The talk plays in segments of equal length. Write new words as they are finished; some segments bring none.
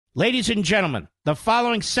Ladies and gentlemen, the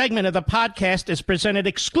following segment of the podcast is presented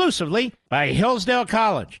exclusively by Hillsdale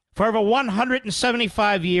College. For over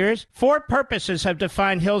 175 years, four purposes have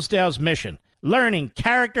defined Hillsdale's mission: learning,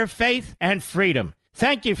 character, faith, and freedom.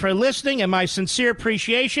 Thank you for listening, and my sincere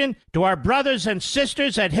appreciation to our brothers and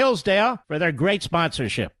sisters at Hillsdale for their great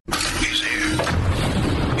sponsorship. He's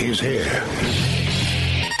here. He's here.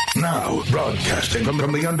 Now, broadcasting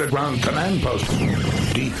from the underground command post,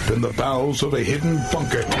 deep in the bowels of a hidden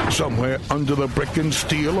bunker, somewhere under the brick and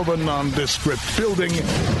steel of a nondescript building,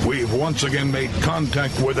 we've once again made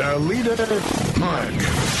contact with our leader, Mark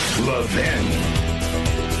Levin.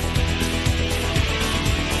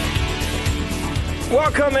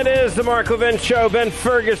 Welcome, it is the Mark Levin Show. Ben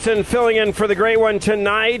Ferguson filling in for the great one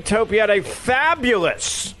tonight. Hope you had a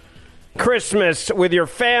fabulous Christmas with your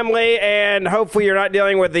family, and hopefully you're not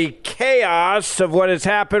dealing with the chaos of what has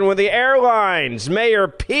happened with the airlines. Mayor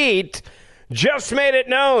Pete just made it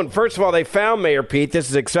known. First of all, they found Mayor Pete. This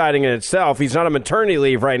is exciting in itself. He's on a maternity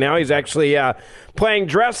leave right now. He's actually playing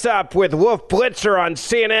dress up with Wolf Blitzer on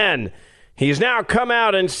CNN. He's now come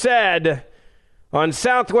out and said on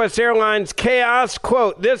Southwest Airlines chaos,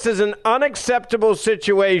 quote, "This is an unacceptable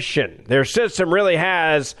situation. Their system really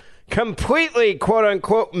has completely,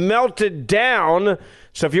 quote-unquote, melted down.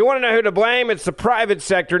 So if you want to know who to blame, it's the private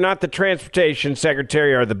sector, not the transportation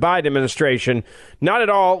secretary or the Biden administration. Not at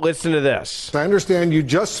all. Listen to this." I understand you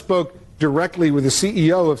just spoke directly with the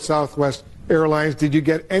CEO of Southwest Airlines. Did you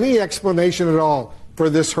get any explanation at all for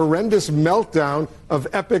this horrendous meltdown of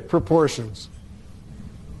epic proportions?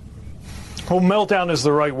 Well, meltdown is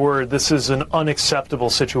the right word. This is an unacceptable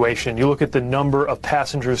situation. You look at the number of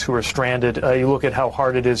passengers who are stranded. You look at how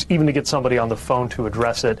hard it is even to get somebody on the phone to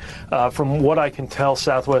address it. From what I can tell,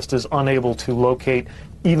 Southwest is unable to locate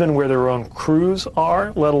even where their own crews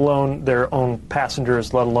are, let alone their own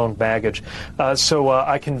passengers, let alone baggage. So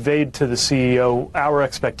I conveyed to the CEO our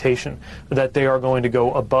expectation that they are going to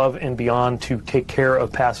go above and beyond to take care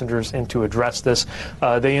of passengers and to address this.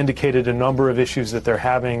 They indicated a number of issues that they're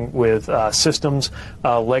having with systems,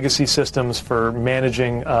 legacy systems for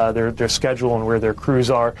managing their schedule and where their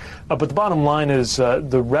crews are. But the bottom line is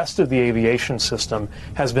the rest of the aviation system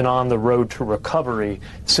has been on the road to recovery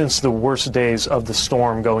since the worst days of the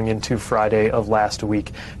storm going into Friday of last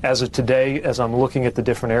week. As of today, as I'm looking at the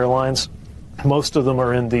different airlines, most of them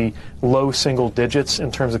are in the low single digits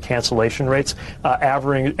in terms of cancellation rates,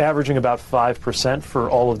 averaging about 5%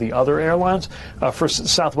 for all of the other airlines. For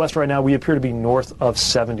Southwest right now, we appear to be north of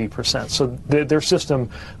 70%. So their system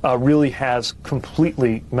really has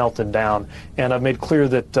completely melted down. And I've made clear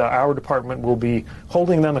that our department will be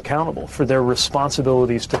holding them accountable for their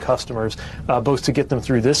responsibilities to customers, both to get them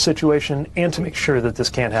through this situation and to make sure that this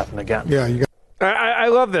can't happen again. Yeah, you got I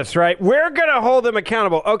love this, right? We're going to hold them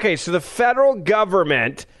accountable. Okay, so the federal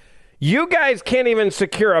government, you guys can't even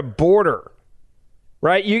secure a border,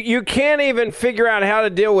 right? You can't even figure out how to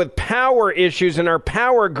deal with power issues in our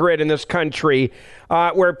power grid in this country,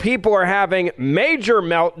 where people are having major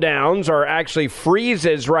meltdowns or actually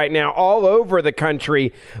freezes right now all over the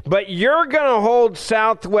country. But you're going to hold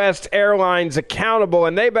Southwest Airlines accountable,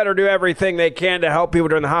 and they better do everything they can to help people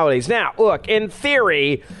during the holidays. Now, look, in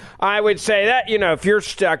theory, I would say that, if you're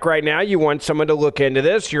stuck right now, you want someone to look into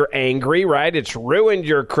this. You're angry, right? It's ruined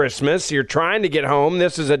your Christmas. You're trying to get home.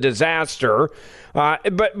 This is a disaster.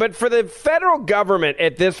 But for the federal government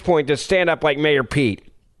at this point to stand up like Mayor Pete,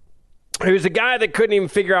 who's a guy that couldn't even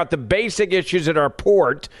figure out the basic issues at our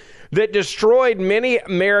port, that destroyed many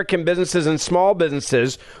American businesses and small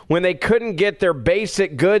businesses when they couldn't get their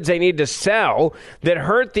basic goods they need to sell, that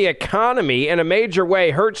hurt the economy in a major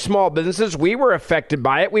way, hurt small businesses. We were affected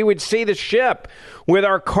by it. We would see the ship with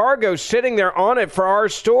our cargo sitting there on it for our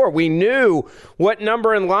store. We knew what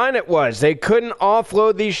number in line it was. They couldn't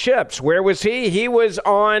offload these ships. Where was he? He was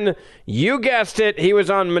on, you guessed it, he was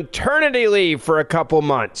on maternity leave for a couple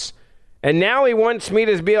months. And now he wants me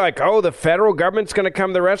to be like, oh, the federal government's going to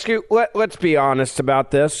come to the rescue. Let's be honest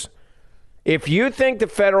about this. If you think the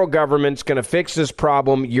federal government's going to fix this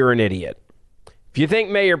problem, you're an idiot. If you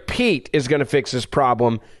think Mayor Pete is going to fix this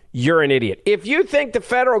problem, you're an idiot. If you think the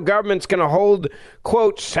federal government's going to hold,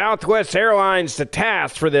 quote, Southwest Airlines to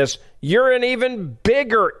task for this, you're an even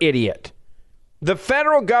bigger idiot. The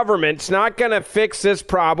federal government's not going to fix this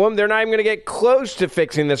problem. They're not even going to get close to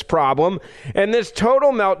fixing this problem. And this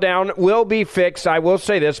total meltdown will be fixed, I will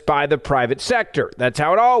say this, by the private sector. That's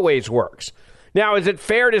how it always works. Now, is it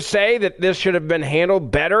fair to say that this should have been handled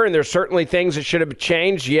better and there's certainly things that should have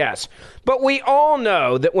changed? Yes. But we all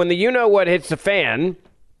know that when the you-know-what hits the fan,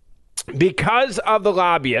 because of the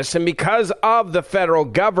lobbyists and because of the federal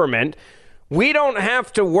government, We don't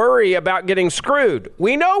have to worry about getting screwed.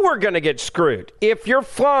 We know we're going to get screwed. If you're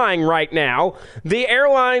flying right now, the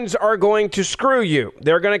airlines are going to screw you.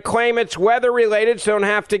 They're going to claim it's weather related, so don't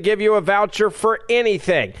have to give you a voucher for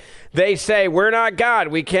anything. They say, we're not God.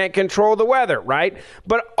 We can't control the weather, right?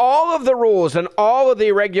 But all of the rules and all of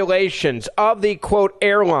the regulations of the, quote,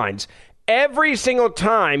 airlines, every single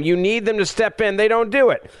time you need them to step in, they don't do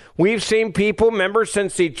it. We've seen people, remember,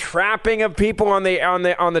 since the trapping of people on the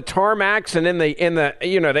tarmacs and in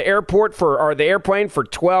the airport the airplane for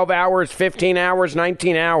 12 hours, 15 hours,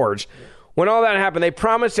 19 hours. When all that happened, they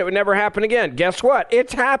promised it would never happen again. Guess what?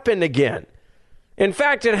 It's happened again. In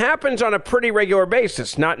fact, it happens on a pretty regular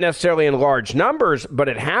basis, not necessarily in large numbers, but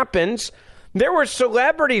it happens. There were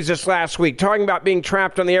celebrities this last week talking about being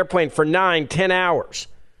trapped on the airplane for 9, 10 hours.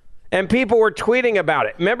 And people were tweeting about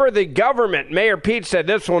it. Remember, the government, Mayor Pete said,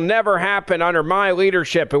 this will never happen under my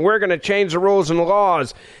leadership, and we're going to change the rules and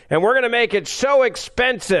laws, and we're going to make it so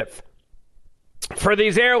expensive for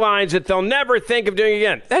these airlines that they'll never think of doing it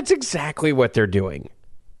again. That's exactly what they're doing.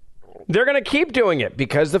 They're going to keep doing it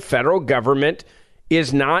because the federal government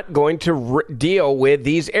is not going to deal with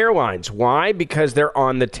these airlines. Why? Because they're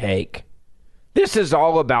on the take. This is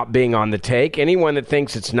all about being on the take. Anyone that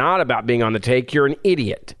thinks it's not about being on the take, you're an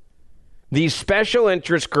idiot. These special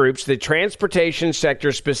interest groups, the transportation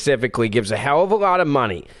sector specifically, gives a hell of a lot of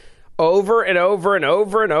money over and over and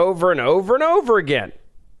over and over and over and over again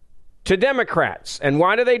to Democrats. And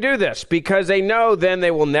why do they do this? Because they know then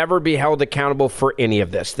they will never be held accountable for any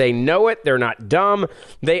of this. They know it. They're not dumb.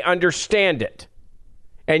 They understand it.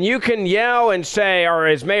 And you can yell and say, or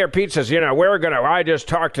as Mayor Pete says, I just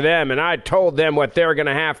talked to them and I told them what they're going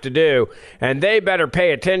to have to do. And they better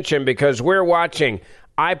pay attention because we're watching.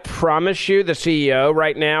 I promise you, the CEO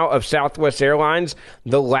right now of Southwest Airlines,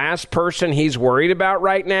 the last person he's worried about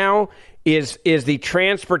right now is the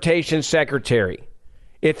transportation secretary.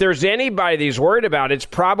 If there's anybody that he's worried about, it's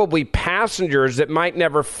probably passengers that might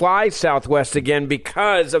never fly Southwest again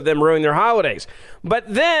because of them ruining their holidays. But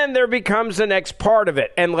then there becomes the next part of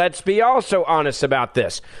it. And let's be also honest about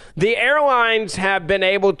this. The airlines have been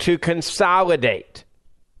able to consolidate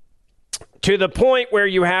to the point where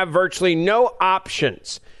you have virtually no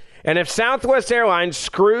options. And if Southwest Airlines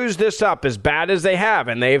screws this up as bad as they have,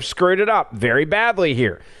 and they have screwed it up very badly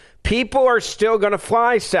here, people are still going to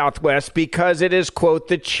fly Southwest because it is, quote,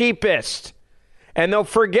 the cheapest. And they'll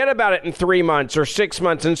forget about it in 3 months or 6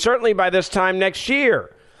 months, and certainly by this time next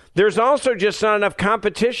year. There's also just not enough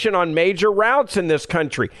competition on major routes in this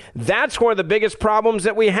country. That's one of the biggest problems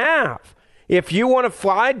that we have. If you want to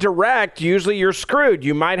fly direct, usually you're screwed.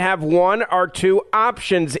 You might have 1 or 2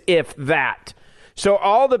 options, if that. So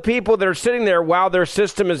all the people that are sitting there while their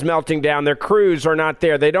system is melting down, their crews are not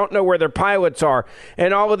there, they don't know where their pilots are,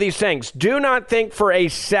 and all of these things. Do not think for a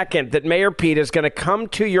second that Mayor Pete is going to come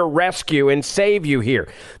to your rescue and save you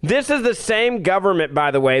here. This is the same government,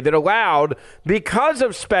 by the way, that allowed, because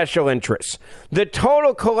of special interests, the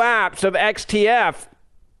total collapse of XTF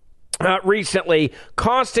recently,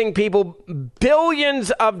 costing people billions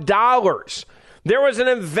of dollars. There was an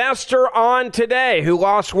investor on today who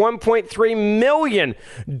lost $1.3 million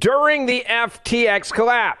during the FTX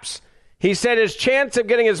collapse. He said his chance of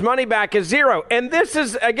getting his money back is 0. And this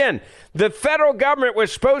is, again, the federal government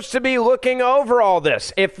was supposed to be looking over all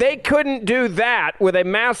this. If they couldn't do that with a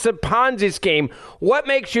massive Ponzi scheme, what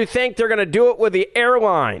makes you think they're going to do it with the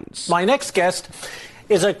airlines? My next guest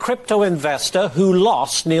is a crypto investor who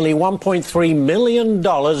lost nearly $1.3 million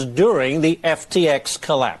during the FTX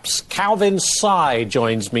collapse. Calvin Tsai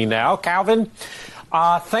joins me now. Calvin,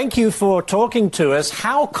 thank you for talking to us.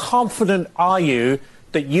 How confident are you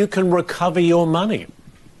that you can recover your money?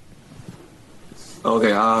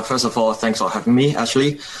 Okay, first of all, thanks for having me,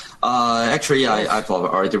 Ashley. I've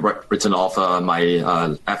already written off my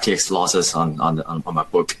FTX losses on my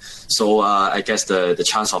book. So I guess the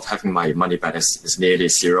chance of having my money back is nearly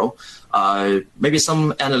 0. Maybe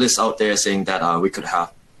some analysts out there saying that we could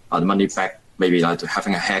have the money back, maybe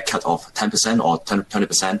having a haircut of 10% or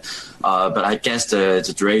 20%. But I guess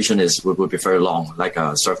the duration will be very long, like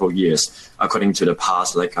several years, according to the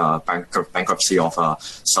past, like bankruptcy of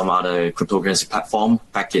some other cryptocurrency platform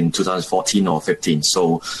back in 2014 or 15.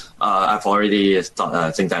 So I've already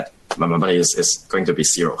think that my money is going to be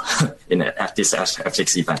 0 in this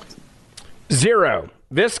FTX event. 0.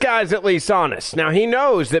 This guy's at least honest. Now, he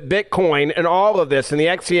knows that Bitcoin and all of this and the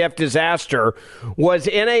XTF disaster was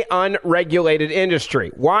in an unregulated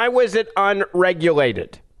industry. Why was it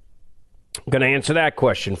unregulated? I'm going to answer that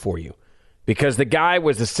question for you. Because the guy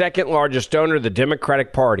was the second largest donor of the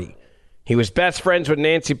Democratic Party. He was best friends with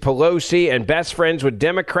Nancy Pelosi and best friends with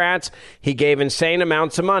Democrats. He gave insane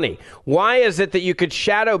amounts of money. Why is it that you could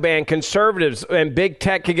shadow ban conservatives and big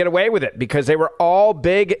tech could get away with it? Because they were all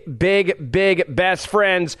big best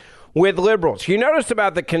friends with liberals. You noticed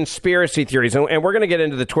about the conspiracy theories, and we're going to get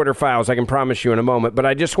into the Twitter files, I can promise you in a moment, but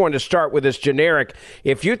I just wanted to start with this generic.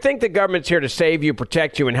 If you think the government's here to save you,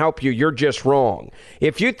 protect you, and help you, you're just wrong.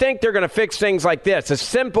 If you think they're going to fix things like this, as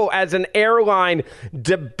simple as an airline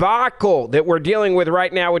debacle that we're dealing with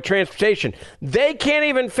right now with transportation, they can't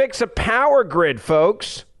even fix a power grid,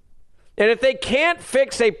 folks. And if they can't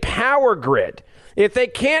fix a power grid, if they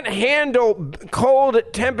can't handle cold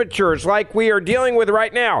temperatures like we are dealing with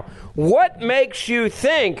right now, what makes you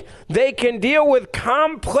think they can deal with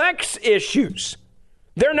complex issues?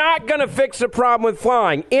 They're not going to fix the problem with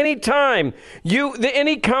flying. Anytime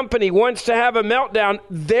any company wants to have a meltdown,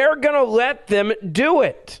 they're going to let them do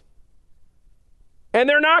it. And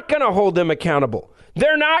they're not going to hold them accountable.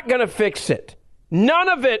 They're not going to fix it. None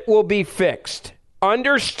of it will be fixed.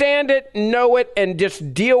 Understand it, know it, and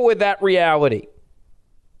just deal with that reality.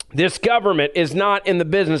 This government is not in the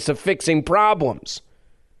business of fixing problems.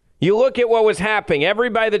 You look at what was happening.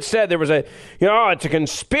 Everybody that said there was it's a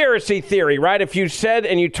conspiracy theory, right? If you said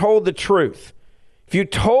and you told the truth, if you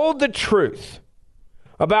told the truth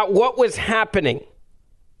about what was happening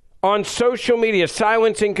on social media,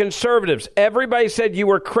 silencing conservatives, everybody said you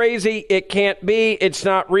were crazy. It can't be. It's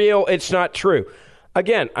not real. It's not true.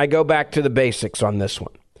 Again, I go back to the basics on this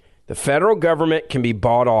one. The federal government can be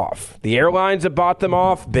bought off. The airlines have bought them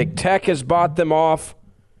off. Big tech has bought them off.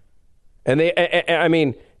 And the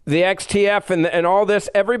XTF and all this,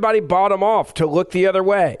 everybody bought them off to look the other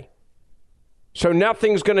way. So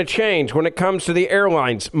nothing's going to change when it comes to the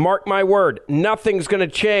airlines. Mark my word, nothing's going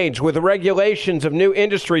to change with the regulations of new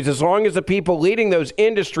industries as long as the people leading those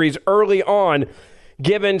industries early on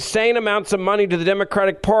give insane amounts of money to the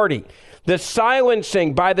Democratic Party. The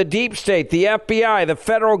silencing by the deep state, the FBI, the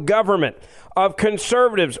federal government of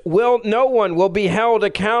conservatives, no one will be held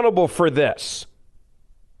accountable for this.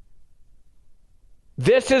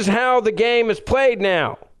 This is how the game is played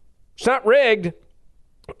now. It's not rigged.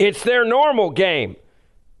 It's their normal game.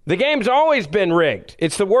 The game's always been rigged.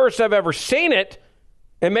 It's the worst I've ever seen it.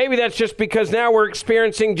 And maybe that's just because now we're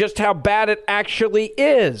experiencing just how bad it actually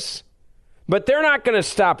is. But they're not going to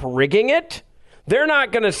stop rigging it. They're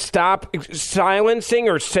not going to stop silencing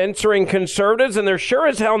or censoring conservatives, and they're sure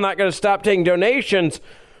as hell not going to stop taking donations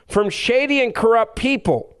from shady and corrupt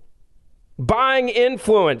people, buying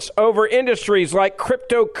influence over industries like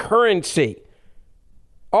cryptocurrency.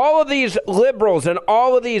 All of these liberals and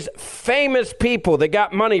all of these famous people that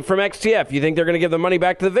got money from XTF, you think they're going to give the money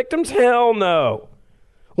back to the victims? Hell no.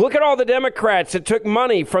 Look at all the Democrats that took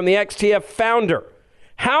money from the XTF founder.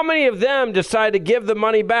 How many of them decide to give the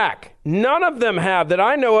money back? None of them have that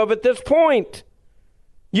I know of at this point.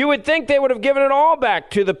 You would think they would have given it all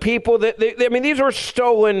back to the people these were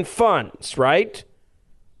stolen funds, right?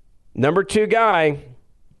 Number 2 guy,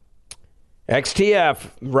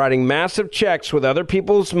 XTF, writing massive checks with other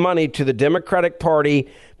people's money to the Democratic Party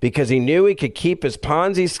because he knew he could keep his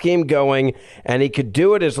Ponzi scheme going, and he could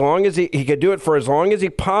do it as long as he could do it for as long as he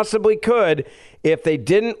possibly could if they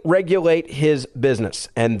didn't regulate his business.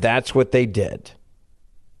 And that's what they did.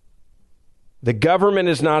 The government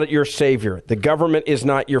is not your savior. The government is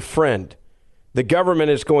not your friend. The government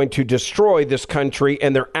is going to destroy this country,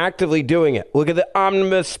 and they're actively doing it. Look at the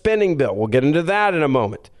omnibus spending bill. We'll get into that in a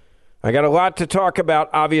moment. I got a lot to talk about,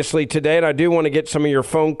 obviously, today, and I do want to get some of your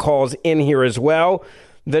phone calls in here as well.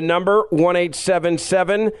 The number,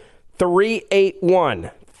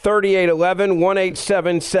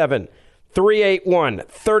 1-877-381-3811,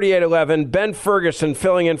 1-877-381-3811. Ben Ferguson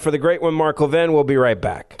filling in for the great one, Mark Levin. We'll be right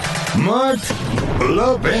back. Mark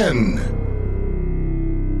Levin.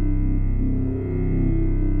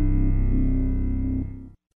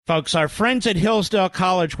 Folks, our friends at Hillsdale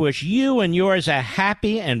College wish you and yours a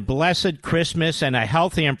happy and blessed Christmas and a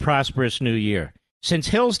healthy and prosperous new year. Since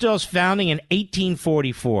Hillsdale's founding in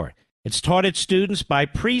 1844, it's taught its students by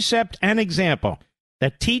precept and example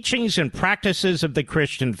the teachings and practices of the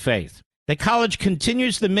Christian faith. The college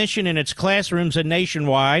continues the mission in its classrooms and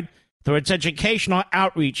nationwide through its educational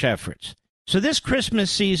outreach efforts. So this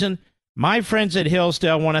Christmas season, my friends at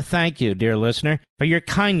Hillsdale want to thank you, dear listener, for your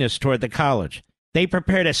kindness toward the college. They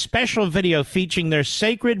prepared a special video featuring their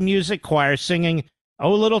sacred music choir singing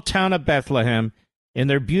 "O Little Town of Bethlehem" in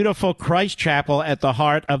their beautiful Christ Chapel at the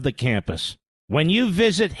heart of the campus. When you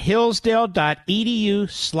visit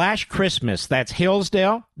hillsdale.edu/Christmas, that's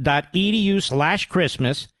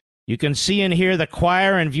hillsdale.edu/Christmas, you can see and hear the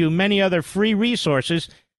choir and view many other free resources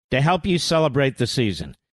to help you celebrate the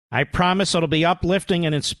season. I promise it'll be uplifting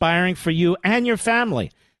and inspiring for you and your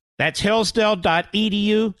family. That's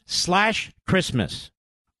hillsdale.edu/Christmas.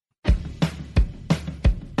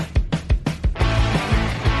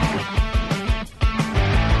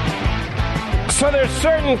 So there's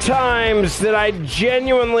certain times that I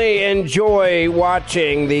genuinely enjoy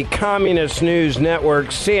watching the Communist News Network,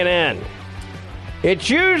 CNN. It's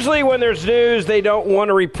usually when there's news they don't want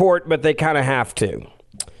to report, but they kind of have to.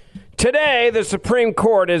 Today, the Supreme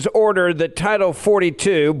Court has ordered that Title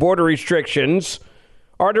 42 border restrictions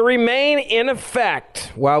are to remain in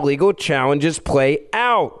effect while legal challenges play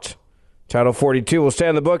out. Title 42 will stay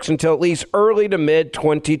on the books until at least early to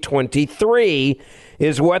mid-2023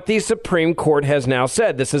 is what the Supreme Court has now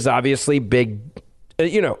said. This is obviously big,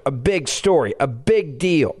 a big story, a big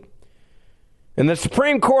deal. And the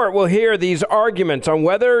Supreme Court will hear these arguments on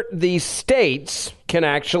whether the states can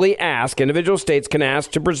actually ask, individual states can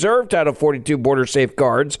ask to preserve Title 42 border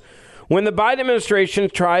safeguards when the Biden administration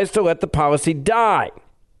tries to let the policy die.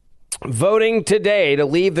 Voting today to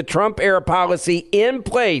leave the Trump-era policy in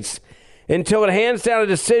place until it hands down a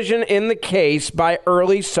decision in the case by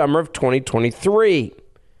early summer of 2023.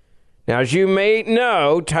 Now, as you may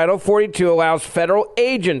know, Title 42 allows federal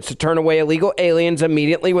agents to turn away illegal aliens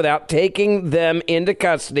immediately without taking them into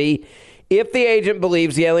custody if the agent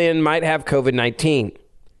believes the alien might have COVID-19.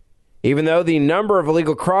 Even though the number of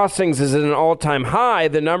illegal crossings is at an all-time high,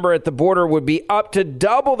 the number at the border would be up to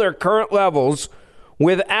double their current levels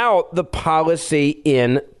without the policy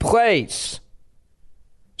in place.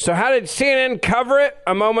 So how did CNN cover it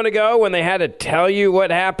a moment ago when they had to tell you what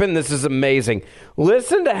happened? This is amazing.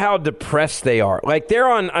 Listen to how depressed they are. Like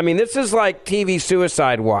this is like TV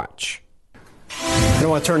suicide watch. I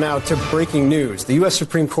want to turn now to breaking news. The U.S.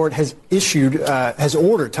 Supreme Court has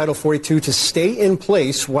ordered Title 42 to stay in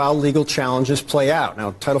place while legal challenges play out.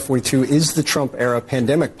 Now, Title 42 is the Trump-era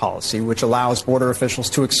pandemic policy, which allows border officials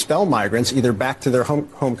to expel migrants either back to their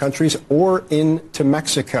home countries or into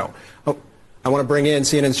Mexico. I want to bring in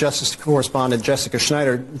CNN's justice correspondent, Jessica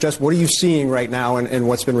Schneider. Jess, what are you seeing right now and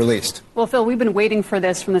what's been released? Well, Phil, we've been waiting for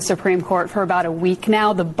this from the Supreme Court for about a week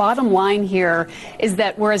now. The bottom line here is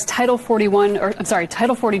that whereas Title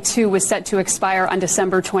 42 was set to expire on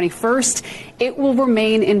December 21st, it will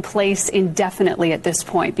remain in place indefinitely at this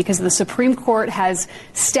point because the Supreme Court has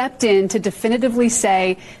stepped in to definitively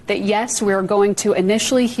say that, yes, we're going to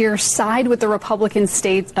initially here side with the Republican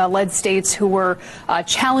led states who were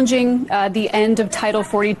challenging the end of Title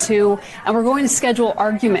 42, and we're going to schedule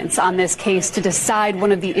arguments on this case to decide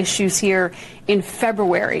one of the issues here in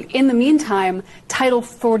February. In the meantime, Title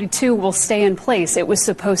 42 will stay in place. It was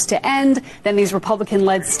supposed to end. Then these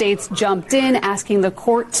Republican-led states jumped in, asking the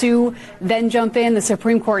court to then jump in. The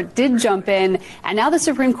Supreme Court did jump in. And now the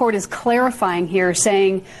Supreme Court is clarifying here,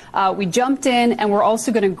 saying we jumped in and we're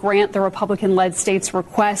also going to grant the Republican-led states'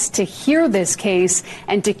 request to hear this case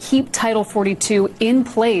and to keep Title 42 in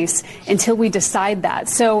place until we decide that.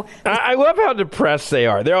 So I love how depressed they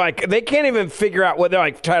are. They're like, they can't even figure out what they're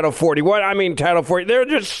like, Title 40. Title 40. They're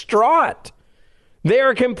distraught. They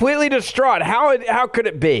are completely distraught. How could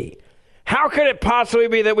it be? How could it possibly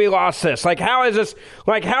be that we lost this?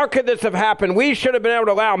 How could this have happened? We should have been able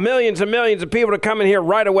to allow millions and millions of people to come in here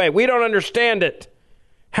right away. We don't understand it.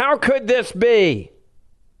 How could this be?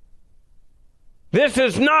 This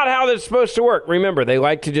is not how this is supposed to work. Remember, they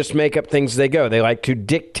like to just make up things as they go. They like to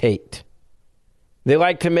dictate. They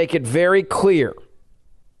like to make it very clear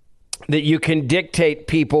that you can dictate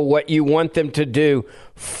people what you want them to do,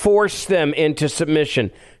 force them into submission,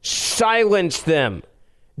 silence them,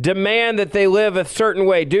 demand that they live a certain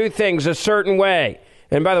way, do things a certain way.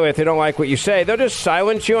 And by the way, if they don't like what you say, they'll just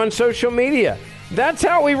silence you on social media. That's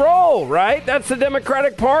how we roll, right? That's the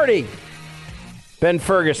Democratic Party. Ben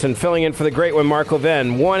Ferguson filling in for the great one, Mark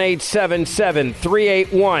Levin.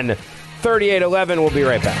 1-877-381-3811. We'll be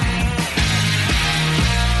right back.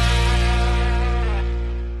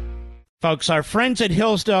 Folks, our friends at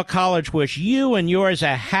Hillsdale College wish you and yours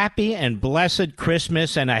a happy and blessed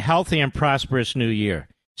Christmas and a healthy and prosperous new year.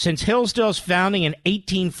 Since Hillsdale's founding in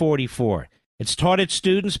 1844, it's taught its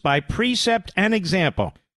students by precept and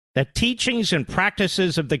example the teachings and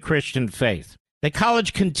practices of the Christian faith. The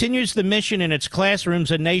college continues the mission in its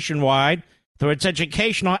classrooms and nationwide through its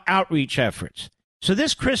educational outreach efforts. So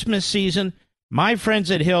this Christmas season, my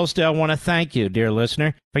friends at Hillsdale want to thank you, dear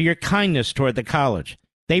listener, for your kindness toward the college.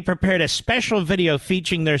 They prepared a special video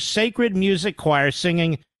featuring their sacred music choir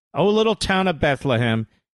singing O Little Town of Bethlehem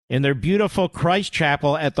in their beautiful Christ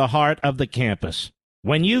Chapel at the heart of the campus.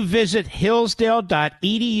 When you visit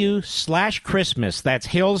hillsdale.edu/Christmas, that's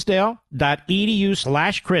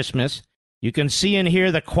hillsdale.edu/Christmas, You can see and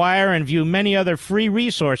hear the choir and view many other free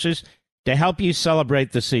resources to help you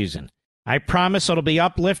celebrate the season. I promise it'll be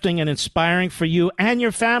uplifting and inspiring for you and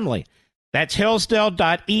your family. That's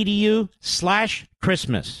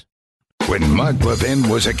hillsdale.edu/Christmas. When Mark Levin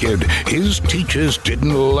was a kid, his teachers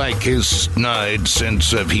didn't like his snide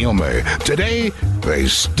sense of humor. Today, they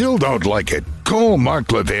still don't like it. Call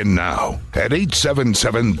Mark Levin now at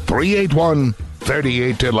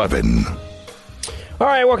 877-381-3811. All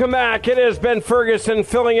right, welcome back. It is Ben Ferguson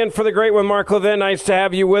filling in for the great one, Mark Levin. Nice to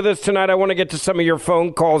have you with us tonight. I want to get to some of your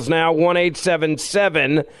phone calls now.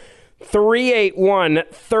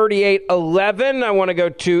 1-877-381-3811. I want to go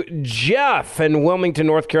to Jeff in Wilmington,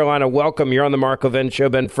 North Carolina. Welcome. You're on the Mark Levin Show.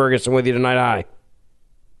 Ben Ferguson with you tonight. Hi.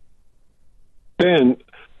 Ben,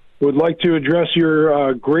 would like to address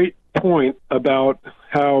your great point about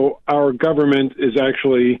how our government is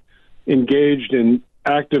actually engaged in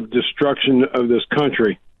active destruction of this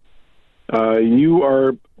country. You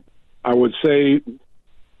are, I would say,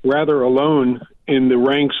 rather alone in the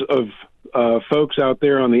ranks of folks out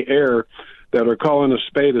there on the air that are calling a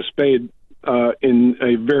spade in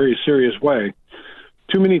a very serious way.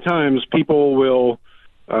 Too many times people will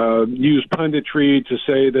use punditry to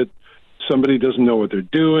say that somebody doesn't know what they're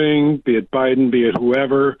doing, be it Biden, be it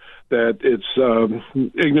whoever, that it's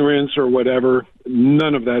ignorance or whatever.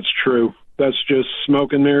 None of that's true. That's just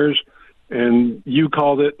smoke and mirrors, and you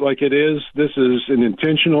called it like it is. This is an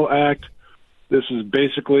intentional act. This is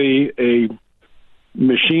basically a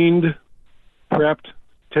machined, prepped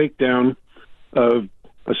takedown of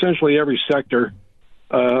essentially every sector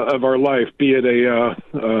of our life, be it a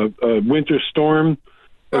winter storm.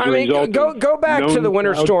 Go back to the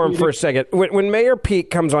winter storm for a second. When Mayor Pete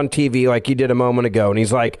comes on TV like he did a moment ago, and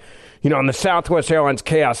he's like, on the Southwest Airlines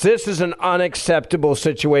chaos, this is an unacceptable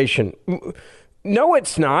situation. No,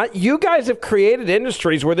 it's not. You guys have created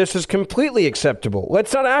industries where this is completely acceptable.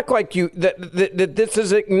 Let's not act like that this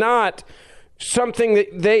is not something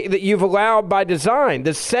that you've allowed by design.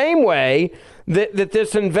 The same way that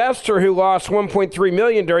this investor who lost $1.3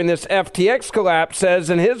 million during this FTX collapse says,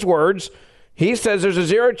 in his words, he says there's a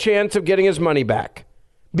 0 chance of getting his money back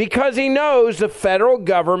because he knows the federal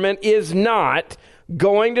government is not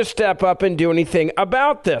going to step up and do anything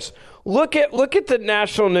about this. Look at the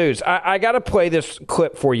national news. I got to play this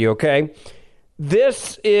clip for you, okay?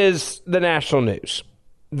 This is the national news.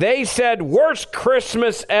 They said worst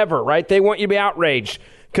Christmas ever, right? They want you to be outraged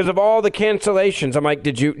because of all the cancellations. I'm like,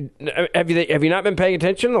 have you not been paying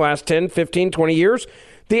attention the last 10, 15, 20 years?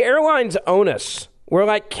 The airlines own us. We're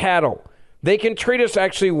like cattle. They can treat us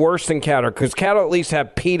actually worse than cattle because cattle at least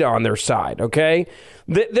have PETA on their side, okay?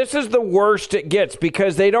 This is the worst it gets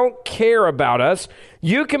because they don't care about us.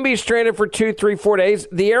 You can be stranded for 2, 3, 4 days.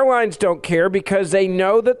 The airlines don't care because they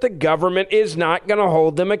know that the government is not going to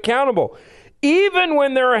hold them accountable. Even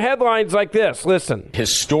when there are headlines like this, listen.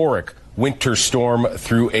 Historic winter storm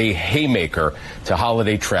threw a haymaker to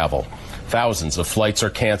holiday travel. Thousands of flights are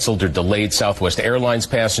canceled or delayed. Southwest Airlines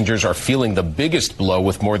passengers are feeling the biggest blow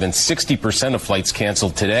with more than 60% of flights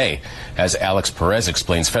canceled today. As Alex Perez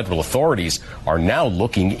explains, federal authorities are now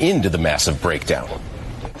looking into the massive breakdown.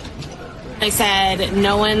 They said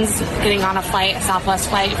no one's getting on a Southwest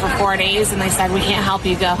flight for 4 days, and they said we can't help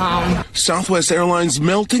you, go home. Southwest Airlines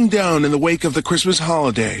melting down in the wake of the Christmas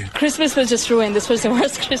holiday. Christmas was just ruined. This was the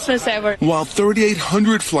worst Christmas ever. While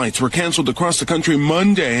 3,800 flights were canceled across the country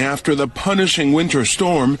Monday after the punishing winter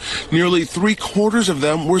storm, nearly 3/4 of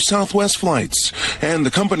them were Southwest flights. And the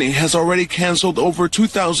company has already canceled over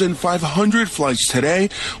 2,500 flights today,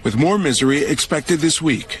 with more misery expected this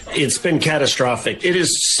week. It's been catastrophic. It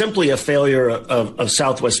is simply a failure of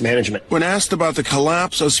Southwest management. When asked about the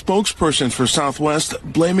collapse, a spokesperson for Southwest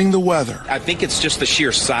blaming the weather. I think it's just the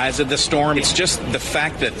sheer size of the storm. It's just the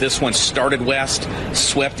fact that this one started west,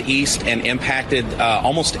 swept east, and impacted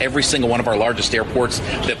almost every single one of our largest airports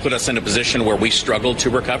that put us in a position where we struggled to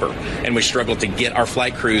recover, and we struggled to get our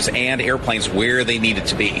flight crews and airplanes where they needed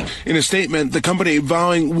to be. In a statement, the company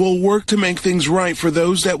vowing we'll work to make things right for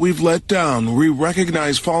those that we've let down. We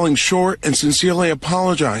recognize falling short and sincerely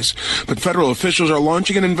apologize. But federal officials are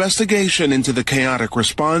launching an investigation into the chaotic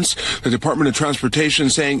response. The Department of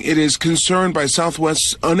Transportation saying it is concerned by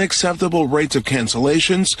Southwest's unacceptable rates of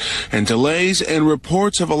cancellations and delays and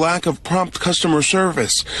reports of a lack of prompt customer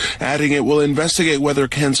service, adding it will investigate whether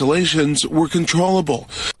cancellations were controllable.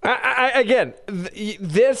 Again,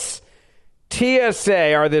 this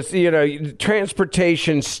TSA or this,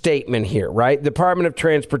 transportation statement here, right? Department of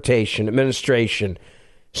Transportation Administration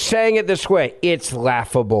saying it this way, it's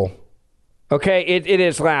laughable. Okay, it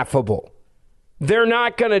is laughable. they're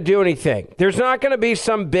not going to do anything. There's not going to be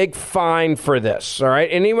some big fine for this, all right?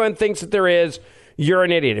 Anyone thinks that there is, you're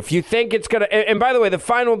an idiot. If you think it's going to, and by the way, the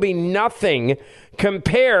fine will be nothing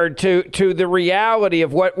compared to the reality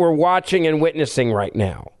of what we're watching and witnessing right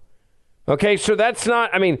now. Okay, so that's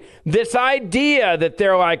not, I mean, this idea that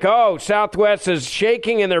they're like, oh, Southwest is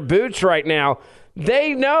shaking in their boots right now.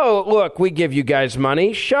 They know, look, we give you guys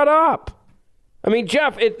money. Shut up. I mean,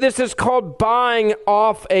 Jeff, this is called buying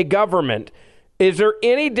off a government. Is there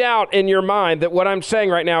any doubt in your mind that what I'm saying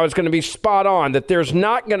right now is going to be spot on, that there's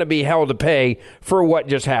not going to be hell to pay for what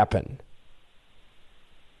just happened?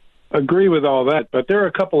 Agree with all that, but there are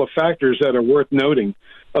a couple of factors that are worth noting.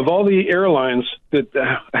 Of all the airlines that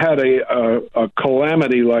had a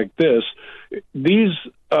calamity like this, these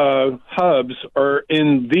hubs are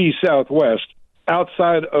in the Southwest,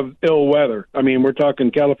 outside of ill weather. I mean, we're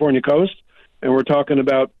talking California coast, and we're talking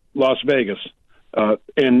about Las Vegas.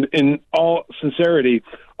 And in all sincerity,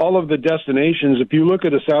 all of the destinations, if you look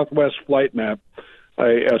at a Southwest flight map,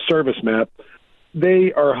 a service map,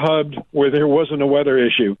 they are hubbed where there wasn't a weather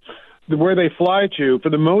issue. Where they fly to, for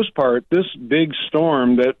the most part, this big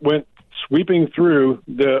storm that went sweeping through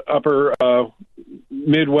the upper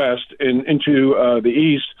Midwest and into the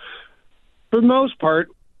East, for the most part,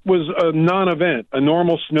 was a non-event, a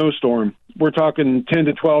normal snowstorm. We're talking 10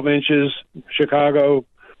 to 12 inches, Chicago,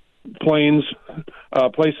 Plains,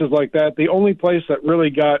 places like that. The only place that really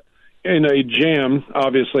got in a jam,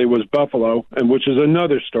 obviously, was Buffalo, and which is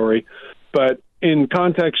another story. But in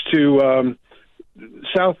context to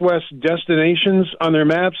Southwest destinations on their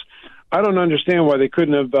maps, I don't understand why they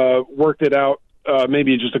couldn't have worked it out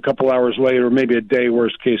maybe just a couple hours later, maybe a day,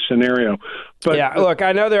 worst case scenario. But yeah, look,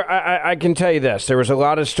 I know I can tell you this. There was a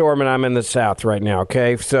lot of storm, and I'm in the South right now,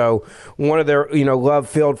 okay? So one of their, Love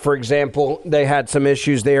Field, for example, they had some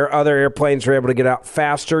issues there. Other airplanes were able to get out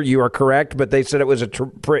faster. You are correct, but they said it was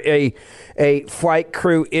a flight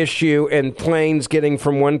crew issue and planes getting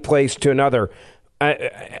from one place to another.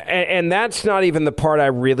 And that's not even the part I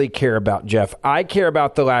really care about, Jeff. I care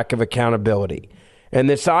about the lack of accountability. And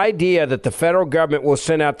this idea that the federal government will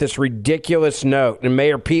send out this ridiculous note and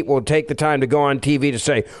Mayor Pete will take the time to go on TV to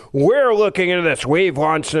say, we're looking into this. We've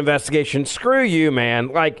launched an investigation. Screw you, man.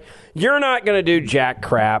 Like, you're not going to do jack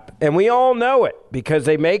crap. And we all know it because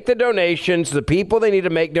they make the donations, the people they need to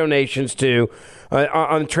make donations to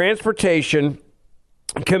on transportation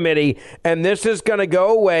committee, and this is going to go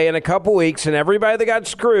away in a couple weeks, and everybody that got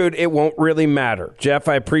screwed, it won't really matter. Jeff,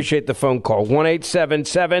 I appreciate the phone call.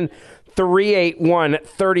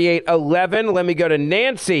 1-877-381-3811. Let me go to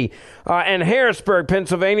Nancy in Harrisburg,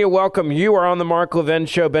 Pennsylvania. Welcome. You are on the Mark Levin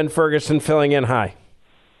Show. Ben Ferguson filling in. Hi.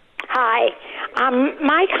 Hi.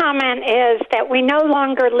 My comment is that we no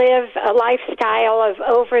longer live a lifestyle of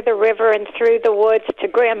over the river and through the woods to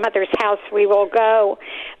grandmother's house we will go.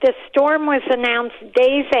 The storm was announced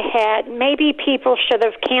days ahead. Maybe people should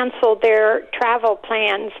have canceled their travel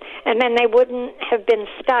plans, and then they wouldn't have been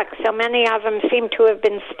stuck. So many of them seem to have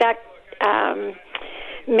been stuck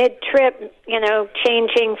mid-trip,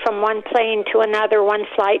 changing from one plane to another, one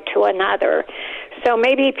flight to another. So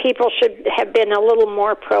maybe people should have been a little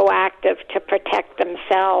more proactive to protect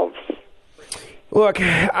themselves. Look,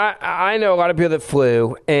 I know a lot of people that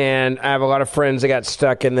flew, and I have a lot of friends that got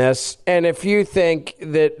stuck in this. And if you think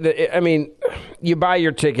that you buy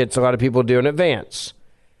your tickets, a lot of people do in advance.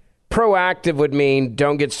 Proactive would mean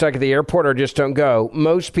don't get stuck at the airport or just don't go.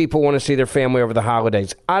 Most people want to see their family over the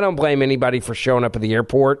holidays. I don't blame anybody for showing up at the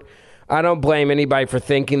airport. I don't blame anybody for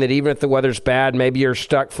thinking that even if the weather's bad, maybe you're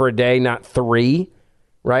stuck for a day, not 3,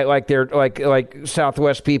 right? Like they're like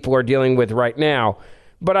Southwest people are dealing with right now.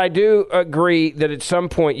 But I do agree that at some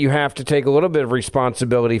point you have to take a little bit of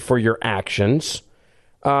responsibility for your actions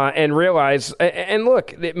and realize, and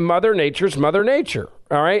look, Mother Nature's Mother Nature,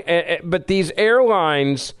 all right? But these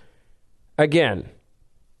airlines, again,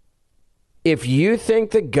 if you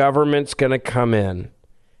think the government's going to come in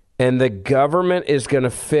and the government is going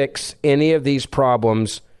to fix any of these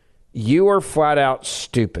problems, you are flat out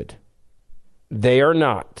stupid. They are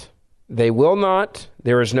not. They will not.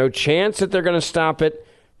 There is no chance that they're going to stop it.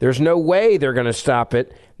 There's no way they're going to stop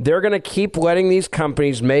it. They're going to keep letting these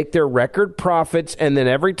companies make their record profits, and then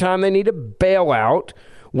every time they need a bailout,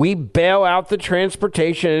 we bail out the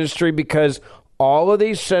transportation industry because all of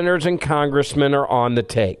these senators and congressmen are on the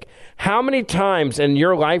take. How many times in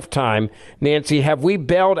your lifetime, Nancy, have we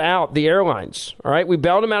bailed out the airlines? All right, we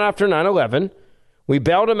bailed them out after 9/11. We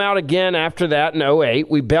bailed them out again after that in 2008.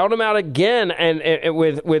 We bailed them out again and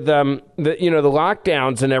with the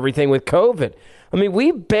lockdowns and everything with COVID. I mean,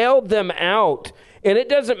 we bailed them out, and it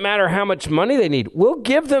doesn't matter how much money they need. We'll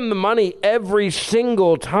give them the money every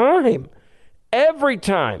single time. every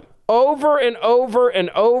time, over and over and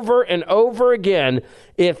over and over again.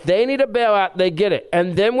 If they need a bailout, they get it.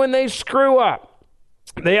 And then when they screw up,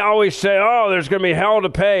 they always say, oh, there's going to be hell to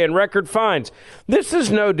pay and record fines. This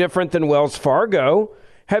is no different than Wells Fargo.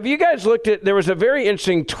 Have you guys looked at, there was a very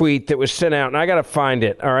interesting tweet that was sent out, and I got to find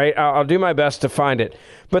it, all right? I'll do my best to find it.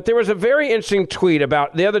 But there was a very interesting tweet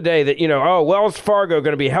about the other day that, Wells Fargo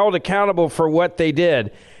going to be held accountable for what they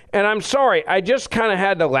did. And I'm sorry, I just kind of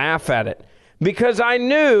had to laugh at it because I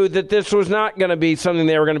knew that this was not going to be something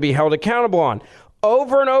they were going to be held accountable on.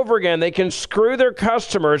 Over and over again, they can screw their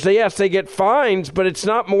customers. Yes, they get fines, but it's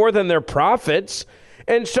not more than their profits.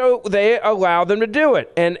 And so they allow them to do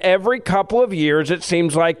it. And every couple of years, it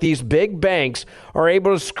seems like these big banks are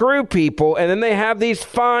able to screw people, and then they have these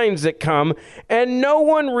fines that come, and no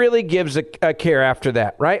one really gives a care after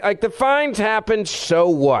that, right? Like the fines happen, so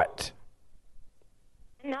what?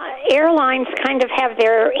 Airlines kind of have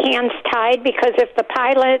their hands tied because if the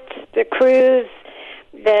pilots, the crews,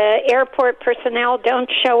 the airport personnel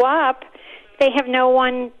don't show up, they have no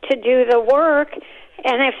one to do the work.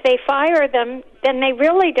 And if they fire them, then they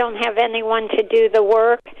really don't have anyone to do the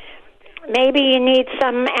work. Maybe you need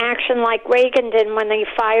some action like Reagan did when they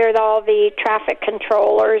fired all the traffic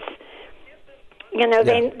controllers.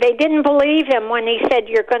 They didn't believe him when he said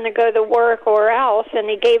you're going to go to work or else, and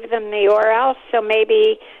he gave them the or else. So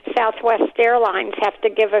maybe Southwest Airlines have to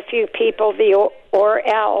give a few people the or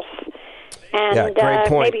else. And great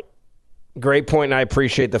point. Maybe. Great point, and I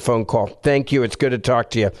appreciate the phone call. Thank you. It's good to talk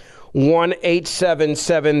to you.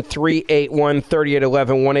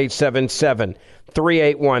 1-877-381-3811,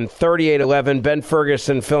 1-877-381-3811. Ben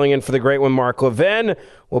Ferguson filling in for the great one, Mark Levin.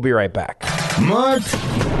 We'll be right back. Mark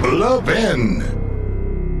Levin.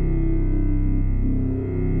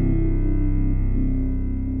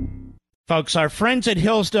 Folks, our friends at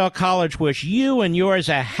Hillsdale College wish you and yours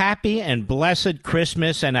a happy and blessed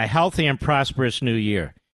Christmas and a healthy and prosperous new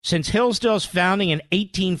year. Since Hillsdale's founding in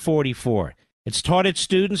 1844, it's taught its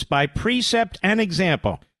students by precept and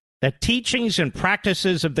example the teachings and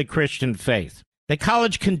practices of the Christian faith. The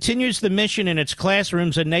college continues the mission in its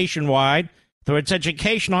classrooms and nationwide through its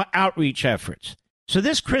educational outreach efforts. So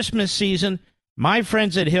this Christmas season, my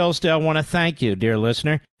friends at Hillsdale want to thank you, dear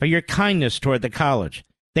listener, for your kindness toward the college.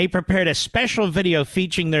 They prepared a special video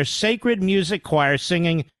featuring their sacred music choir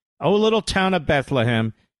singing O Little Town of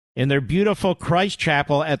Bethlehem in their beautiful Christ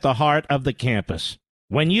Chapel at the heart of the campus.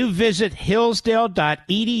 When you visit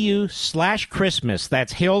hillsdale.edu/Christmas,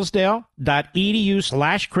 that's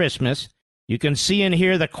hillsdale.edu/Christmas, you can see and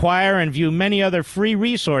hear the choir and view many other free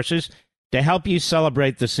resources to help you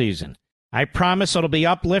celebrate the season. I promise it'll be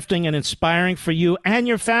uplifting and inspiring for you and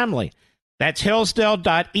your family. That's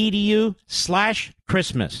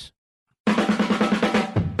hillsdale.edu/Christmas.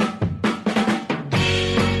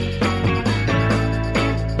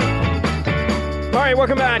 All right,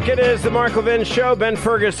 welcome back. It is the Mark Levin Show. Ben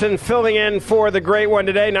Ferguson filling in for the great one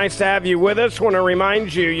today. Nice to have you with us. Want to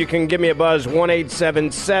remind you, you can give me a buzz,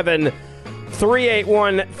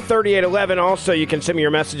 1-877-381-3811. Also, you can send me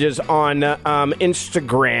your messages on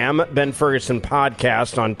Instagram, Ben Ferguson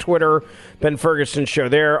Podcast, on Twitter, Ben Ferguson Show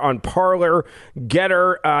there, on Parler,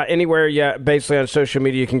 Getter, anywhere basically on social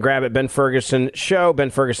media, you can grab it, Ben Ferguson Show, Ben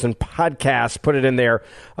Ferguson Podcast, put it in there.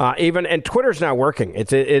 And Twitter's now working.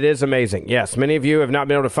 It is amazing. Yes, many of you have not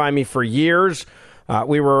been able to find me for years.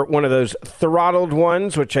 We were one of those throttled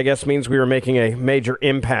ones, which I guess means we were making a major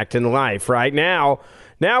impact in life. Right now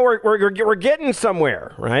we're getting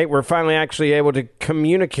somewhere, right? We're finally actually able to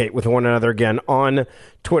communicate with one another again on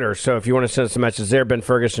Twitter. So if you want to send us a message there, Ben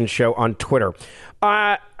Ferguson Show on Twitter.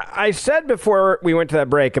 I said before we went to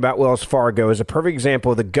that break about Wells Fargo as a perfect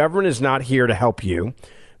example. The government is not here to help you.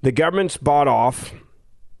 The government's bought off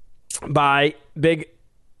by big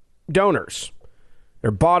donors.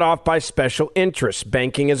 They're bought off by special interests.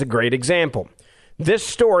 Banking is a great example. This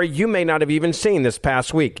story you may not have even seen this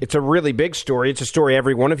past week. It's a really big story. It's a story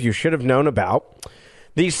every one of you should have known about.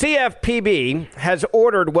 The CFPB has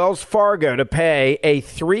ordered Wells Fargo to pay a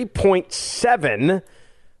 $3.7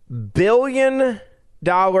 billion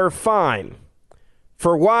fine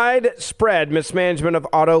for widespread mismanagement of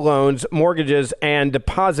auto loans, mortgages, and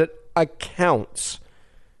deposit accounts.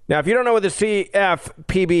 Now, if you don't know what the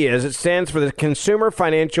CFPB is, it stands for the Consumer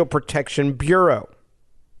Financial Protection Bureau.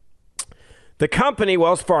 The company,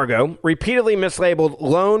 Wells Fargo, repeatedly mislabeled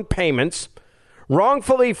loan payments,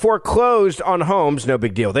 wrongfully foreclosed on homes, no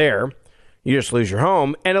big deal there, you just lose your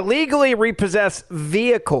home, and illegally repossessed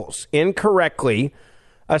vehicles incorrectly,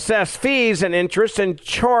 assessed fees and interest, and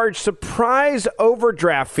charged surprise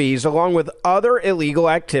overdraft fees along with other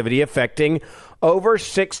illegal activity affecting over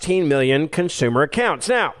 16 million consumer accounts.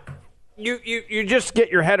 Now, you just get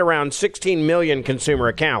your head around 16 million consumer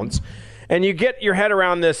accounts, and you get your head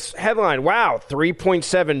around this headline. Wow,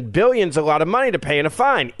 $3.7 billion is a lot of money to pay in a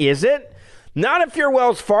fine. Is it? Not if you're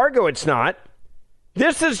Wells Fargo, it's not.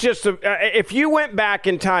 This is just, if you went back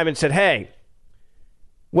in time and said, hey,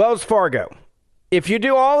 Wells Fargo, if you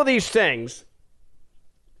do all of these things,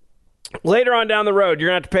 later on down the road, you're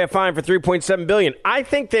going to have to pay a fine for $3.7 billion. I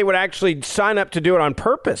think they would actually sign up to do it on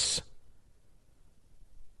purpose.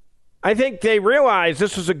 I think they realized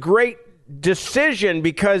this was a great decision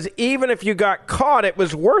because even if you got caught, it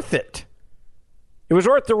was worth it. It was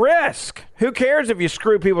worth the risk. Who cares if you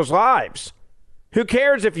screw people's lives? Who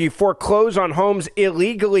cares if you foreclose on homes,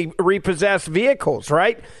 illegally repossess vehicles,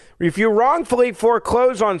 right? If you wrongfully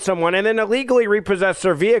foreclose on someone and then illegally repossess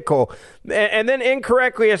their vehicle and then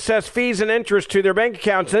incorrectly assess fees and interest to their bank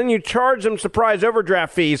accounts, and then you charge them surprise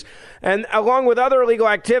overdraft fees and along with other illegal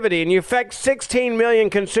activity, and you affect 16 million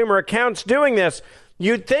consumer accounts doing this,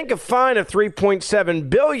 you'd think a fine of $3.7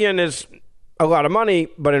 billion is a lot of money,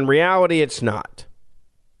 but in reality, it's not.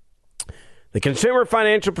 The Consumer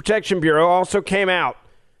Financial Protection Bureau also came out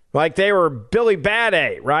like they were Billy Bad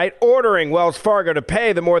A, right? Ordering Wells Fargo to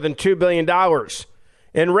pay the more than $2 billion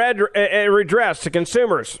in redress to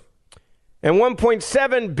consumers and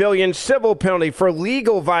 $1.7 billion civil penalty for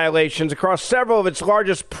legal violations across several of its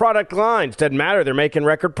largest product lines. Doesn't matter. They're making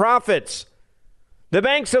record profits. The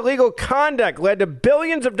bank's illegal conduct led to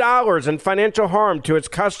billions of dollars in financial harm to its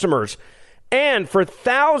customers and for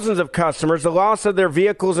thousands of customers, the loss of their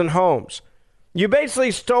vehicles and homes. You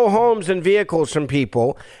basically stole homes and vehicles from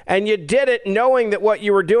people, and you did it knowing that what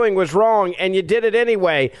you were doing was wrong, and you did it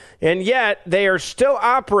anyway, and yet they are still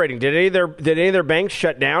operating. Did any of their banks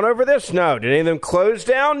shut down over this? No. Did any of them close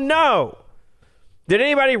down? No. Did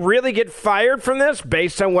anybody really get fired from this?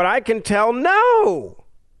 Based on what I can tell, no.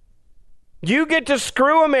 You get to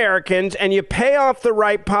screw Americans and you pay off the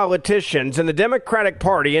right politicians in the Democratic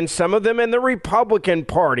Party and some of them in the Republican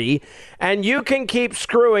Party, and you can keep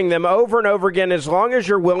screwing them over and over again as long as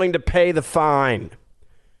you're willing to pay the fine.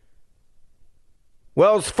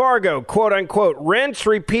 Wells Fargo, quote unquote, rinse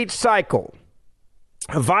repeat cycle.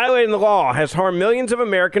 Violating the law has harmed millions of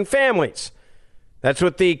American families. That's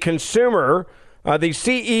what the consumer, the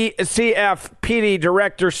CFPB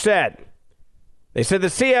director said. They said the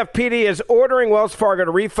CFPB is ordering Wells Fargo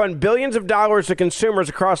to refund billions of dollars to consumers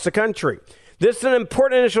across the country. This is an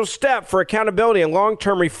important initial step for accountability and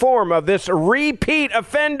long-term reform of this repeat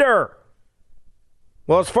offender.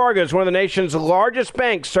 Wells Fargo is one of the nation's largest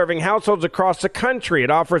banks serving households across the country.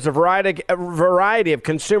 It offers a variety of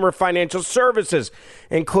consumer financial services,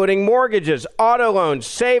 including mortgages, auto loans,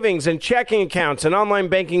 savings and checking accounts, and online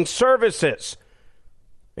banking services.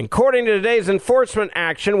 According to today's enforcement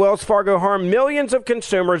action, Wells Fargo harmed millions of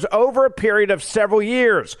consumers over a period of several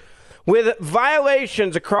years with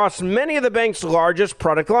violations across many of the bank's largest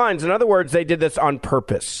product lines. In other words, they did this on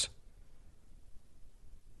purpose.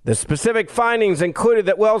 The specific findings included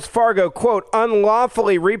that Wells Fargo, quote,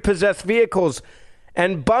 unlawfully repossessed vehicles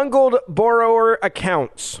and bungled borrower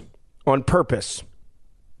accounts on purpose.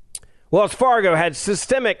 Wells Fargo had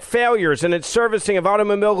systemic failures in its servicing of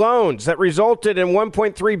automobile loans that resulted in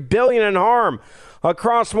 $1.3 billion in harm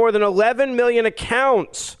across more than 11 million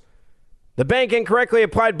accounts. The bank incorrectly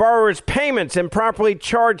applied borrowers' payments, improperly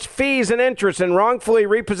charged fees and interest, and wrongfully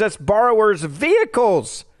repossessed borrowers'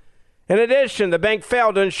 vehicles. In addition, the bank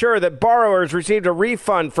failed to ensure that borrowers received a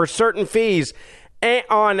refund for certain fees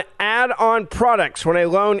on add-on products when a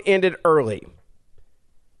loan ended early.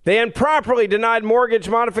 They improperly denied mortgage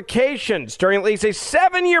modifications during at least a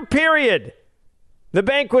 7-year period. The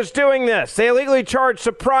bank was doing this. They illegally charged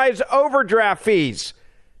surprise overdraft fees,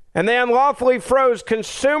 and they unlawfully froze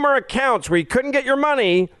consumer accounts where you couldn't get your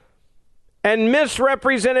money and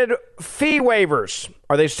misrepresented fee waivers.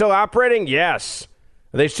 Are they still operating? Yes.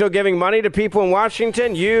 Are they still giving money to people in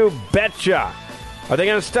Washington? You betcha. Are they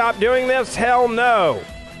going to stop doing this? Hell no.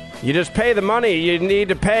 You just pay the money you need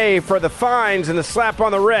to pay for the fines and the slap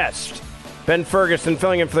on the wrist. Ben Ferguson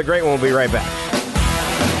filling in for the great one. We'll be right back.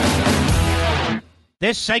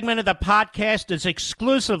 This segment of the podcast is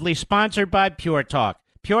exclusively sponsored by Pure Talk.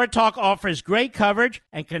 Pure Talk offers great coverage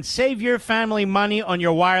and can save your family money on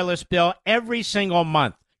your wireless bill every single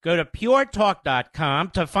month. Go to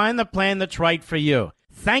puretalk.com to find the plan that's right for you.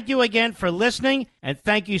 Thank you again for listening, and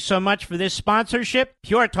thank you so much for this sponsorship,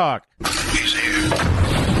 Pure Talk. He's here.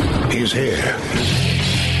 He's here.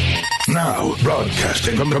 Now,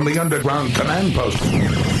 broadcasting from the underground command post,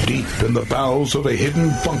 deep in the bowels of a hidden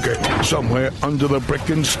bunker, somewhere under the brick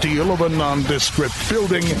and steel of a nondescript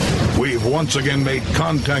building, we've once again made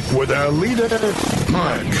contact with our leader,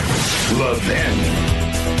 Mark Levin.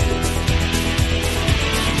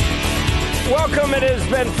 Welcome. It is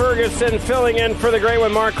Ben Ferguson filling in for the great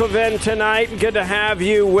one, Mark Levin, tonight. Good to have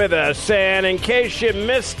you with us. And in case you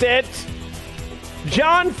missed it,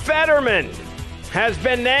 John Fetterman has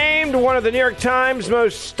been named one of the New York Times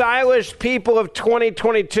most stylish people of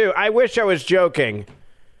 2022. I wish I was joking.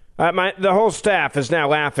 The whole staff is now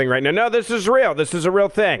laughing right now. No, this is real. This is a real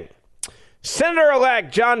thing.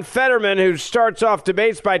 Senator-elect John Fetterman, who starts off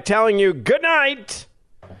debates by telling you good night,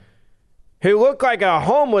 who looked like a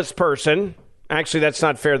homeless person. Actually, that's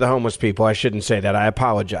not fair to the homeless people. I shouldn't say that. I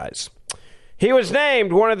apologize. He was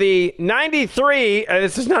named one of the 93,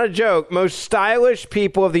 this is not a joke, most stylish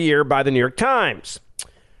people of the year by the New York Times.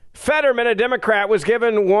 Fetterman, a Democrat, was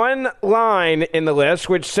given one line in the list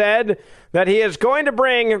which said that he is going to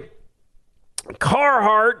bring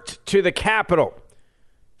Carhartt to the Capitol.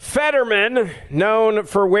 Fetterman, known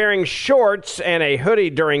for wearing shorts and a hoodie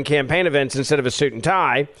during campaign events instead of a suit and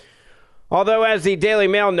tie, although, as the Daily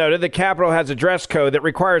Mail noted, the Capitol has a dress code that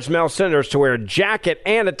requires male senators to wear a jacket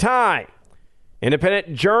and a tie.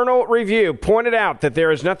 Independent Journal Review pointed out that there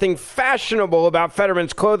is nothing fashionable about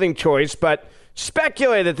Fetterman's clothing choice, but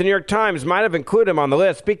speculated that the New York Times might have included him on the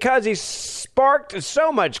list because he sparked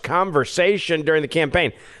so much conversation during the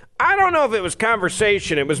campaign. I don't know if it was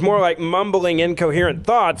conversation. It was more like mumbling incoherent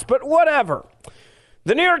thoughts, but whatever.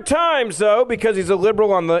 The New York Times, though, because he's a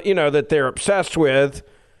liberal on the, that they're obsessed with,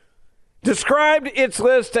 described its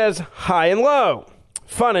list as high and low,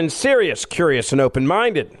 fun and serious, curious and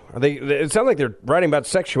open-minded. It sounds like they're writing about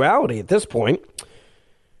sexuality at this point.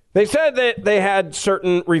 They said that they had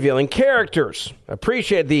certain revealing characters,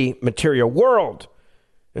 appreciated the material world,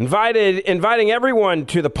 inviting everyone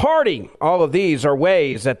to the party. All of these are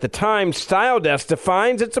ways that the Times Style Desk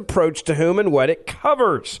defines its approach to whom and what it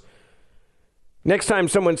covers. Next time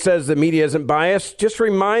someone says the media isn't biased, just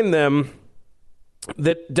remind them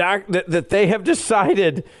that they have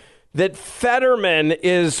decided that Fetterman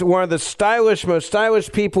is one of the most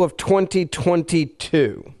stylish people of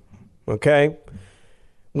 2022. Okay?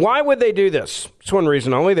 Why would they do this? It's one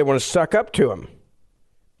reason only. They want to suck up to him.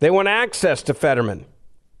 They want access to Fetterman.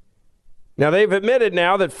 Now, they've admitted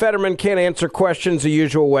now that Fetterman can't answer questions the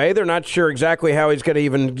usual way. They're not sure exactly how he's going to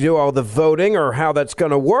even do all the voting or how that's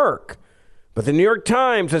going to work. But the New York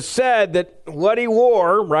Times has said that what he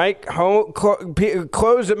wore, right,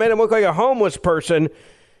 clothes that made him look like a homeless person,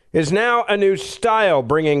 is now a new style,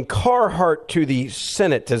 bringing Carhartt to the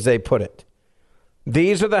Senate, as they put it.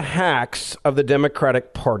 These are the hacks of the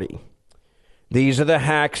Democratic Party. These are the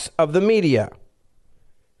hacks of the media.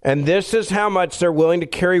 And this is how much they're willing to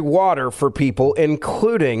carry water for people,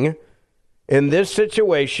 including, in this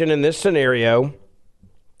situation, in this scenario,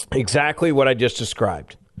 exactly what I just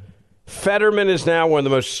described. Fetterman is now one of the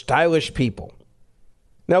most stylish people.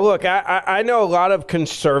 Now, look, I know a lot of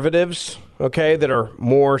conservatives, okay, that are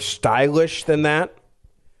more stylish than that.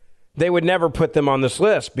 They would never put them on this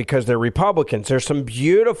list because they're Republicans. There's some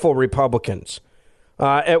beautiful Republicans.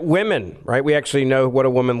 At women, right? We actually know what a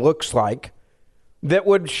woman looks like that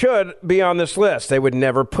should be on this list. They would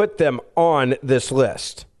never put them on this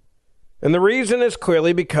list. And the reason is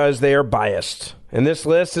clearly because they are biased. And this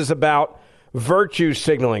list is about virtue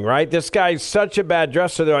signaling, right? This guy's such a bad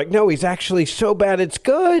dresser. They're like, no, he's actually so bad it's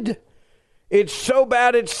good. It's so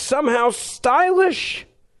bad it's somehow stylish.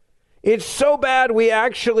 It's so bad we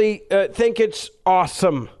actually think it's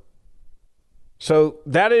awesome. So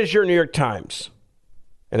that is your New York Times.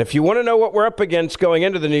 And if you want to know what we're up against going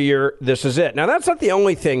into the new year, this is it. Now, that's not the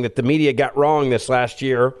only thing that the media got wrong this last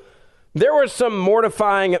year. There were some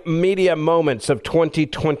mortifying media moments of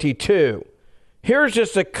 2022. Here's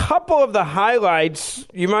just a couple of the highlights.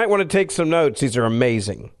 You might want to take some notes. These are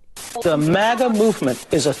amazing. The MAGA movement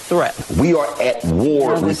is a threat. We are at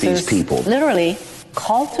war with these people. Literally,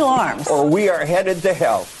 call to arms. Or we are headed to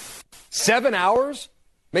hell. 7 hours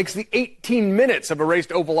makes the 18 minutes of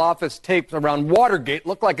erased Oval Office tapes around Watergate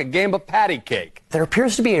look like a game of patty cake. There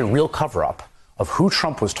appears to be a real cover-up of who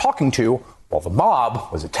Trump was talking to while the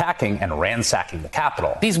mob was attacking and ransacking the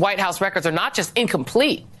Capitol. These White House records are not just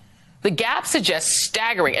incomplete. The gap suggests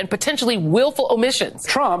staggering and potentially willful omissions.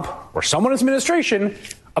 Trump, or someone in his administration,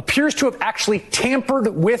 appears to have actually tampered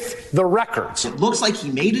with the records. It looks like he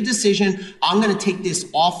made a decision. I'm going to take this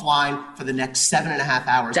offline for the next 7.5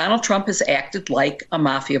 hours. Donald Trump has acted like a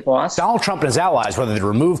mafia boss. Donald Trump and his allies, whether they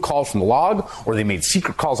removed calls from the log or they made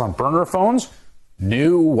secret calls on burner phones,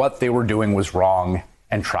 knew what they were doing was wrong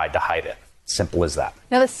and tried to hide it. Simple as that.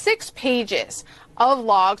 Now, the 6 pages of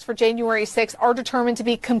logs for January 6th are determined to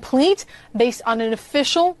be complete based on an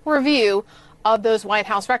official review of those White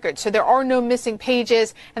House records. So there are no missing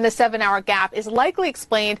pages, and the 7-hour gap is likely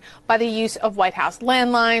explained by the use of White House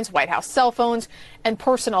landlines, White House cell phones, and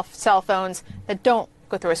personal cell phones that don't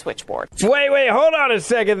go through a switchboard. Wait, hold on a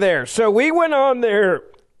second there. So we went on there,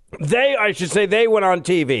 they went on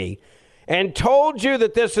TV and told you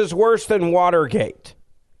that this is worse than Watergate.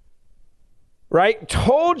 Right?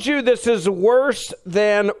 Told you this is worse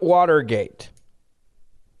than Watergate.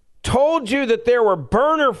 Told you that there were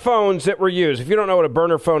burner phones that were used. If you don't know what a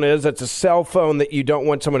burner phone is, that's a cell phone that you don't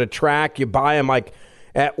want someone to track. You buy them like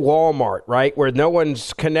at Walmart, right? Where no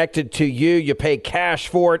one's connected to you. You pay cash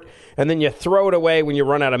for it, and then you throw it away when you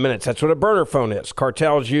run out of minutes. That's what a burner phone is.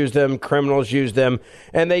 Cartels use them. Criminals use them.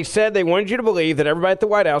 And they said they wanted you to believe that everybody at the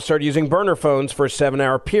White House started using burner phones for a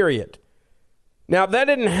 7-hour period. Now, that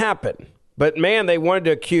didn't happen. But, man, they wanted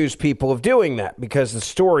to accuse people of doing that because the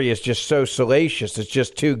story is just so salacious. It's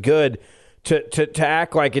just too good to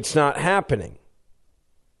act like it's not happening.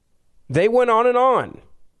 They went on.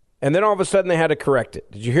 And then all of a sudden they had to correct it.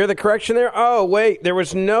 Did you hear the correction there? Oh, wait, there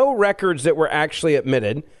was no records that were actually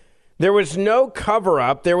admitted. There was no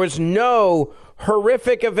cover-up. There was no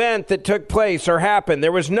horrific event that took place or happened.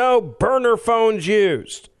 There was no burner phones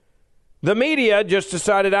used. The media just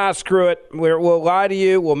decided, screw it. We'll lie to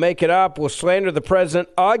you. We'll make it up. We'll slander the president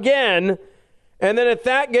again. And then if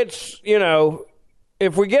that gets,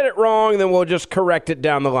 if we get it wrong, then we'll just correct it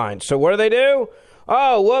down the line. So what do?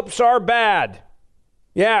 Oh, whoops, our bad.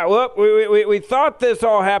 Yeah, we thought this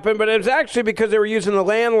all happened, but it was actually because they were using the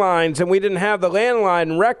landlines and we didn't have the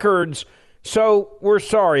landline records. So we're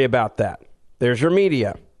sorry about that. There's your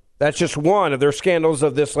media. That's just one of their scandals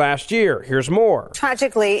of this last year. Here's more.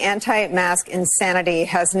 Tragically, anti-mask insanity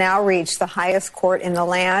has now reached the highest court in the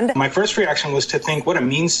land. My first reaction was to think what a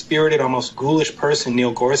mean-spirited, almost ghoulish person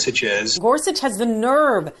Neil Gorsuch is. Gorsuch has the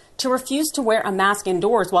nerve to refuse to wear a mask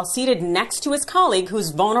indoors while seated next to his colleague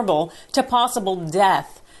who's vulnerable to possible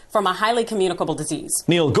death from a highly communicable disease.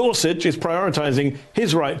 Neil Gorsuch is prioritizing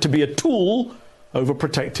his right to be a tool over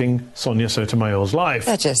protecting Sonia Sotomayor's life.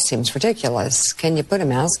 That just seems ridiculous. Can you put a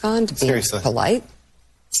mask on to be polite?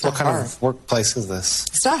 What kind of workplace is this?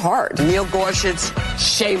 It's not hard. Neil Gorsuch,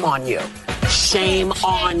 shame on you. Shame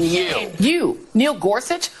on you. You, Neil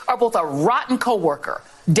Gorsuch, are both a rotten coworker,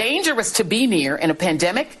 dangerous to be near in a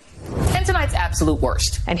pandemic, and tonight's absolute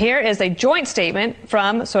worst. And here is a joint statement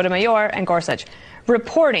from Sotomayor and Gorsuch,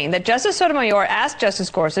 reporting that Justice Sotomayor asked Justice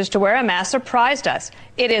Gorsuch to wear a mask surprised us.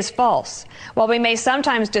 It is false. While we may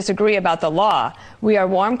sometimes disagree about the law, we are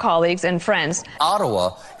warm colleagues and friends.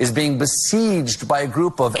 Ottawa is being besieged by a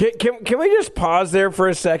group of... Can we just pause there for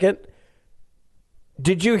a second?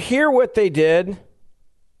 Did you hear what they did?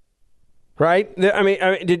 Right? I mean,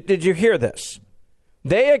 did you hear this?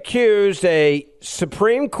 They accused a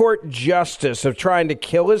Supreme Court justice of trying to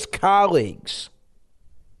kill his colleagues,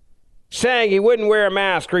 saying he wouldn't wear a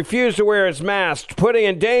mask, refused to wear his mask,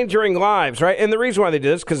 endangering lives, right? And the reason why they did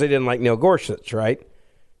this is because they didn't like Neil Gorsuch, right?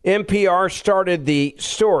 NPR started the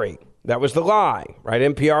story. That was the lie, right?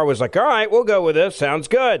 NPR was like, all right, we'll go with this. Sounds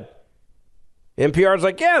good. NPR's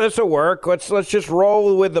like, yeah, this will work. Let's just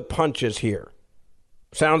roll with the punches here.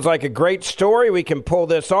 Sounds like a great story. We can pull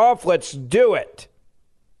this off. Let's do it.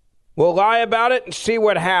 We'll lie about it and see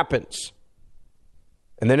what happens.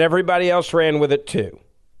 And then everybody else ran with it too.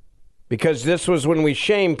 Because this was when we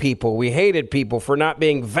shamed people. We hated people for not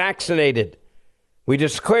being vaccinated. We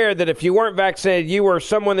declared that if you weren't vaccinated, you were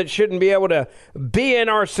someone that shouldn't be able to be in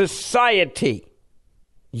our society.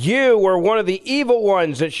 You were one of the evil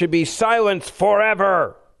ones that should be silenced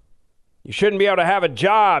forever. You shouldn't be able to have a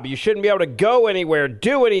job. You shouldn't be able to go anywhere,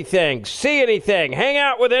 do anything, see anything, hang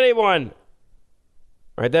out with anyone.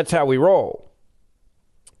 All right, that's how we roll.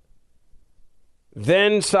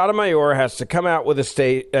 Then Sotomayor has to come out with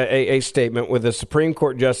a statement with the Supreme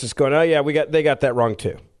Court justice going, oh, yeah, they got that wrong,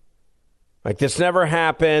 too. Like, this never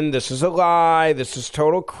happened. This is a lie. This is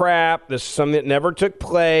total crap. This is something that never took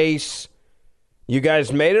place. You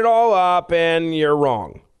guys made it all up, and you're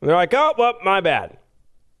wrong. And they're like, oh, well, my bad.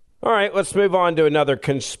 All right, let's move on to another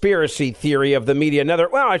conspiracy theory of the media.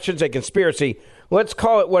 I shouldn't say conspiracy. Let's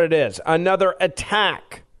call it what it is. Another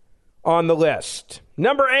attack on the list.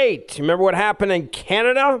 Number 8, remember what happened in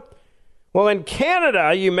Canada? Well, in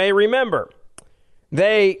Canada, you may remember,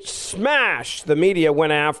 the media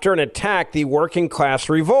went after and attacked the working class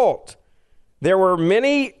revolt. There were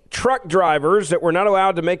many truck drivers that were not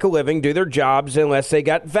allowed to make a living, do their jobs, unless they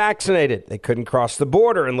got vaccinated. They couldn't cross the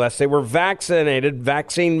border unless they were vaccinated,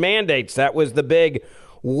 vaccine mandates. That was the big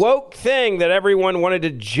woke thing that everyone wanted to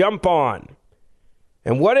jump on.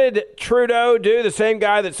 And what did Trudeau do, the same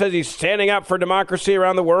guy that says he's standing up for democracy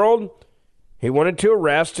around the world? He wanted to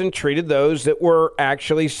arrest and treated those that were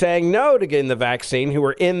actually saying no to getting the vaccine, who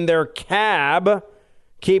were in their cab,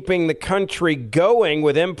 keeping the country going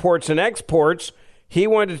with imports and exports. He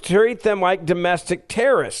wanted to treat them like domestic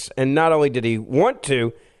terrorists. And not only did he want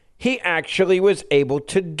to, he actually was able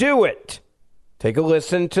to do it. Take a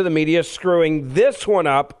listen to the media screwing this one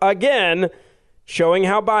up again, showing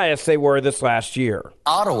how biased they were this last year.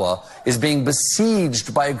 Ottawa is being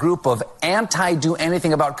besieged by a group of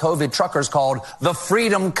anti-do-anything-about-COVID truckers called the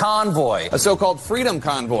Freedom Convoy. A so-called Freedom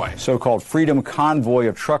Convoy. So-called Freedom Convoy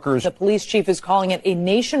of truckers. The police chief is calling it a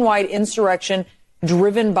nationwide insurrection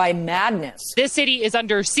driven by madness. This city is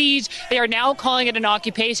under siege. They are now calling it an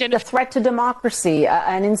occupation. A threat to democracy,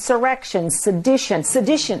 an insurrection, sedition,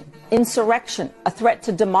 insurrection, a threat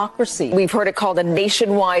to democracy. We've heard it called a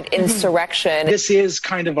nationwide insurrection. This is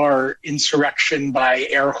kind of our insurrection by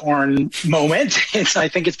air horn moment. I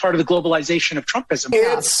think it's part of the globalization of Trumpism.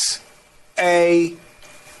 It's a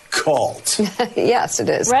cult. Yes, it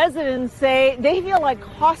is. Residents say they feel like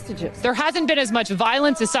hostages. There hasn't been as much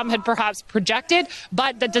violence as some had perhaps projected,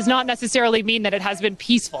 but that does not necessarily mean that it has been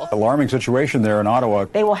peaceful. Alarming situation there in Ottawa.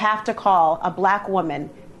 They will have to call a black woman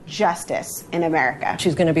justice in America.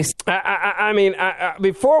 She's going to be...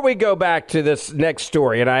 Before we go back to this next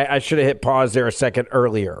story, and I should have hit pause there a second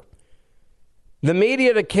earlier. The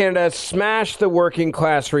media to Canada smashed the working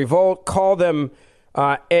class revolt, call them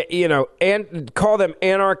and call them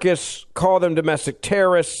anarchists, call them domestic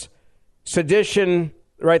terrorists, sedition,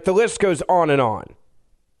 right? The list goes on and on.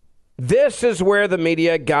 This is where the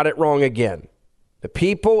media got it wrong again. The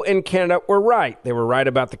people in Canada were right. They were right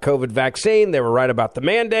about the COVID vaccine. They were right about the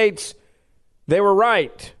mandates. They were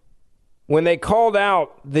right when they called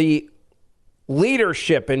out the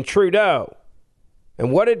leadership in Trudeau.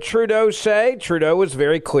 And what did Trudeau say? Trudeau was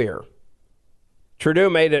very clear. Trudeau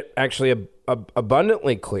made it actually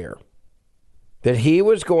abundantly clear that he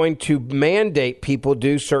was going to mandate people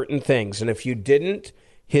do certain things. And if you didn't,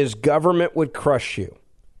 his government would crush you.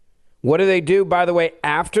 What do they do, by the way,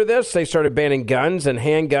 after this? They started banning guns and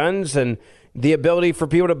handguns and the ability for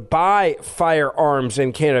people to buy firearms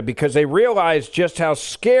in Canada because they realized just how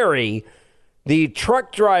scary the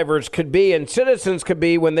truck drivers could be and citizens could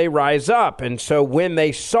be when they rise up. And so when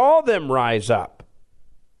they saw them rise up,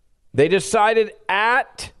 they decided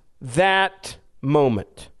at that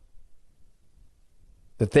moment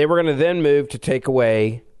that they were going to then move to take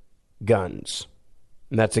away guns.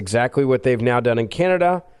 And that's exactly what they've now done in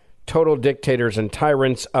Canada. Total dictators and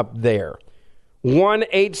tyrants up there.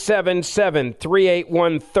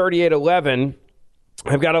 1-877-381-3811.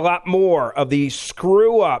 I've got a lot more of the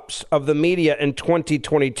screw-ups of the media in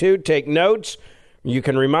 2022. Take notes. You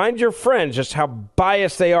can remind your friends just how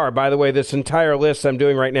biased they are. By the way, this entire list I'm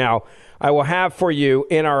doing right now, I will have for you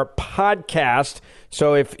in our podcast.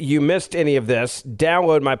 So if you missed any of this,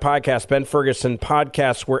 download my podcast, Ben Ferguson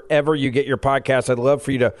Podcast, wherever you get your podcasts. I'd love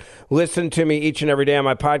for you to listen to me each and every day on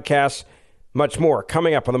my podcast. Much more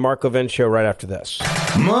coming up on the Mark Levin Show right after this.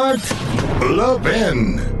 Mark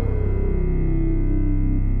Levin.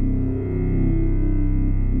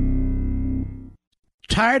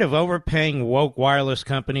 Tired of overpaying woke wireless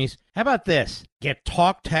companies? How about this? Get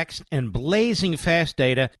talk, text, and blazing fast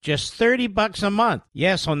data just $30 a month.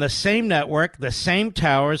 Yes, on the same network, the same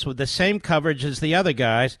towers, with the same coverage as the other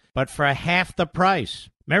guys, but for half the price.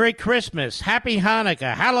 Merry Christmas, Happy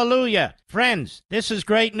Hanukkah, Hallelujah. Friends, this is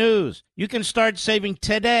great news. You can start saving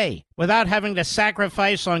today without having to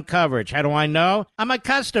sacrifice on coverage. How do I know? I'm a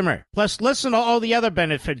customer. Plus, listen to all the other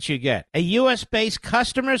benefits you get. A U.S.-based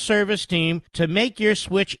customer service team to make your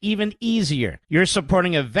switch even easier. You're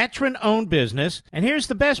supporting a veteran-owned business. And here's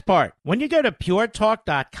the best part. When you go to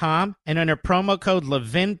puretalk.com and enter promo code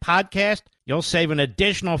Levin Podcast, you'll save an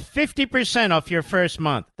additional 50% off your first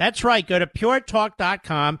month. That's right. Go to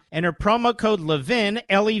puretalk.com, enter promo code Levin,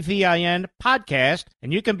 Levin, podcast,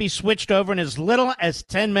 and you can be switched over in as little as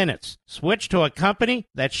 10 minutes. Switch to a company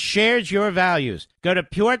that shares your values. Go to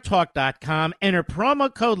puretalk.com, enter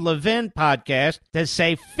promo code Levin podcast to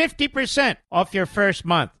save 50% off your first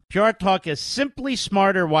month. Pure Talk is simply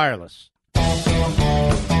smarter wireless.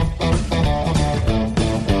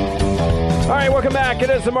 All right, welcome back. It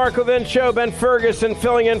is the Mark Levin Show. Ben Ferguson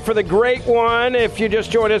filling in for the great one. If you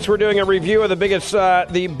just joined us, we're doing a review of the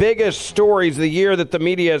biggest stories of the year that the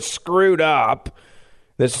media screwed up.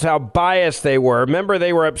 This is how biased they were. Remember,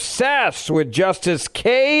 they were obsessed with Justice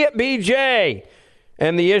KBJ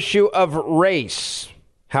and the issue of race.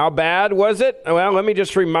 How bad was it? Well, let me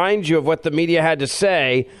just remind you of what the media had to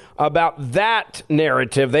say about that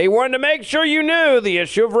narrative. They wanted to make sure you knew the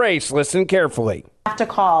issue of race. Listen carefully. Have to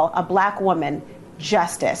call a black woman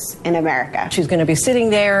justice in America. She's going to be sitting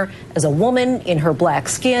there as a woman in her black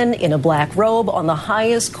skin, in a black robe, on the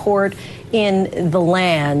highest court in the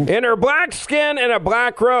land. In her black skin and a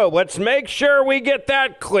black robe. Let's make sure we get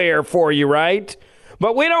that clear for you, right?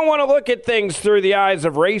 But we don't want to look at things through the eyes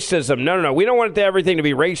of racism. No. We don't want everything to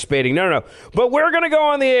be race baiting. No. But we're going to go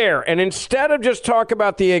on the air, and instead of just talk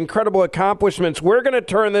about the incredible accomplishments, we're going to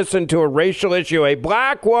turn this into a racial issue. A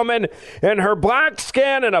black woman in her black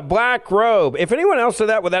skin and a black robe. If anyone else said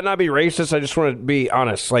that, would that not be racist? I just want to be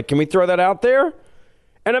honest. Like, can we throw that out there?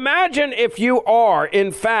 And imagine if you are,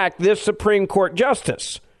 in fact, this Supreme Court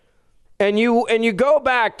justice. And you go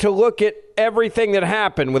back to look at everything that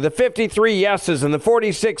happened with the 53 yeses and the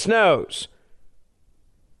 46 noes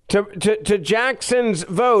to Jackson's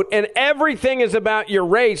vote, and everything is about your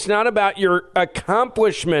race, not about your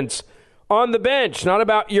accomplishments on the bench, not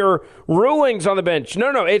about your rulings on the bench.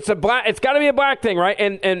 No, it's got to be a black thing, right?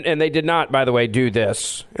 And they did not, by the way, do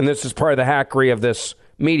this. And this is part of the hackery of this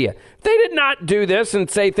media. They did not do this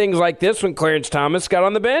and say things like this when Clarence Thomas got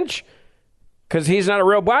on the bench. Because he's not a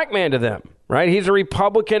real black man to them, right? He's a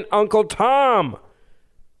Republican Uncle Tom.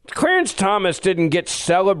 Clarence Thomas didn't get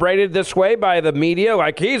celebrated this way by the media,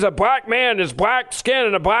 like he's a black man, his black skin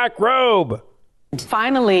and a black robe.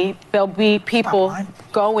 Finally, there'll be people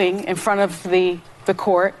going in front of the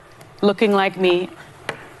court looking like me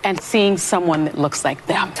and seeing someone that looks like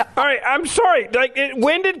them. All right, I'm sorry.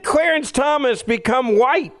 When did Clarence Thomas become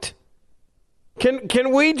white?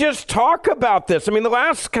 Can we just talk about this? I mean, the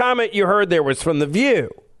last comment you heard there was from The View.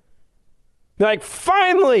 Like,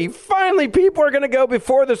 finally, people are going to go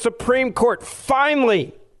before the Supreme Court.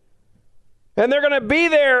 Finally. And they're going to be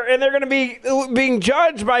there, and they're going to be being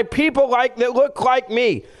judged by people that look like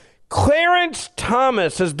me. Clarence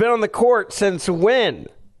Thomas has been on the court since when?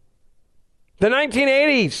 The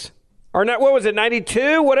 1980s. Or not, what was it,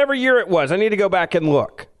 92? Whatever year it was. I need to go back and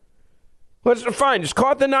look. Fine, just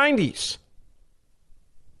call it the 90s.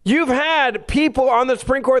 You've had people on the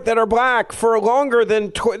Supreme Court that are black for longer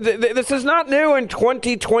than... this is not new in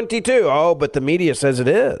 2022. Oh, but the media says it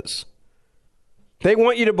is. They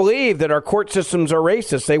want you to believe that our court systems are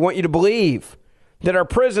racist. They want you to believe that our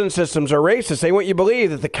prison systems are racist. They want you to believe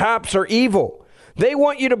that the cops are evil. They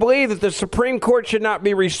want you to believe that the Supreme Court should not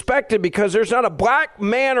be respected because there's not a black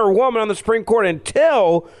man or woman on the Supreme Court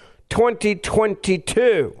until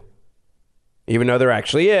 2022. Even though there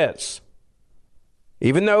actually is.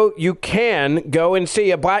 Even though you can go and see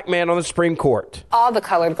a black man on the Supreme Court. All the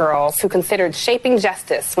colored girls who considered shaping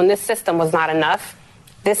justice when this system was not enough,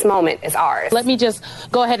 this moment is ours. Let me just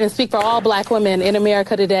go ahead and speak for all black women in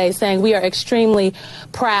America today, saying we are extremely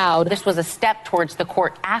proud. This was a step towards the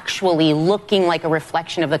court actually looking like a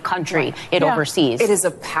reflection of the country it oversees. It is a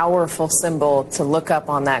powerful symbol to look up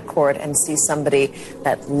on that court and see somebody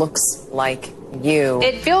that looks like you.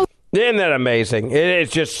 It feels... Isn't that amazing? It is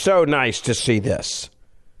just so nice to see this.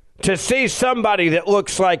 To see somebody that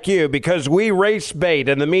looks like you, because we race bait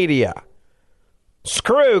in the media.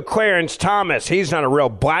 Screw Clarence Thomas. He's not a real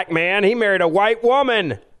black man. He married a white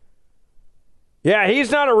woman. Yeah, he's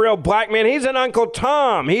not a real black man. He's an Uncle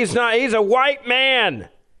Tom. He's a white man.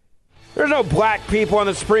 There's no black people on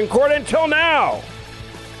the Supreme Court until now.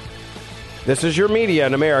 This is your media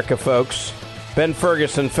in America, folks. Ben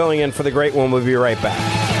Ferguson filling in for the great one. We'll be right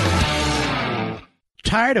back.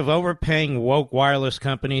 Tired of overpaying woke wireless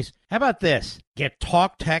companies? How about this? Get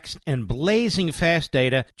talk, text, and blazing fast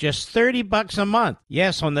data just $30 a month.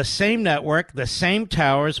 Yes, on the same network, the same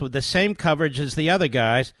towers, with the same coverage as the other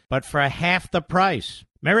guys, but for half the price.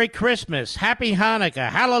 Merry Christmas, Happy Hanukkah,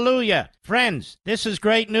 Hallelujah. Friends, this is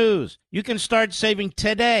great news. You can start saving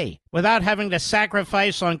today without having to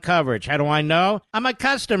sacrifice on coverage. How do I know? I'm a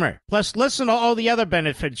customer. Plus, listen to all the other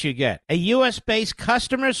benefits you get. A U.S.-based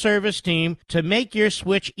customer service team to make your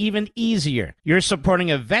switch even easier. You're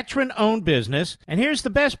supporting a veteran-owned business. And here's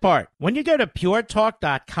the best part. When you go to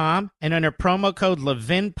puretalk.com and enter promo code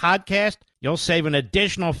Levin Podcast, you'll save an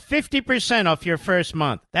additional 50% off your first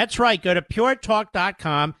month. That's right. Go to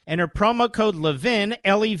puretalk.com, enter promo code Levin,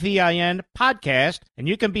 L-E-V-I-N, podcast, and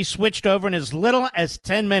you can be switched over in as little as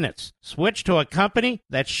 10 minutes. Switch to a company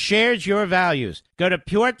that shares your values. Go to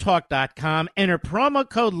puretalk.com, enter promo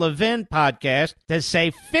code Levin Podcast to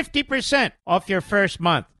save 50% off your first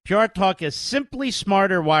month. Pure Talk is simply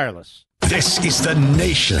smarter wireless. This is the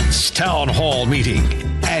nation's town hall meeting,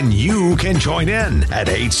 and you can join in at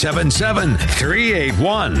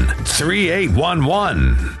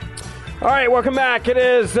 877-381-3811. All right, welcome back. It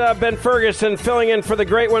is Ben Ferguson filling in for the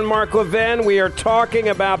great one, Mark Levin. We are talking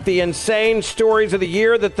about the insane stories of the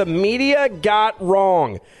year that the media got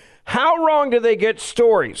wrong. How wrong do they get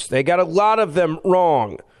stories? They got a lot of them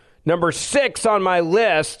wrong. Number 6 on my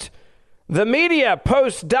list, the media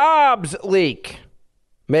post-Dobbs leak.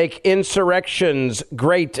 Make insurrections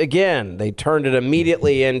great again. They turned it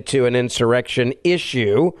immediately into an insurrection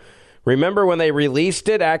issue. Remember when they released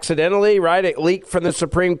it accidentally, right? It leaked from the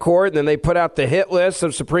Supreme Court, and then they put out the hit list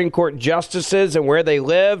of Supreme Court justices and where they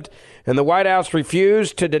lived, and the White House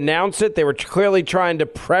refused to denounce it. They were clearly trying to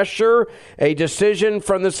pressure a decision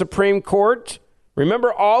from the Supreme Court.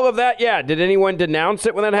 Remember all of that? Yeah. Did anyone denounce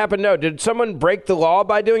it when that happened? No. Did someone break the law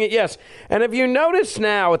by doing it? Yes. And have you noticed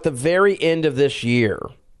now at the very end of this year,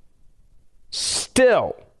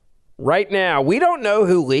 still, right now, we don't know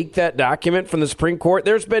who leaked that document from the Supreme Court.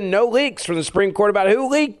 There's been no leaks from the Supreme Court about who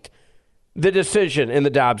leaked the decision in the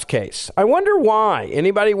Dobbs case. I wonder why.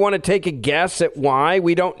 Anybody want to take a guess at why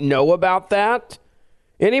we don't know about that?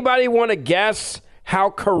 Anybody want to guess how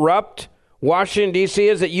corrupt Washington, D.C.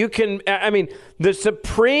 is? That you can, I mean, the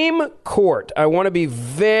Supreme Court, I want to be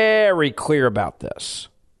very clear about this,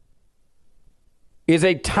 is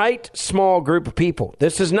a tight, small group of people.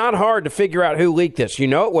 This is not hard to figure out who leaked this. You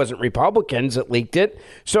know it wasn't Republicans that leaked it,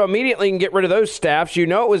 so immediately you can get rid of those staffs. You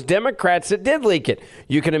know it was Democrats that did leak it.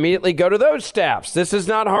 You can immediately go to those staffs. This is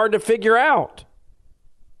not hard to figure out.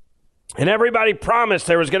 And everybody promised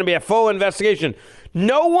there was going to be a full investigation.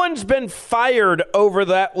 No one's been fired over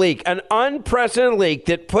that leak, an unprecedented leak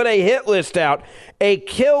that put a hit list out, a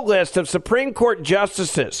kill list of Supreme Court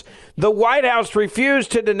justices. The White House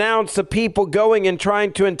refused to denounce the people going and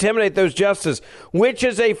trying to intimidate those justices, which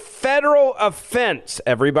is a federal offense.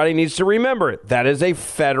 Everybody needs to remember it. That is a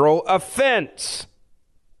federal offense.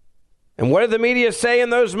 And what did the media say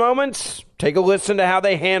in those moments? Take a listen to how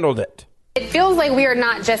they handled it. It feels like we are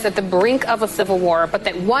not just at the brink of a civil war, but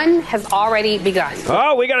that one has already begun.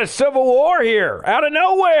 Oh, we got a civil war here, out of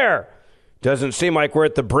nowhere. Doesn't seem like we're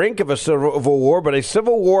at the brink of a civil war, but a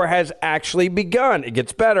civil war has actually begun. It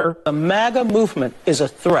gets better. The MAGA movement is a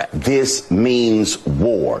threat. This means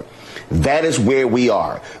war. That is where we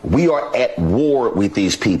are. We are at war with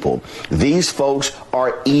these people. These folks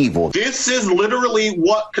are evil. This is literally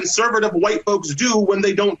what conservative white folks do when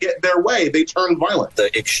they don't get their way. They turn violent.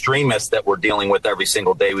 The extremists that we're dealing with every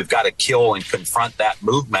single day, we've got to kill and confront that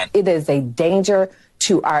movement. It is a danger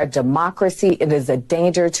to our democracy. It is a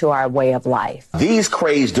danger to our way of life. These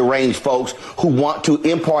crazed, deranged folks who want to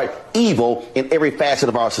impart evil in every facet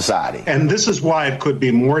of our society. And this is why it could be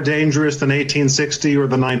more dangerous than 1860 or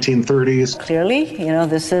the 1930s. Clearly,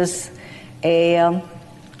 this is a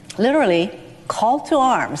literally call to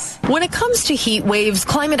arms. When it comes to heat waves,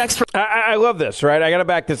 climate experts... I love this, right? I got to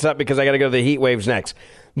back this up because I got to go to the heat waves next.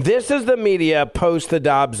 This is the media post the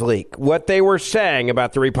Dobbs leak. What they were saying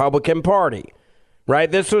about the Republican Party. Right?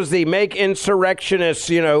 This was the make insurrectionists,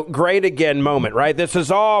 great again moment, right? This is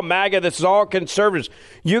all MAGA. This is all conservatives.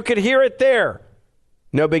 You could hear it there.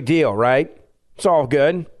 No big deal, right? It's all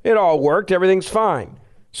good. It all worked. Everything's fine.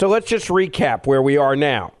 So let's just recap where we are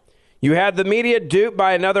now. You had the media duped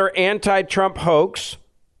by another anti-Trump hoax,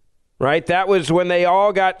 right? That was when they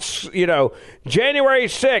all got, January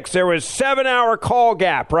 6th, there was 7-hour call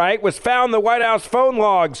gap, right? Was found the White House phone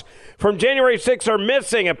logs from January 6th are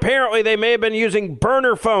missing. Apparently, they may have been using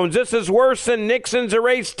burner phones. This is worse than Nixon's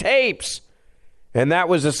erased tapes. And that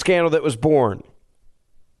was a scandal that was born.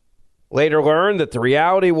 Later learned that the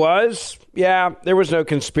reality was, there was no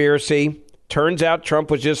conspiracy. Turns out Trump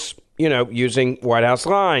was just, using White House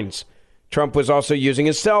lines. Trump was also using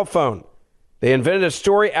his cell phone. They invented a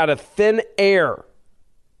story out of thin air.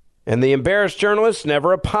 And the embarrassed journalists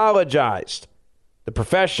never apologized. The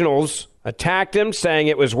professionals attacked him, saying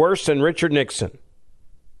it was worse than Richard Nixon.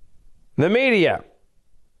 The media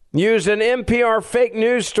used an NPR fake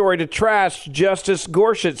news story to trash Justice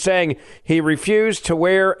Gorsuch, saying he refused to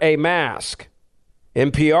wear a mask.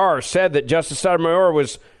 NPR said that Justice Sotomayor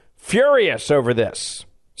was furious over this.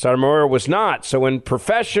 Sotomayor was not. So when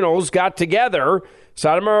professionals got together,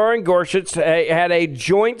 Sotomayor and Gorsuch had a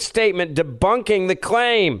joint statement debunking the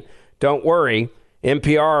claim. Don't worry.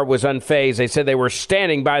 NPR was unfazed. They said they were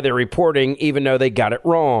standing by their reporting even though they got it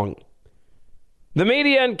wrong. The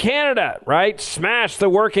media in Canada, right, smashed the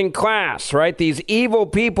working class, right? These evil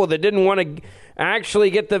people that didn't want to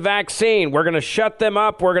actually get the vaccine. We're going to shut them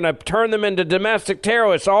up. We're going to turn them into domestic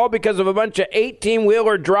terrorists, all because of a bunch of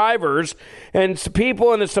 18-wheeler drivers. And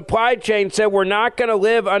people in the supply chain said, we're not going to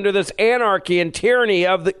live under this anarchy and tyranny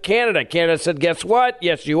of Canada. Canada said, guess what?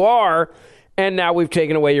 Yes, you are. And now we've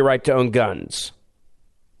taken away your right to own guns.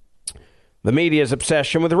 The media's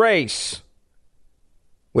obsession with race,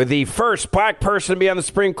 with the first black person to be on the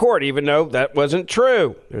Supreme Court, even though that wasn't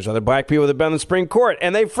true. There's other black people that have been on the Supreme Court,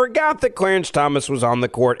 and they forgot that Clarence Thomas was on the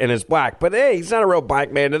court and is black. But hey, he's not a real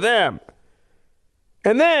black man to them.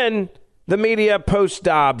 And then the media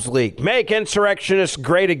post-Dobbs leak. Make insurrectionists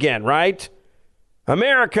great again, right?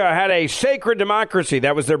 America had a sacred democracy.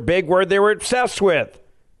 That was their big word they were obsessed with.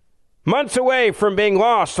 Months away from being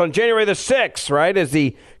lost on January the 6th, right, as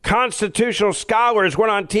the constitutional scholars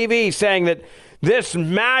went on TV saying that this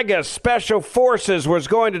MAGA special forces was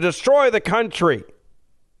going to destroy the country.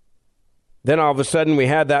 Then all of a sudden we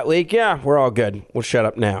had that leak. Yeah, we're all good. We'll shut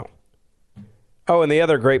up now. Oh, and the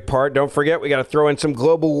other great part, don't forget, we got to throw in some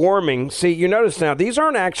global warming. See, you notice now, these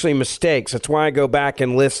aren't actually mistakes. That's why I go back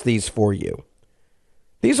and list these for you.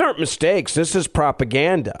 These aren't mistakes. This is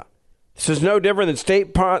propaganda. This is no different than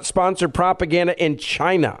state-sponsored propaganda in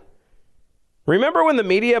China. Remember when the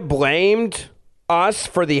media blamed us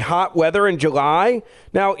for the hot weather in July?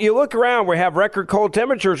 Now, you look around, we have record cold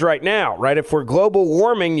temperatures right now, right? If we're global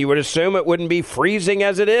warming, you would assume it wouldn't be freezing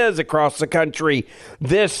as it is across the country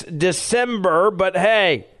this December. But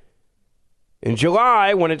hey, in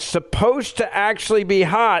July, when it's supposed to actually be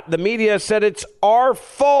hot, the media said it's our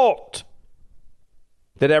fault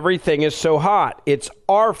that everything is so hot. It's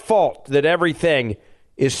our fault that everything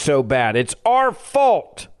is so bad. It's our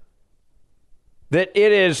fault that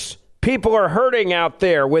it is people are hurting out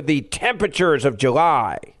there with the temperatures of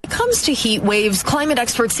July. When it comes to heat waves, climate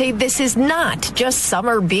experts say this is not just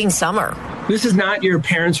summer being summer. This is not your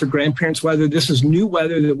parents' or grandparents' weather. This is new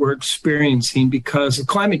weather that we're experiencing because of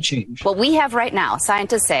climate change. What we have right now,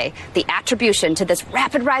 scientists say, the attribution to this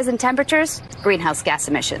rapid rise in temperatures, greenhouse gas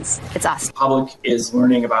emissions. It's us. The public is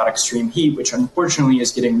learning about extreme heat, which unfortunately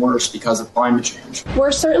is getting worse because of climate change.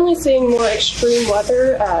 We're certainly seeing more extreme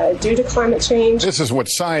weather due to climate change. This is what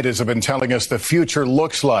scientists have been telling us the future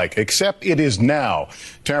looks like, except it is now.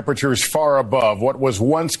 Temperatures far above what was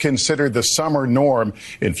once considered the summer norm,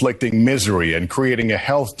 inflicting misery and creating a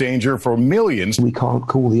health danger for millions. We can't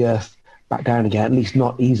cool the earth back down again, at least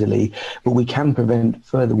not easily, but we can prevent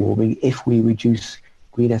further warming if we reduce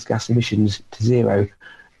greenhouse gas emissions to zero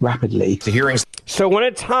rapidly. The hearings. So when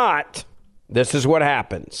it's hot, this is what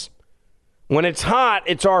happens. When it's hot,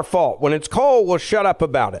 it's our fault. When it's cold, we'll shut up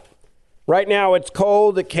about it. Right now it's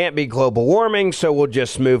cold. It can't be global warming, so we'll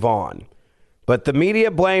just move on. But the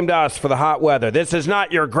media blamed us for the hot weather. This is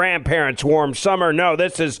not your grandparents' warm summer. No,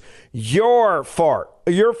 this is your fault.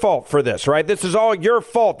 Your fault for this, right? This is all your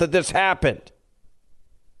fault that this happened.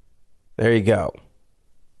 There you go.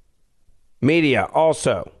 Media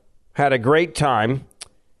also had a great time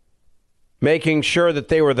making sure that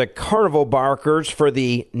they were the carnival barkers for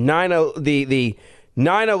the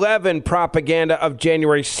 9/11 propaganda of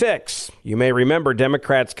January 6th. You may remember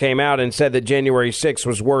Democrats came out and said that January 6th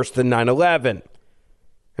was worse than 9/11.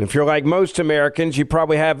 And if you're like most Americans, you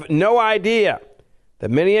probably have no idea that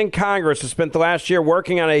many in Congress have spent the last year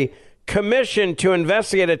working on a commission to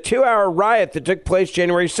investigate a 2-hour riot that took place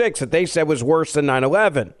January 6th that they said was worse than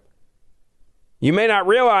 9/11. You may not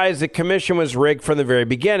realize the commission was rigged from the very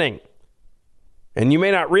beginning. And you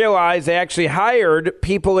may not realize they actually hired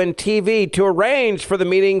people in TV to arrange for the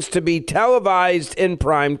meetings to be televised in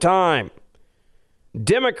prime time.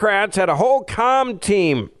 Democrats had a whole comm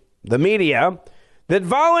team, the media, that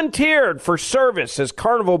volunteered for service as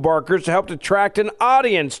carnival barkers to help attract an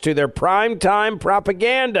audience to their prime time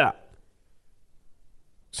propaganda.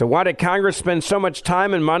 So why did Congress spend so much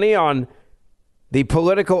time and money on the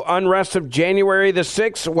political unrest of January the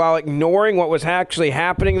 6th while ignoring what was actually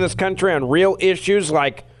happening in this country on real issues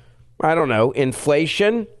like, I don't know,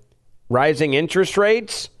 inflation, rising interest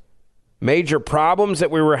rates, major problems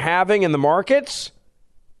that we were having in the markets?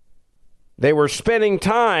 They were spending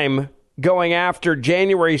time going after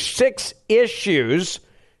January 6th issues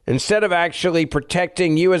instead of actually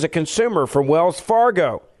protecting you as a consumer from Wells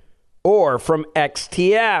Fargo or from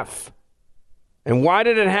XTF. And why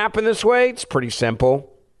did it happen this way? It's pretty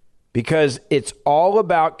simple. Because it's all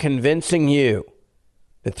about convincing you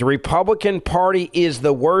that the Republican Party is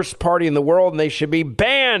the worst party in the world and they should be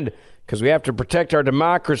banned because we have to protect our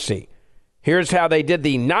democracy. Here's how they did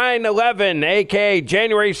the 9/11, a.k.a.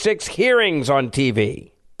 January 6th hearings on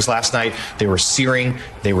TV. Last night, they were searing,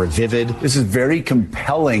 they were vivid. This is very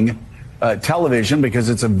compelling television because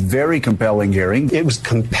it's a very compelling hearing. It was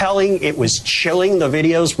compelling. It was chilling. The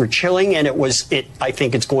videos were chilling, and I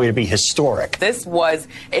think it's going to be historic. This was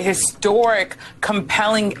a historic,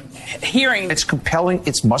 compelling hearing. It's compelling.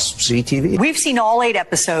 It's must-see TV. We've seen all 8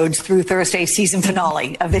 episodes through Thursday's season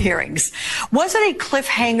finale of the hearings. Was it a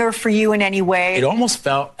cliffhanger for you in any way? It almost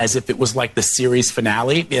felt as if it was like the series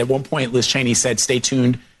finale. At one point, Liz Cheney said, "Stay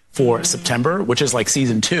tuned for September," which is like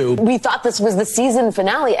season 2. We thought this was the season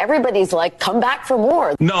finale. Everybody's like, come back for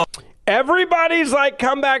more. No. Everybody's like,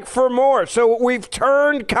 come back for more. So we've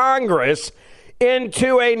turned Congress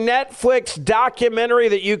into a Netflix documentary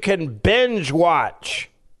that you can binge watch.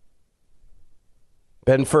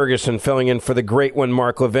 Ben Ferguson filling in for the great one,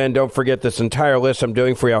 Mark Levin. Don't forget this entire list I'm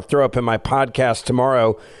doing for you. I'll throw up in my podcast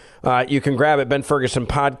tomorrow. You can grab it, Ben Ferguson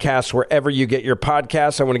Podcast, wherever you get your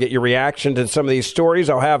podcasts. I want to get your reaction to some of these stories.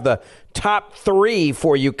 I'll have the top 3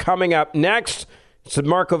 for you coming up next. It's the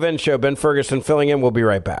Mark Levin Show. Ben Ferguson filling in. We'll be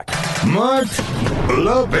right back. Mark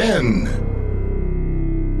Levin.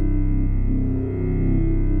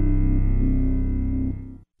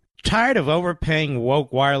 Tired of overpaying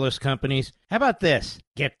woke wireless companies? How about this?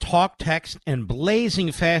 Get talk, text, and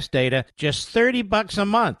blazing fast data just $30 a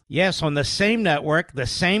month. Yes, on the same network, the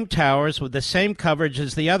same towers, with the same coverage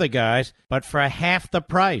as the other guys, but for half the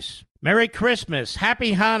price. Merry Christmas,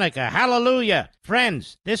 Happy Hanukkah, Hallelujah.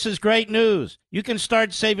 Friends, this is great news. You can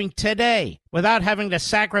start saving today without having to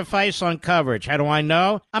sacrifice on coverage. How do I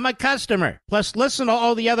know? I'm a customer. Plus, listen to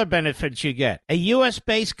all the other benefits you get. A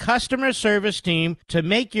U.S.-based customer service team to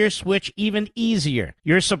make your switch even easier.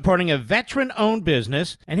 You're supporting a veteran-owned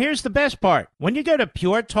business. And here's the best part. When you go to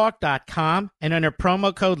puretalk.com and enter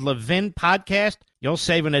promo code Levin Podcast, you'll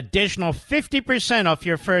save an additional 50% off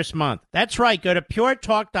your first month. That's right. Go to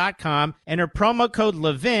puretalk.com, enter promo code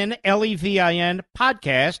Levin, Levin,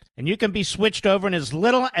 podcast, and you can be switched over in as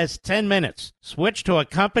little as 10 minutes. Switch to a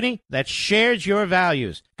company that shares your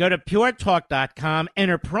values. Go to puretalk.com,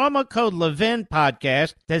 enter promo code Levin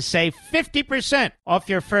Podcast to save 50% off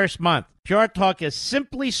your first month. Pure Talk is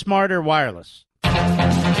simply smarter wireless.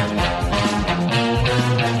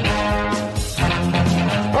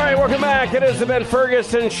 All right, welcome back. It is the Ben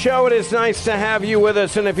Ferguson Show. It is nice to have you with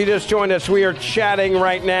us. And if you just joined us, we are chatting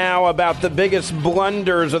right now about the biggest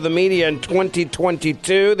blunders of the media in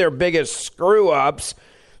 2022, their biggest screw-ups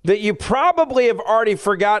that you probably have already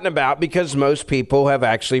forgotten about because most people have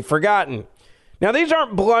actually forgotten. Now, these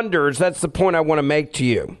aren't blunders. That's the point I want to make to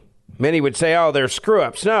you. Many would say, oh, they're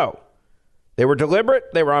screw-ups. No. They were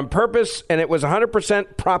deliberate, they were on purpose, and it was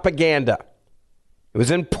 100% propaganda. It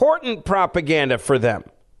was important propaganda for them.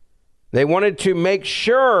 They wanted to make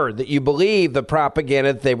sure that you believe the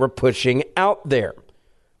propaganda that they were pushing out there.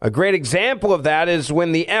 A great example of that is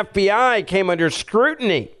when the FBI came under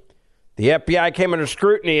scrutiny. The FBI came under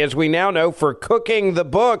scrutiny, as we now know, for cooking the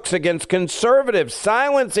books against conservatives,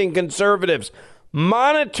 silencing conservatives,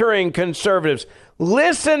 monitoring conservatives,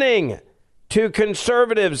 listening to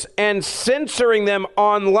conservatives, and censoring them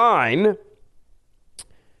online.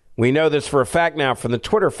 We know this for a fact now from the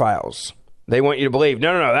Twitter files. They want you to believe,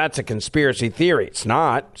 no, that's a conspiracy theory. It's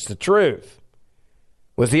not. It's the truth.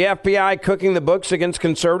 Was the FBI cooking the books against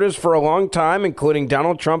conservatives for a long time, including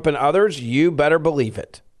Donald Trump and others? You better believe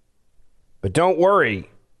it. But don't worry.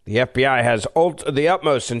 The FBI has the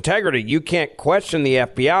utmost integrity. You can't question the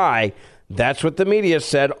FBI. That's what the media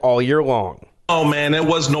said all year long. Oh, man, there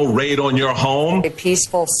was no raid on your home. A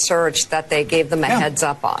peaceful search that they gave them a heads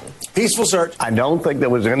up on. Peaceful search. I don't think there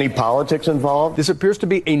was any politics involved. This appears to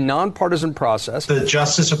be a nonpartisan process. The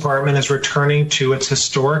Justice Department is returning to its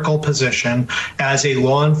historical position as a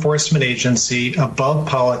law enforcement agency above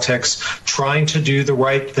politics, trying to do the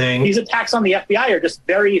right thing. These attacks on the FBI are just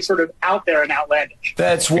very sort of out there and outlandish.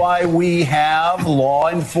 That's why we have law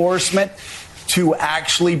enforcement to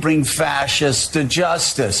actually bring fascists to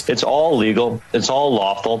justice. It's all legal. It's all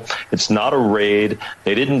lawful. It's not a raid.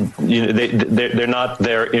 They didn't. They're not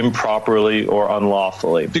there improperly or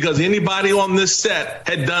unlawfully. Because anybody on this set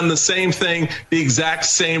had done the same thing, the exact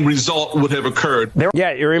same result would have occurred.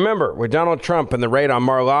 Yeah, you remember with Donald Trump and the raid on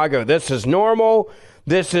Mar-a-Lago. This is normal.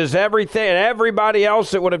 This is everything. And everybody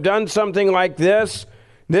else that would have done something like this,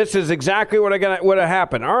 this is exactly what would have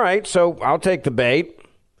happened. All right, so I'll take the bait.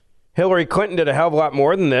 Hillary Clinton did a hell of a lot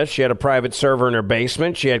more than this. She had a private server in her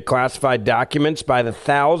basement. She had classified documents by the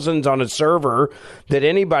thousands on a server that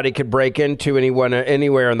anybody could break into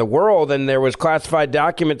anywhere in the world. And there was classified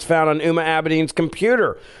documents found on Huma Abedin's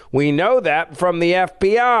computer. We know that from the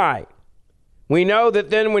FBI. We know that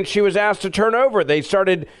then when she was asked to turn over, they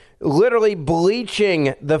started literally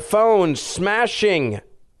bleaching the phones, smashing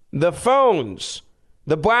the phones,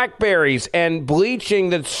 the BlackBerries, and bleaching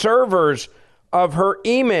the servers of her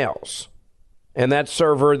emails and that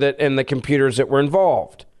server and the computers that were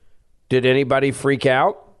involved. Did anybody freak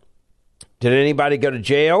out? Did anybody go to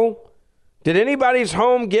jail? Did anybody's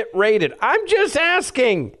home get raided? I'm just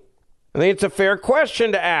asking. I think it's a fair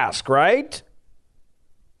question to ask, right?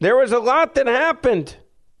 There was a lot that happened.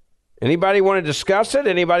 Anybody want to discuss it?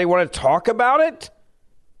 Anybody want to talk about it?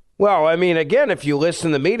 Well, I mean, again, if you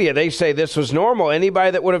listen to the media, they say this was normal.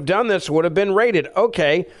 Anybody that would have done this would have been raided.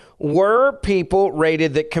 Okay, were people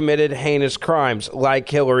raided that committed heinous crimes like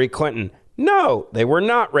Hillary Clinton? No, they were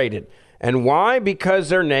not raided. And why? Because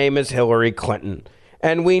their name is Hillary Clinton.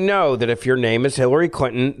 And we know that if your name is Hillary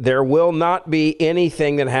Clinton, there will not be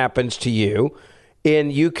anything that happens to you,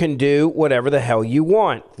 and you can do whatever the hell you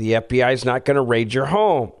want. The FBI is not going to raid your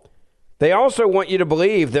home. They also want you to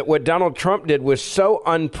believe that what Donald Trump did was so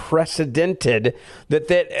unprecedented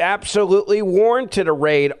that absolutely warranted a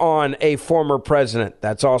raid on a former president.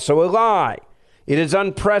 That's also a lie. It is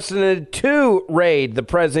unprecedented to raid the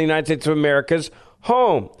President of the United States of America's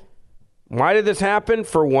home. Why did this happen?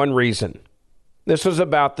 For one reason. This was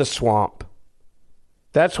about the swamp.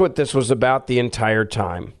 That's what this was about the entire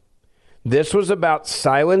time. This was about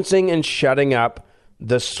silencing and shutting up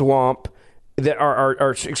the swamp.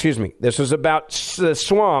 This was about the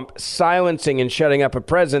swamp silencing and shutting up a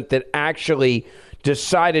president that actually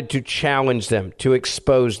decided to challenge them, to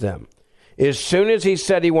expose them. As soon as he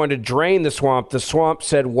said he wanted to drain the swamp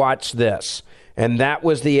said, watch this. And that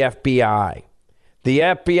was the FBI. The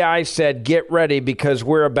FBI said, get ready because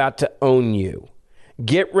we're about to own you.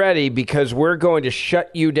 Get ready because we're going to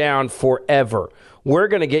shut you down forever. We're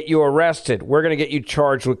going to get you arrested. We're going to get you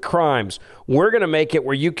charged with crimes. We're going to make it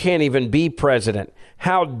where you can't even be president.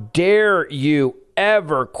 How dare you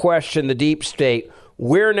ever question the deep state?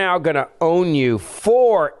 We're now going to own you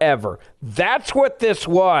forever. That's what this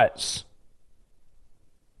was.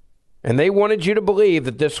 And they wanted you to believe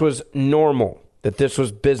that this was normal, that this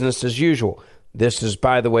was business as usual. This is,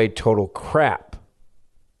 by the way, total crap.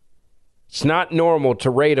 It's not normal to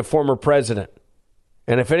raid a former president.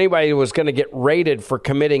 And if anybody was going to get raided for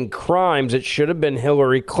committing crimes, it should have been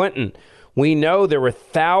Hillary Clinton. We know there were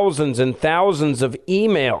thousands and thousands of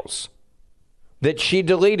emails that she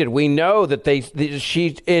deleted. We know that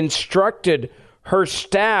she instructed her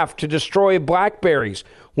staff to destroy BlackBerries.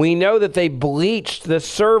 We know that they bleached the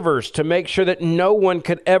servers to make sure that no one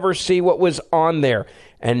could ever see what was on there.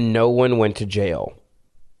 And no one went to jail.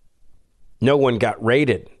 No one got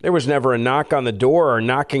raided. There was never a knock on the door or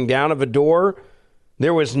knocking down of a door.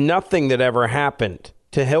 There was nothing that ever happened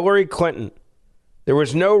to Hillary Clinton. There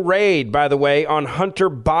was no raid, by the way, on Hunter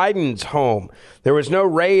Biden's home. There was no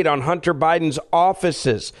raid on Hunter Biden's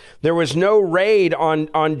offices. There was no raid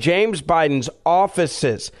on James Biden's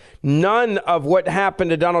offices. None of what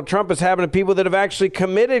happened to Donald Trump has happened to people that have actually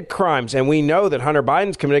committed crimes. And we know that Hunter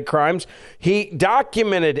Biden's committed crimes. He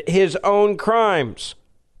documented his own crimes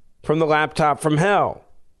from the laptop from hell.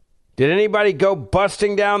 Did anybody go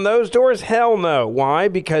busting down those doors? Hell no. Why?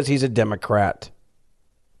 Because he's a Democrat.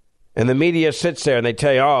 And the media sits there and they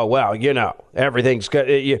tell you, oh, well, everything's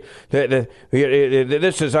good.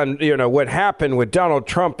 This is, what happened with Donald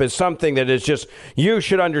Trump is something that is just, you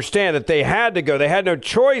should understand that they had to go. They had no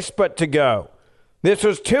choice but to go. This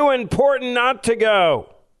was too important not to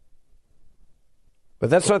go. But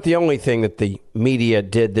that's not the only thing that the media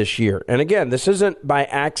did this year. And again, this isn't by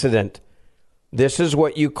accident. This is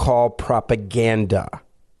what you call propaganda.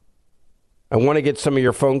 I want to get some of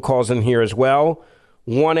your phone calls in here as well.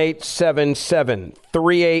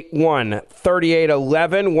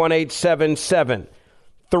 1-877-381-3811,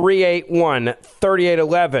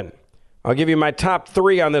 1-877-381-3811. I'll give you my top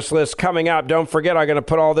 3 on this list coming up. Don't forget, I'm going to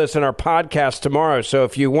put all this in our podcast tomorrow. So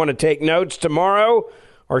if you want to take notes tomorrow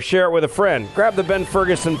or share it with a friend, grab the Ben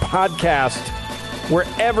Ferguson podcast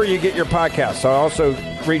wherever you get your podcasts. I'll also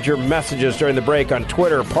read your messages during the break on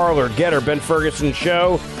Twitter, Parler, Getter, Ben Ferguson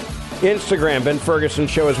Show, Instagram, Ben Ferguson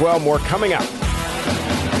Show as well. More coming up.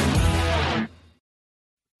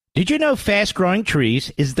 Did you know Fast Growing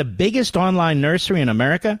Trees is the biggest online nursery in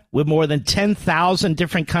America with more than 10,000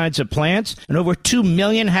 different kinds of plants and over 2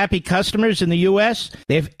 million happy customers in the U.S.?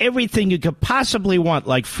 They have everything you could possibly want,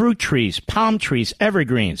 like fruit trees, palm trees,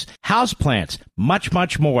 evergreens, houseplants, much,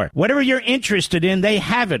 much more. Whatever you're interested in, they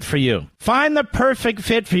have it for you. Find the perfect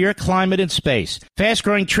fit for your climate and space. Fast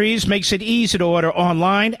Growing Trees makes it easy to order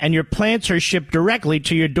online, and your plants are shipped directly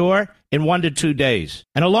to your door in 1 to 2 days.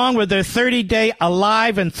 And along with their 30-day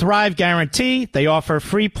Alive and Thrive guarantee, they offer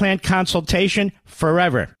free plant consultation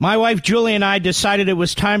forever. My wife Julie and I decided it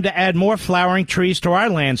was time to add more flowering trees to our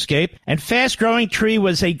landscape, and Fast Growing Tree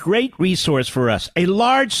was a great resource for us. A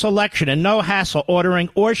large selection and no hassle ordering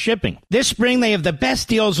or shipping. This spring they have the best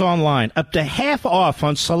deals online, up to half off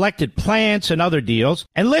on selected plants and other deals.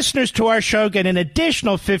 And listeners to our show get an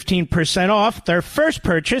additional 15% off their first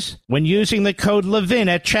purchase when using the code LEVIN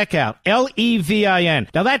at checkout. LEVIN.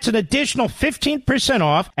 Now that's an additional 15%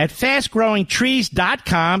 off at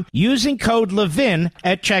fastgrowingtrees.com using code LEVIN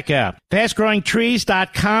at checkout.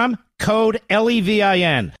 Fastgrowingtrees.com, code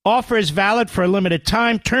LEVIN. Offer is valid for a limited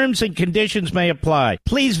time. Terms and conditions may apply.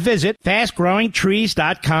 Please visit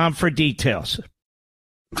fastgrowingtrees.com for details.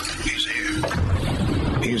 He's here.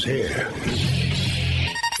 He's here.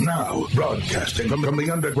 Now, broadcasting from the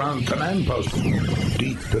underground command post,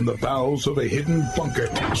 deep in the bowels of a hidden bunker,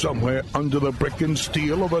 somewhere under the brick and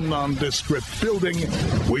steel of a nondescript building,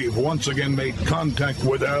 we've once again made contact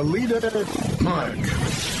with our leader, Mark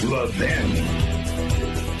Levin.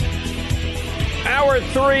 Hour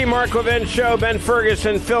 3, Mark Levin Show. Ben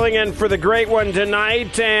Ferguson filling in for the great one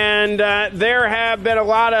tonight. And there have been a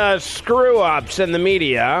lot of screw-ups in the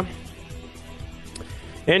media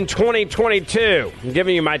in 2022. I'm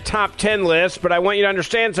giving you my top 10 list, but I want you to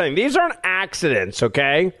understand something. These aren't accidents,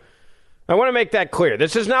 okay? I want to make that clear.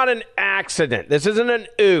 This is not an accident. This isn't an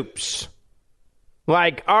oops.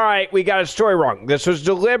 Like, all right, we got a story wrong. This was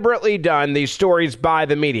deliberately done, these stories by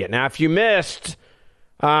the media. Now, if you missed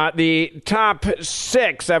the top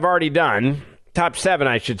 6 I've already done, top 7,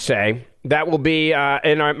 I should say, that will be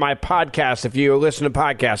in my podcast. If you listen to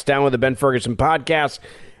podcasts, download the Ben Ferguson podcast,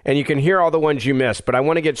 and you can hear all the ones you missed. But I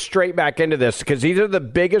want to get straight back into this because these are the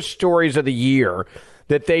biggest stories of the year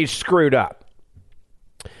that they screwed up.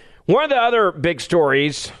 One of the other big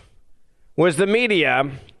stories was the media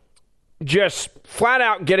just flat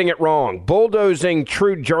out getting it wrong, bulldozing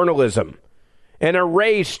true journalism in a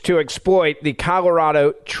race to exploit the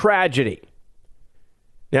Colorado tragedy.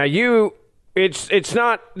 Now, it's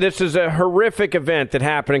not, this is a horrific event that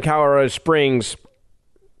happened in Colorado Springs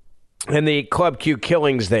and the Club Q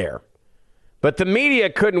killings there. But the media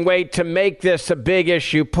couldn't wait to make this a big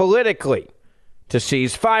issue politically, to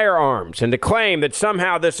seize firearms and to claim that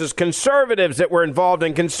somehow this is conservatives that were involved,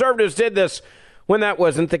 and conservatives did this when that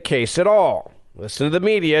wasn't the case at all. Listen to the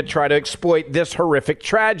media try to exploit this horrific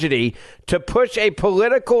tragedy to push a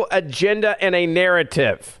political agenda and a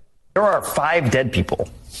narrative. There are 5 dead people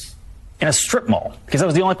in a strip mall because that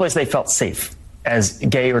was the only place they felt safe as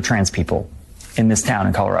gay or trans people in this town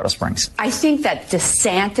in Colorado Springs. I think that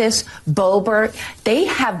DeSantis, Boebert, they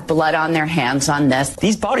have blood on their hands on this.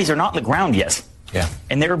 These bodies are not in the ground yet. Yeah.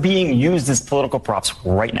 And they're being used as political props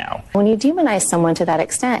right now. When you demonize someone to that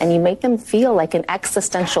extent and you make them feel like an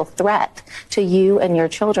existential threat to you and your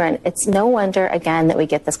children, it's no wonder, again, that we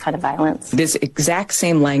get this kind of violence. This exact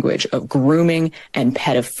same language of grooming and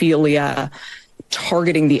pedophilia,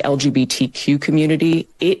 targeting the LGBTQ community,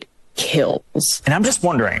 it kills. And I'm just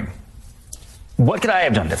wondering, what could I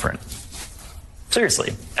have done different?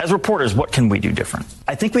 Seriously, as reporters, what can we do different?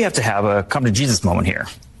 I think we have to have a come to Jesus moment here.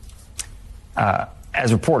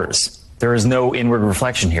 As reporters, there is no inward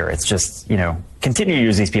reflection here. It's just, continue to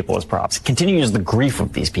use these people as props. Continue to use the grief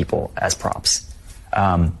of these people as props.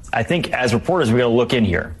 I think as reporters, we got to look in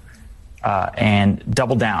here and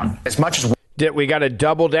double down. As much as we got to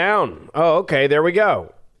double down. Oh, okay, there we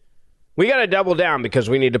go. We got to double down because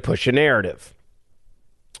we need to push a narrative.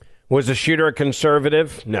 Was the shooter a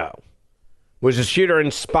conservative? No. Was the shooter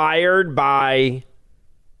inspired by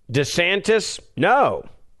DeSantis? No.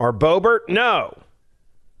 Or Boebert? No.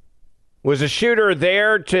 Was the shooter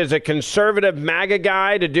there as a conservative MAGA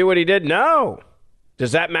guy to do what he did? No.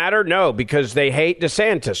 Does that matter? No, because they hate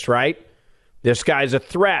DeSantis, right? This guy's a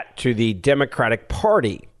threat to the Democratic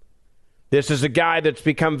Party. This is a guy that's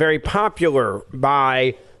become very popular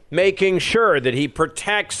by making sure that he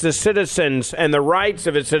protects the citizens and the rights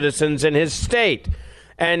of his citizens in his state.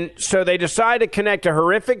 And so they decide to connect a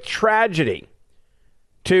horrific tragedy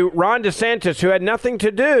to Ron DeSantis, who had nothing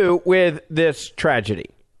to do with this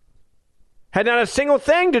tragedy. Had not a single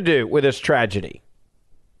thing to do with this tragedy.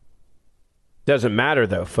 Doesn't matter,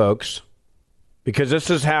 though, folks, because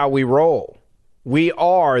this is how we roll. We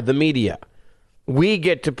are the media. We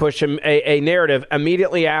get to push a narrative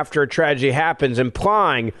immediately after a tragedy happens,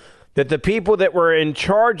 implying that the people that were in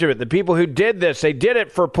charge of it, the people who did this, they did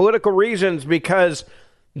it for political reasons because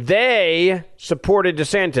they supported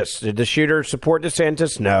DeSantis. Did the shooter support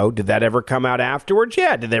DeSantis? No. Did that ever come out afterwards?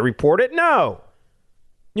 Yeah. Did they report it? No.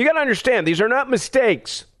 You got to understand, these are not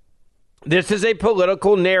mistakes. This is a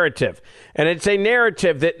political narrative. And it's a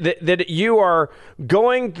narrative that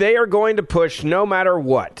they are going to push no matter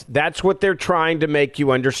what. That's what they're trying to make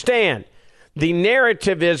you understand. The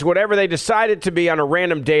narrative is whatever they decide it to be on a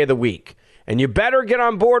random day of the week. And you better get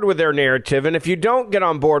on board with their narrative. And if you don't get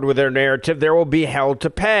on board with their narrative, there will be hell to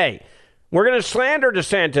pay. We're going to slander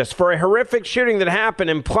DeSantis for a horrific shooting that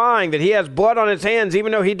happened, implying that he has blood on his hands,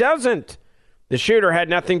 even though he doesn't. The shooter had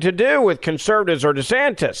nothing to do with conservatives or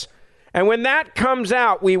DeSantis. And when that comes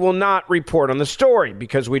out, we will not report on the story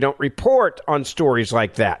because we don't report on stories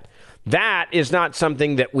like that. That is not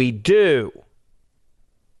something that we do.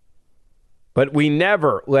 But we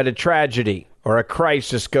never let a tragedy or a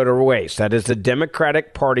crisis go to waste. That is the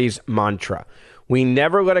Democratic Party's mantra. We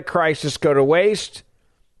never let a crisis go to waste.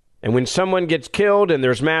 And when someone gets killed and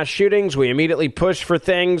there's mass shootings, we immediately push for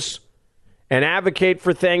things and advocate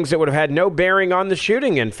for things that would have had no bearing on the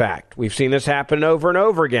shooting, in fact. We've seen this happen over and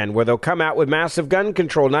over again, where they'll come out with massive gun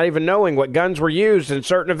control, not even knowing what guns were used in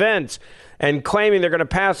certain events, and claiming they're going to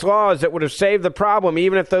pass laws that would have saved the problem.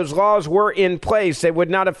 Even if those laws were in place, they would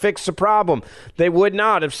not have fixed the problem. They would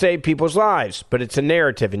not have saved people's lives. But it's a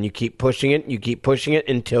narrative, and you keep pushing it, and you keep pushing it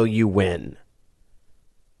until you win.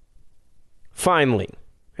 Finally,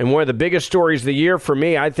 and one of the biggest stories of the year for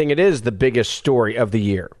me, I think it is the biggest story of the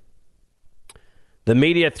year. The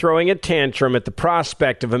media throwing a tantrum at the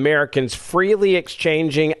prospect of Americans freely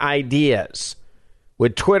exchanging ideas,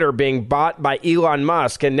 with Twitter being bought by Elon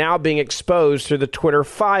Musk and now being exposed through the Twitter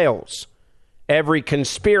files. Every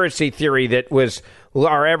conspiracy theory that was,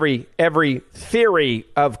 or every theory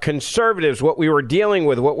of conservatives, what we were dealing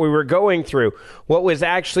with, what we were going through, what was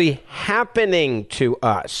actually happening to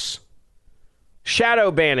us.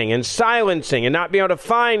 Shadow banning and silencing and not being able to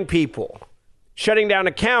find people. Shutting down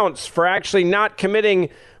accounts for actually not committing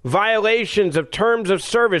violations of terms of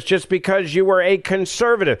service just because you were a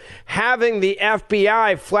conservative. Having the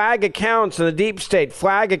FBI flag accounts and the deep state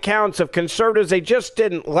flag accounts of conservatives they just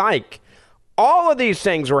didn't like. All of these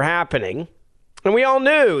things were happening, and we all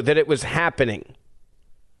knew that it was happening.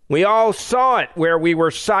 We all saw it where we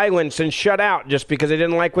were silenced and shut out just because they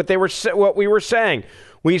didn't like what we were saying.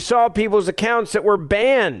 We saw people's accounts that were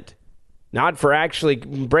banned. Not for actually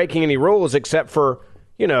breaking any rules, except for,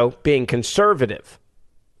 being conservative.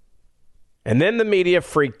 And then the media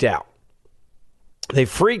freaked out. They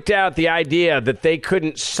freaked out the idea that they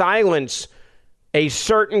couldn't silence a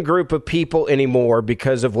certain group of people anymore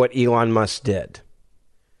because of what Elon Musk did.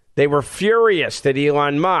 They were furious that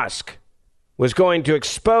Elon Musk was going to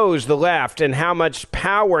expose the left and how much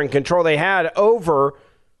power and control they had over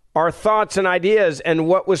our thoughts and ideas and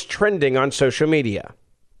what was trending on social media.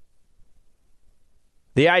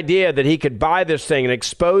 The idea that he could buy this thing and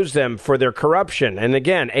expose them for their corruption. And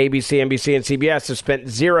again, ABC, NBC, and CBS have spent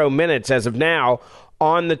 0 minutes as of now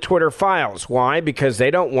on the Twitter files. Why? Because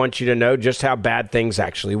they don't want you to know just how bad things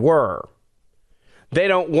actually were. They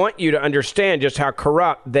don't want you to understand just how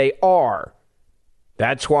corrupt they are.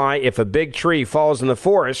 That's why if a big tree falls in the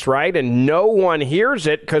forest, right, and no one hears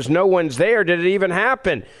it because no one's there, did it even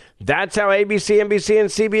happen? That's how ABC, NBC, and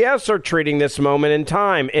CBS are treating this moment in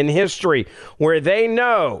time in history, where they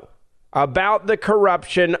know about the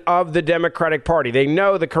corruption of the Democratic Party. They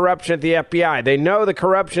know the corruption at the FBI. They know the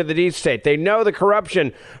corruption of the deep state. They know the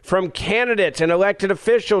corruption from candidates and elected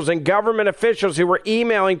officials and government officials who were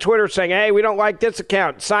emailing Twitter saying, hey, we don't like this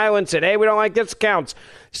account. Silence it. Hey, we don't like this account.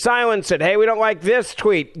 Silence it. Hey, we don't like this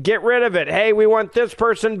tweet. Get rid of it. Hey, we want this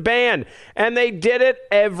person banned. And they did it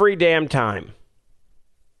every damn time.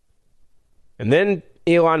 And then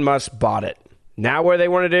Elon Musk bought it. Now what do they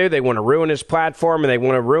want to do? They want to ruin his platform, and they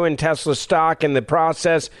want to ruin Tesla's stock in the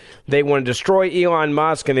process. They want to destroy Elon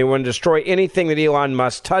Musk, and they want to destroy anything that Elon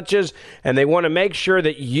Musk touches, and they want to make sure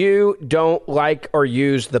that you don't like or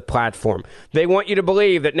use the platform. They want you to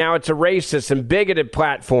believe that now it's a racist and bigoted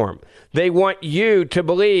platform. They want you to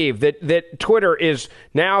believe that Twitter is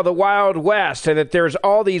now the Wild West and that there's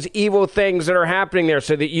all these evil things that are happening there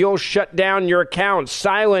so that you'll shut down your account,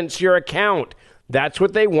 silence your account. That's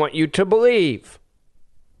what they want you to believe.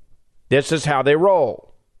 This is how they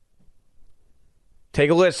roll. Take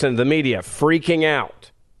a listen to the media freaking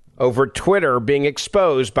out over Twitter being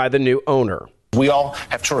exposed by the new owner. We all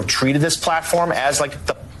have sort of treated this platform as like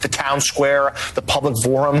the town square, the public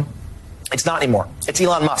forum. It's not anymore. It's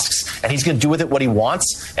Elon Musk's, and he's going to do with it what he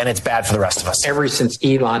wants, and it's bad for the rest of us. Ever since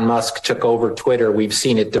Elon Musk took over Twitter, we've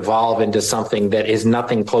seen it devolve into something that is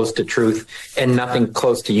nothing close to truth and nothing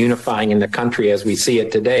close to unifying in the country as we see it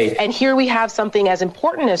today. And here we have something as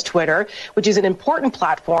important as Twitter, which is an important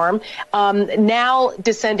platform, now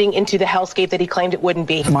descending into the hellscape that he claimed it wouldn't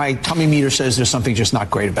be. My tummy meter says there's something just not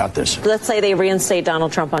great about this. Let's say they reinstate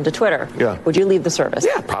Donald Trump onto Twitter. Yeah. Would you leave the service?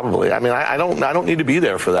 Yeah, probably. I mean, I don't need to be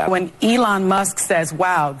there for that. When Elon Musk says,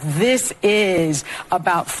 wow, this is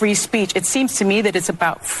about free speech, it seems to me that it's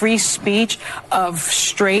about free speech of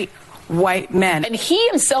straight white men. And he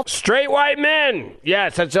himself... Straight white men!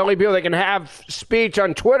 Yes, that's the only people that can have speech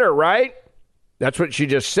on Twitter, right? That's what she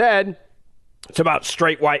just said. It's about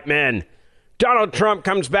straight white men. Donald Trump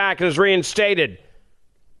comes back and is reinstated.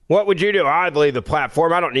 What would you do? I'd leave the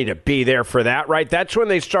platform. I don't need to be there for that, right? That's when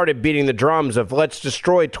they started beating the drums of let's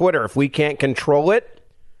destroy Twitter. If we can't control it,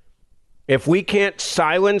 if we can't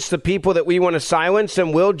silence the people that we want to silence,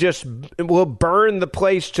 then we'll burn the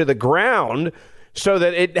place to the ground so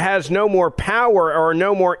that it has no more power or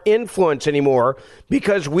no more influence anymore,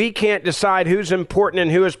 because we can't decide who's important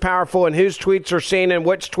and who is powerful and whose tweets are seen and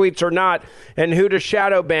which tweets are not, and who to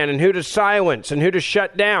shadow ban and who to silence and who to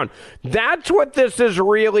shut down. That's what this is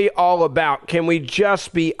really all about. Can we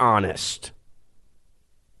just be honest?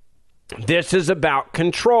 This is about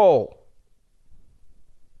control.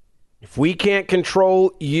 If we can't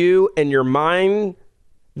control you and your mind,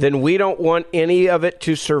 then we don't want any of it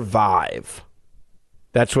to survive.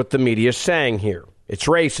 That's what the media is saying here. It's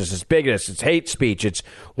racist, it's bigoted, it's hate speech, it's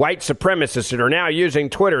white supremacists that are now using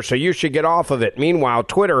Twitter, so you should get off of it. Meanwhile,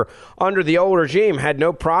 Twitter, under the old regime, had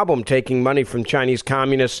no problem taking money from Chinese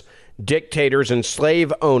communists, dictators, and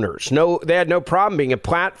slave owners. No, they had no problem being a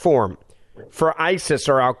platform for ISIS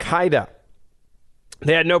or Al-Qaeda.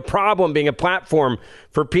 They had no problem being a platform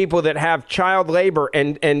for people that have child labor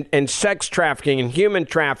and sex trafficking and human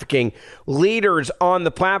trafficking leaders on the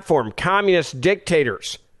platform, communist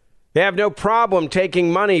dictators. They have no problem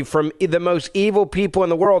taking money from the most evil people in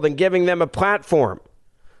the world and giving them a platform.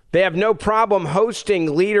 They have no problem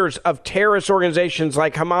hosting leaders of terrorist organizations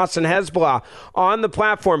like Hamas and Hezbollah on the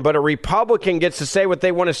platform, but a Republican gets to say what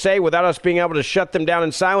they want to say without us being able to shut them down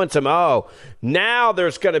and silence them. Oh, now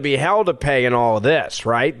there's going to be hell to pay in all of this,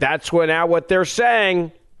 right? That's what they're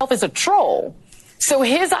saying. Is a troll. So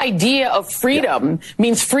his idea of freedom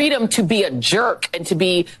means freedom to be a jerk and to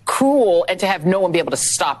be cruel and to have no one be able to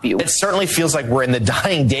stop you. It certainly feels like we're in the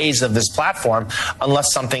dying days of this platform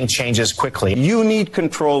unless something changes quickly. You need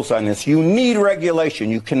controls on this. You need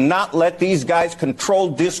regulation. You cannot let these guys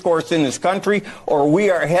control discourse in this country, or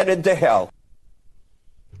we are headed to hell.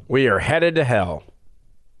 We are headed to hell.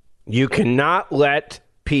 You cannot let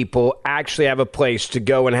people actually have a place to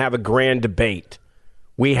go and have a grand debate.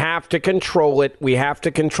 We have to control it. We have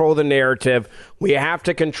to control the narrative. We have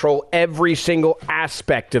to control every single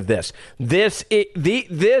aspect of this. This is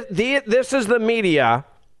the media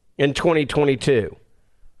in 2022.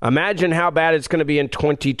 Imagine how bad it's going to be in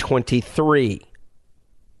 2023.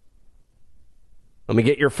 Let me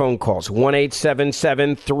get your phone calls.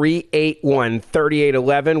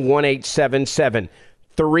 1-877-381-3811.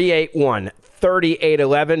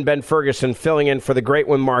 1-877-381-3811. Ben Ferguson filling in for the great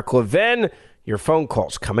one, Mark Levin. Your phone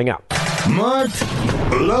calls coming up. Mark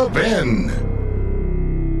Levin.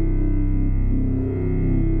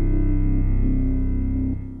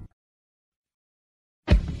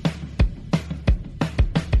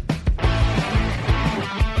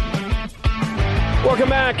 Welcome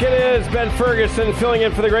back. It is Ben Ferguson filling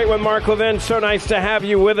in for the great one, Mark Levin. So nice to have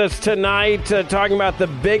you with us tonight, talking about the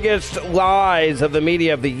biggest lies of the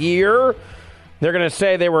media of the year. They're going to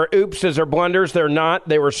say they were oopses or blunders. They're not.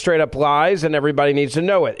 They were straight up lies, and everybody needs to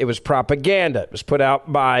know it. It was propaganda. It was put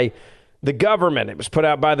out by the government. It was put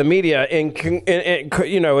out by the media in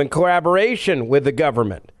collaboration with the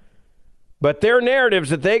government. But their narratives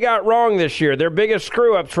that they got wrong this year, their biggest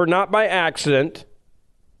screw-ups, were not by accident.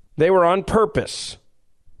 They were on purpose.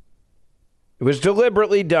 It was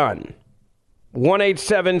deliberately done.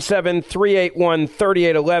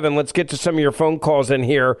 1-877-381-3811. Let's get to some of your phone calls in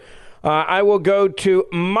here. I will go to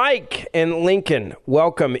Mike in Lincoln.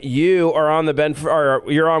 Welcome. You are on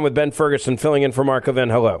you're on with Ben Ferguson, filling in for Mark Levin.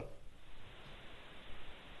 Hello.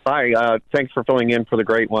 Hi. Thanks for filling in for the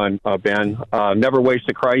great one, Ben. Never waste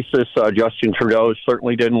a crisis. Justin Trudeau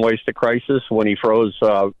certainly didn't waste a crisis when he froze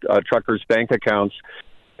truckers' bank accounts.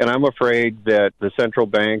 And I'm afraid that the central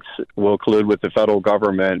banks will collude with the federal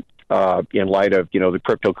government in light of, the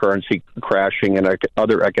cryptocurrency crashing and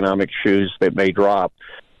other economic shoes that may drop.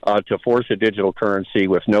 To force a digital currency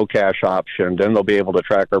with no cash option, then they'll be able to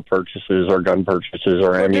track our purchases, our gun purchases,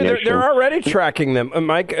 our ammunition. They're already tracking them,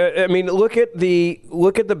 Mike. I mean, look at the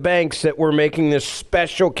banks that were making this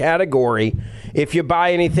special category. If you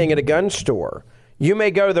buy anything at a gun store, you may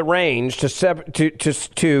go to the range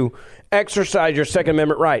to exercise your Second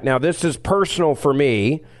Amendment right. Now, this is personal for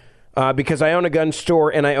me because I own a gun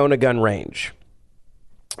store and I own a gun range.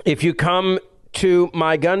 If you come to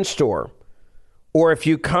my gun store, or if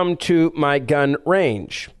you come to my gun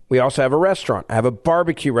range, we also have a restaurant. I have a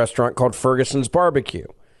barbecue restaurant called Ferguson's Barbecue.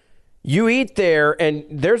 You eat there, and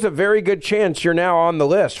there's a very good chance you're now on the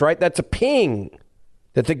list, right? That's a ping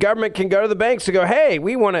that the government can go to the banks and go, hey,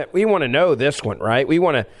 we want to know this one, right? We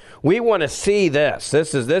want to see this.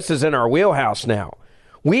 This is in our wheelhouse now.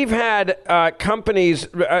 We've had companies.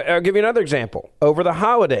 I'll give you another example. Over the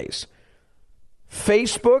holidays,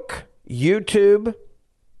 Facebook, YouTube.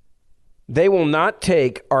 They will not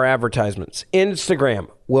take our advertisements. Instagram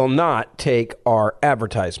will not take our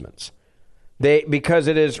advertisements. Because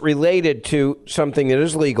it is related to something that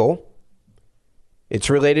is legal, It's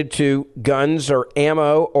related to guns or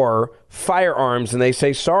ammo or firearms, and they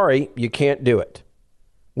say, sorry, you can't do it.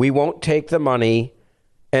 We won't take the money.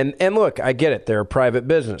 And look, I get it. They're a private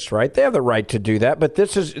business, right? They have the right to do that. But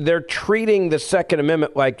they're treating the Second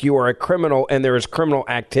Amendment like you are a criminal and there is criminal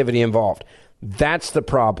activity involved. That's the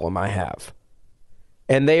problem I have.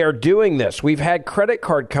 And they are doing this. We've had credit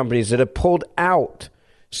card companies that have pulled out,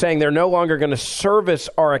 saying they're no longer going to service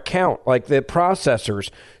our account, like the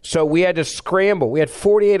processors. So we had to scramble. We had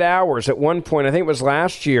 48 hours at one point, I think it was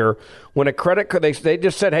last year, when a credit card, they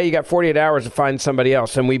just said, hey, you got 48 hours to find somebody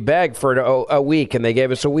else. And we begged for a week, and they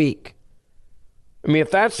gave us a week. I mean,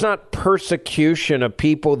 if that's not persecution of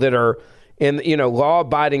people that are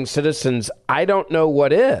law-abiding citizens, I don't know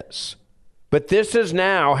what is. But this is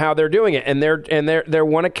now how they're doing it. And they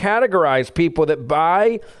want to categorize people that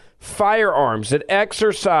buy firearms, that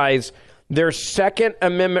exercise their Second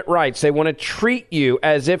Amendment rights. They want to treat you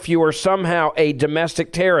as if you are somehow a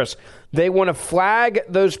domestic terrorist. They want to flag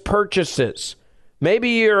those purchases. Maybe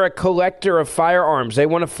you're a collector of firearms. They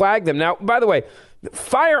want to flag them. Now, by the way,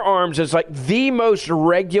 firearms is like the most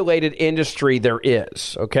regulated industry there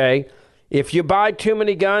is, okay? If you buy too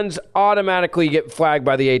many guns, automatically you get flagged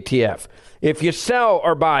by the ATF. If you sell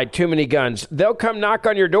or buy too many guns, they'll come knock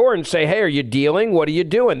on your door and say, hey, are you dealing? What are you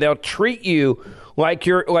doing? They'll treat you like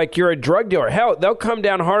you're a drug dealer. Hell, they'll come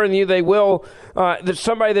down harder than you. They will. There's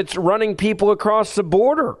somebody that's running people across the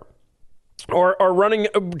border or running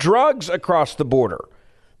drugs across the border.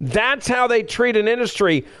 That's how they treat an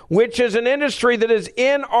industry, which is an industry that is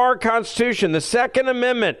in our Constitution, the Second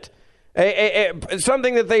Amendment,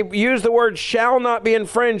 something that they use the word shall not be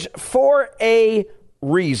infringed for a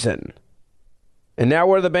reason. And now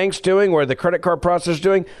what are the banks doing? What are the credit card processors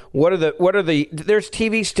doing? There's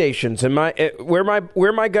TV stations in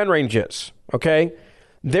where my gun range is, okay?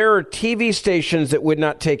 There are TV stations that would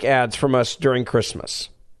not take ads from us during Christmas.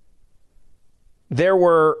 There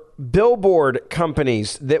were billboard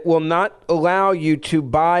companies that will not allow you to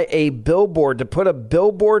buy a billboard, to put a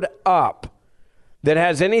billboard up that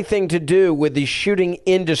has anything to do with the shooting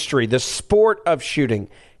industry, the sport of shooting,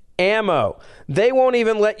 ammo. They won't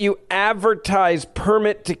even let you advertise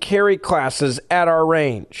permit to carry classes at our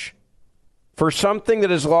range for something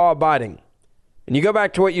that is law-abiding. And you go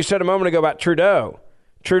back to what you said a moment ago about Trudeau.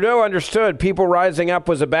 Trudeau understood people rising up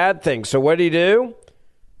was a bad thing. So what did he do?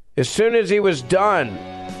 As soon as he was done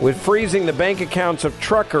with freezing the bank accounts of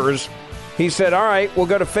truckers, he said, all right, we'll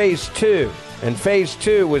go to phase 2. And phase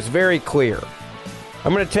 2 was very clear.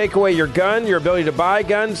 I'm going to take away your gun, your ability to buy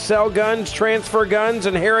guns, sell guns, transfer guns,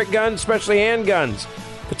 inherit guns, especially handguns.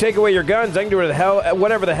 To take away your guns, I can do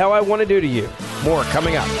whatever the hell I want to do to you. More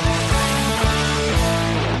coming up.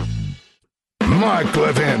 Mark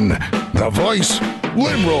Levin, the voice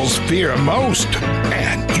liberals fear most.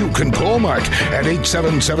 And you can call Mark at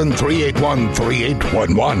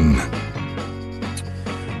 877-381-3811.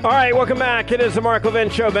 All right, welcome back. It is the Mark Levin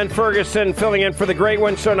Show. Ben Ferguson filling in for the great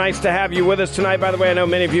one. So nice to have you with us tonight. By the way, I know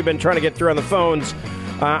many of you have been trying to get through on the phones.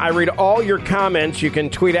 I read all your comments. You can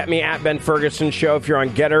tweet at me at Ben Ferguson Show. If you're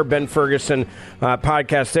on Getter, Ben Ferguson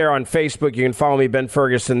podcast there. On Facebook, you can follow me, Ben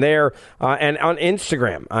Ferguson there. And on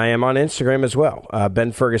Instagram, I am on Instagram as well.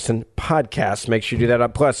 Ben Ferguson Podcast. Make sure you do that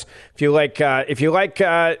up. Plus, if you like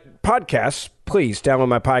podcasts, please download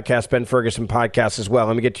my podcast, Ben Ferguson Podcast as well.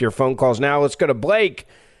 Let me get to your phone calls now. Let's go to Blake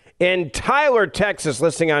in Tyler, Texas,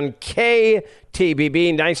 listening on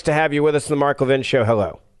KTBB. Nice to have you with us in the Mark Levin Show.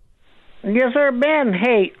 Hello. Yes, sir, Ben.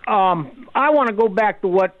 Hey, I want to go back to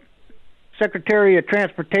what Secretary of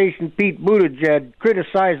Transportation Pete Buttigieg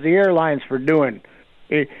criticized the airlines for doing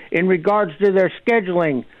in regards to their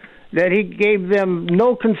scheduling, that he gave them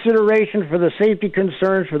no consideration for the safety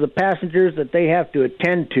concerns for the passengers that they have to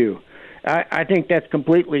attend to. I think that's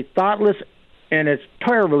completely thoughtless, and it's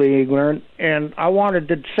terribly ignorant. And I wanted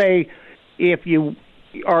to say, if you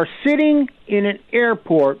are sitting in an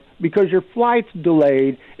airport because your flight's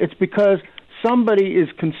delayed, it's because somebody is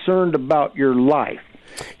concerned about your life.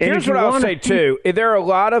 And here's what I'll say, too. There are a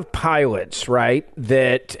lot of pilots, right,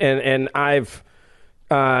 that, and I've,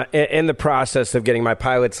 in the process of getting my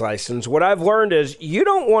pilot's license, what I've learned is you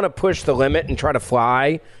don't want to push the limit and try to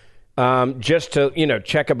fly just to,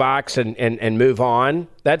 check a box and move on.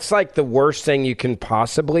 That's like the worst thing you can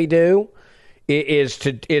possibly do. Is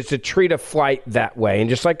to treat a flight that way and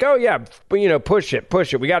just like, oh yeah, push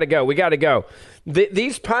it. We got to go.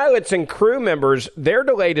 These pilots and crew members, they're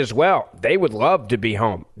delayed as well. They would love to be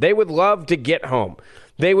home. They would love to get home.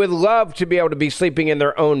 They would love to be able to be sleeping in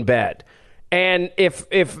their own bed. And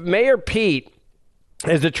if Mayor Pete,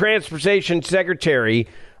 as the transportation secretary,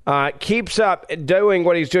 keeps up doing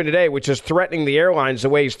what he's doing today, which is threatening the airlines the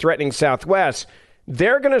way he's threatening Southwest,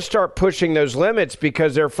 they're going to start pushing those limits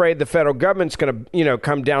because they're afraid the federal government's going to,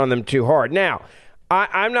 come down on them too hard. Now,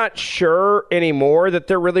 I'm not sure anymore that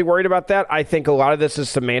they're really worried about that. I think a lot of this is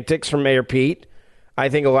semantics from Mayor Pete. I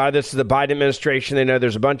think a lot of this is the Biden administration. They know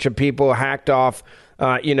there's a bunch of people hacked off,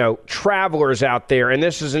 travelers out there. And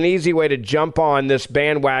this is an easy way to jump on this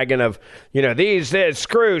bandwagon of,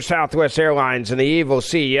 screw Southwest Airlines and the evil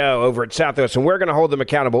CEO over at Southwest. And we're going to hold them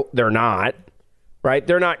accountable. They're not, right?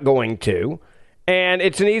 They're not going to. And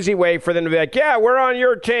it's an easy way for them to be like, yeah, we're on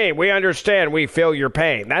your team. We understand. We feel your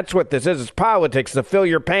pain. That's what this is. It's politics, the feel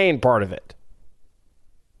your pain part of it.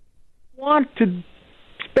 Want to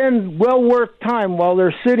spend well worth time while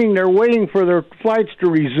they're sitting there waiting for their flights to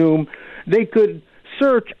resume. They could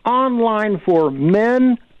search online for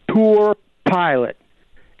Mentor Pilot.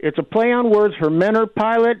 It's a play on words for Mentor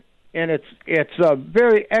Pilot, and it's a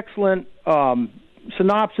very excellent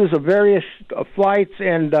synopsis of various flights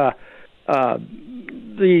and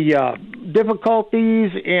the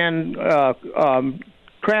difficulties and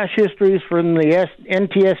crash histories from the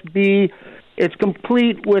NTSB. It's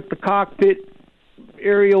complete with the cockpit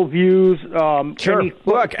aerial views. Sure.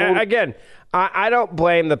 Look, again, I don't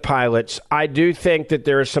blame the pilots. I do think that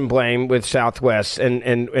there is some blame with Southwest,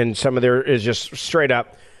 and some of there is just straight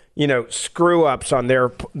up, screw ups on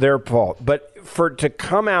their fault. But to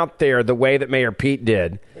come out there the way that Mayor Pete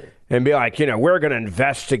did and be like, we're going to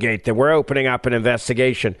investigate them. We're opening up an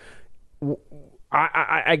investigation.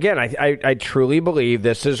 I truly believe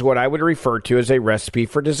this is what I would refer to as a recipe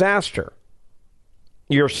for disaster.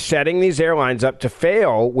 You're setting these airlines up to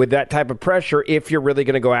fail with that type of pressure if you're really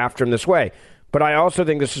going to go after them this way. But I also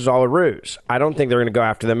think this is all a ruse. I don't think they're going to go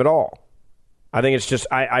after them at all. I think it's just,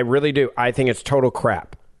 I really do. I think it's total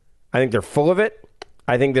crap. I think they're full of it.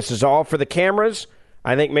 I think this is all for the cameras.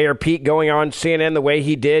 I think Mayor Pete going on CNN the way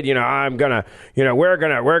he did, we're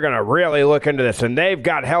gonna really look into this, and they've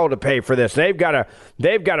got hell to pay for this. They're gonna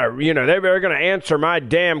answer my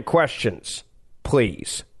damn questions,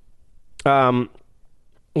 please.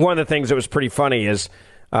 One of the things that was pretty funny is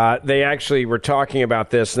they actually were talking about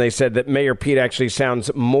this, and they said that Mayor Pete actually sounds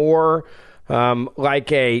more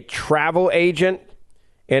like a travel agent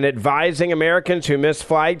and advising Americans who miss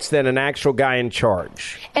flights than an actual guy in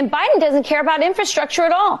charge. And Biden doesn't care about infrastructure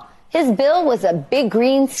at all. His bill was a big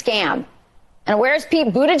green scam. And where's Pete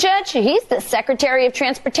Buttigieg? He's the Secretary of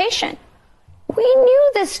Transportation. We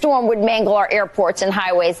knew this storm would mangle our airports and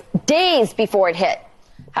highways days before it hit.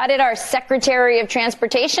 How did our Secretary of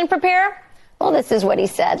Transportation prepare? Well, this is what he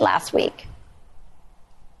said last week.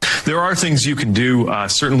 There are things you can do.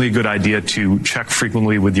 Certainly a good idea to check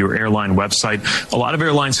frequently with your airline website. A lot of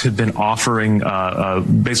airlines have been offering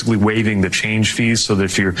basically waiving the change fees so that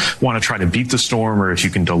if you want to try to beat the storm or if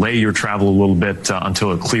you can delay your travel a little bit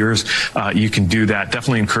until it clears, you can do that.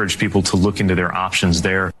 Definitely encourage people to look into their options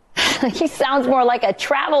there. He sounds more like a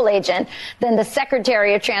travel agent than the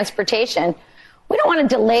Secretary of Transportation. We don't want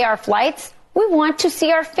to delay our flights. We want to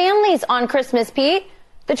see our families on Christmas, Pete.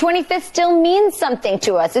 The 25th still means something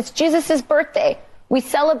to us. It's Jesus' birthday. We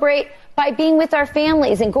celebrate by being with our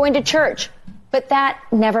families and going to church. But that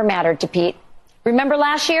never mattered to Pete. Remember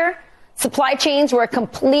last year? Supply chains were a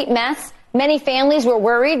complete mess. Many families were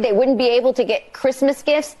worried they wouldn't be able to get Christmas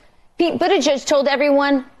gifts. Pete Buttigieg told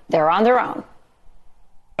everyone they're on their own.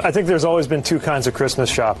 I think there's always been two kinds of Christmas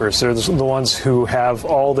shoppers. There's the ones who have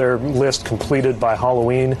all their list completed by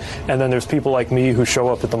Halloween, and then there's people like me who show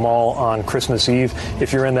up at the mall on Christmas Eve.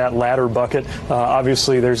 If you're in that latter bucket,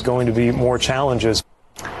 obviously there's going to be more challenges.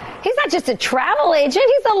 He's not just a travel agent,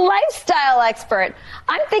 he's a lifestyle expert.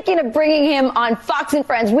 I'm thinking of bringing him on Fox and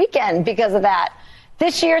Friends Weekend because of that.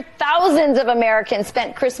 This year, thousands of Americans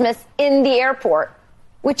spent Christmas in the airport,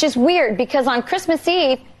 which is weird because on Christmas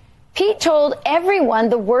Eve, Pete told everyone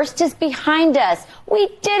the worst is behind us. We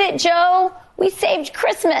did it, Joe. We saved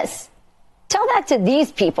Christmas. Tell that to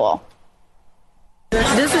these people.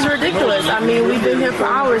 This is ridiculous. I mean, we've been here for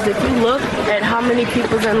hours. If you look at how many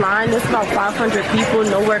people's in line, there's about 500 people,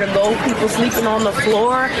 nowhere to go, people sleeping on the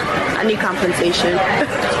floor. I need compensation.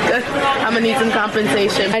 I'm going to need some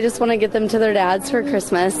compensation. I just want to get them to their dads for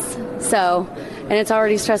Christmas. And it's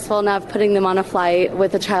already stressful enough putting them on a flight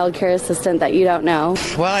with a child care assistant that you don't know.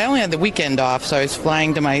 Well, I only had the weekend off, so I was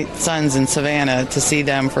flying to my sons in Savannah to see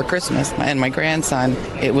them for Christmas, and my grandson.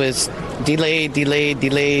 It was delayed.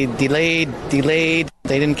 They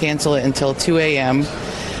didn't cancel it until 2 a.m.,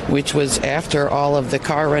 which was after all of the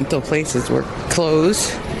car rental places were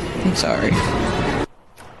closed. I'm sorry.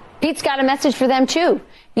 Pete's got a message for them, too.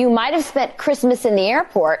 You might have spent Christmas in the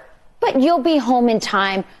airport, but you'll be home in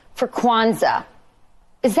time for Kwanzaa.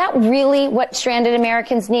 Is that really what stranded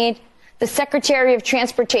Americans need? The Secretary of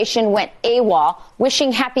Transportation went AWOL,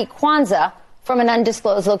 wishing happy Kwanzaa from an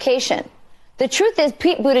undisclosed location. The truth is,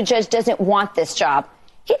 Pete Buttigieg doesn't want this job.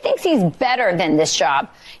 He thinks he's better than this job.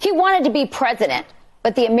 He wanted to be president,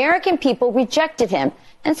 but the American people rejected him,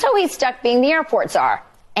 and so he's stuck being the airport czar.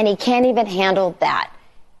 And he can't even handle that.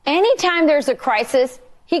 Anytime there's a crisis,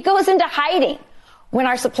 he goes into hiding. When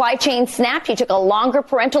our supply chain snapped, he took a longer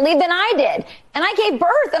parental leave than I did, and I gave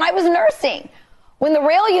birth and I was nursing. When the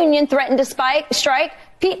rail union threatened to strike,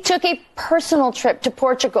 Pete took a personal trip to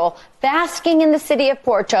Portugal, basking in the city of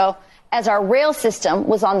Porto as our rail system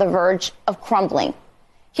was on the verge of crumbling.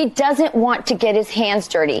 He doesn't want to get his hands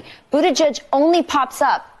dirty. Buttigieg only pops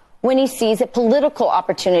up when he sees a political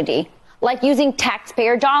opportunity, like using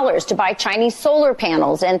taxpayer dollars to buy Chinese solar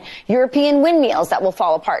panels and European windmills that will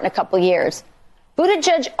fall apart in a couple years.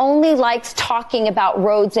 Buttigieg only likes talking about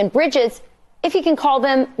roads and bridges if he can call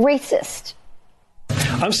them racist.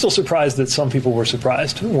 I'm still surprised that some people were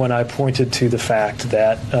surprised when I pointed to the fact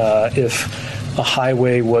that if a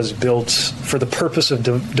highway was built for the purpose of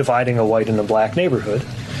dividing a white and a black neighborhood,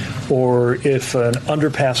 or if an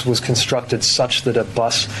underpass was constructed such that a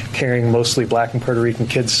bus carrying mostly black and Puerto Rican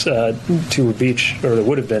kids to a beach, or there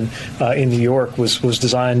would have been, in New York was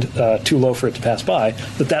designed too low for it to pass by,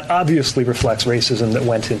 that obviously reflects racism that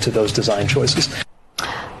went into those design choices.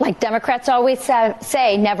 Like Democrats always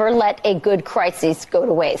say, never let a good crisis go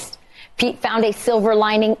to waste. Pete found a silver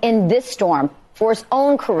lining in this storm for his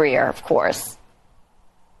own career, of course.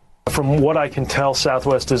 From what I can tell,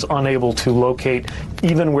 Southwest is unable to locate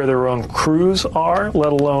even where their own crews are,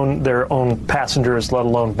 let alone their own passengers, let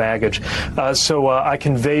alone baggage. So I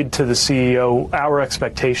conveyed to the CEO our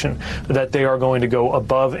expectation that they are going to go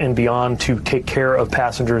above and beyond to take care of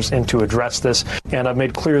passengers and to address this. And I've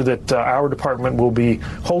made clear that our department will be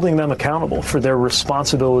holding them accountable for their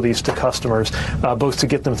responsibilities to customers, both to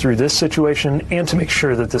get them through this situation and to make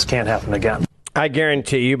sure that this can't happen again. I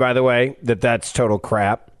guarantee you, by the way, that that's total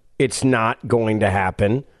crap. It's not going to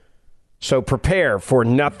happen. So prepare for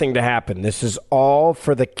nothing to happen. This is all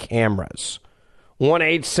for the cameras.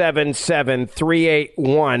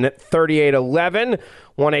 1-877-381-3811.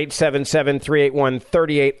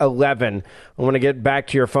 1-877-381-3811. I want to get back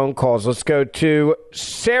to your phone calls. Let's go to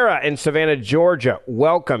Sarah in Savannah, Georgia.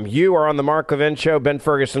 Welcome. You are on the Mark Levin Show. Ben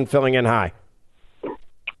Ferguson filling in. Hi.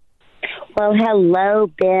 Well, hello,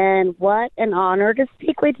 Ben. What an honor to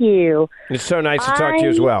speak with you. It's so nice to talk to you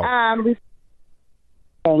as well.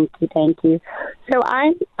 Thank you. So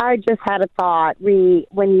I just had a thought.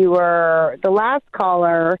 When you were the last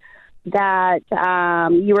caller, that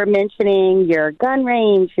you were mentioning your gun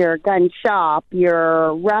range, your gun shop,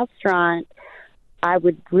 your restaurant. I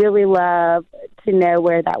would really love to know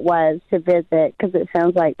where that was to visit, because it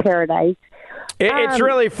sounds like paradise. It's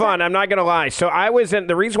really fun. I'm not going to lie. So I was in,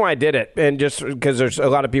 the reason why I did it, and just because there's a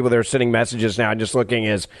lot of people that are sending messages now, just looking,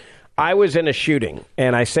 is I was in a shooting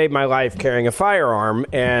and I saved my life carrying a firearm.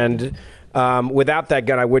 And without that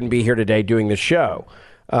gun, I wouldn't be here today doing the show.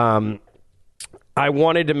 I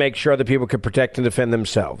wanted to make sure that people could protect and defend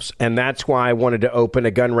themselves. And that's why I wanted to open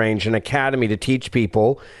a gun range, an academy to teach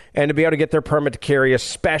people and to be able to get their permit to carry,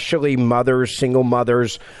 especially mothers, single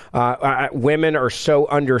mothers. Women are so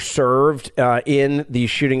underserved in the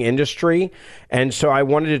shooting industry. And so I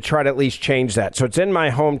wanted to try to at least change that. So it's in my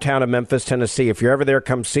hometown of Memphis, Tennessee. If you're ever there,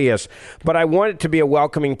 come see us. But I want it to be a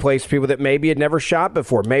welcoming place for people that maybe had never shot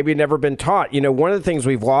before, maybe had never been taught. You know, one of the things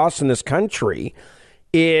we've lost in this country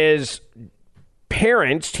is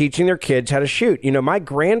parents teaching their kids how to shoot. You know, my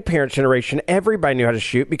grandparents' generation, everybody knew how to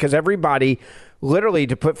shoot because everybody, literally,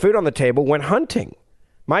 to put food on the table, went hunting.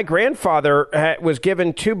 My grandfather was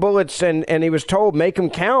given 2 bullets and he was told, make them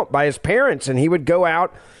count, by his parents, and he would go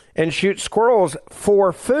out and shoot squirrels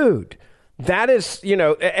for food. That is, you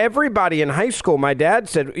know, everybody in high school, my dad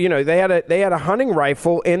said, you know, they had a hunting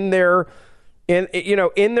rifle in their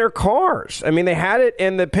cars. I mean, they had it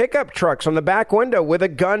in the pickup trucks on the back window with a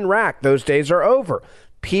gun rack. Those days are over.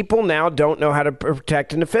 People now don't know how to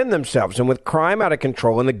protect and defend themselves. And with crime out of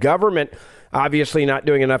control and the government obviously not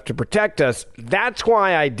doing enough to protect us, that's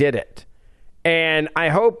why I did it. And I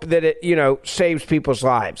hope that it, you know, saves people's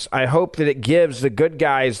lives. I hope that it gives the good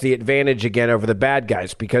guys the advantage again over the bad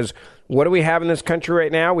guys. Because what do we have in this country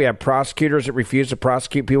right now? We have prosecutors that refuse to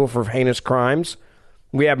prosecute people for heinous crimes.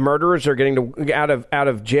 We have murderers that are getting out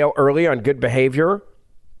of jail early on good behavior.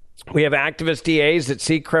 We have activist DAs that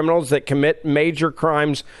see criminals that commit major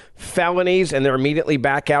crimes, felonies, and they're immediately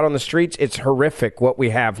back out on the streets. It's horrific what we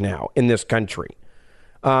have now in this country.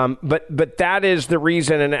 But that is the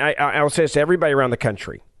reason, and I'll say this to everybody around the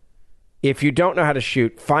country. If you don't know how to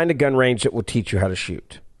shoot, find a gun range that will teach you how to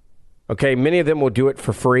shoot. Okay, many of them will do it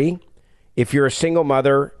for free. if you're a single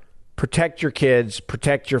mother, protect your kids,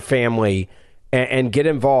 protect your family, and get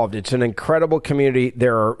involved. It's an incredible community.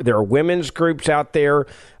 There are women's groups out there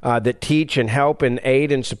that teach and help and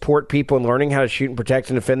aid and support people in learning how to shoot and protect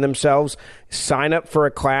and defend themselves. Sign up for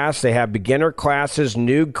a class. They have beginner classes,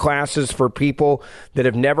 noob classes for people that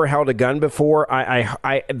have never held a gun before.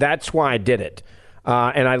 I that's why I did it.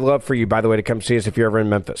 And I'd love for you, by the way, to come see us if you're ever in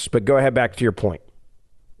Memphis. But go ahead, back to your point.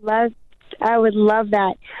 I would love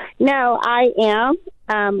that. No, I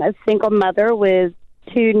am a single mother with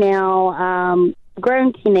two now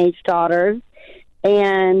grown teenage daughters,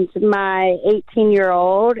 and my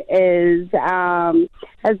 18-year-old has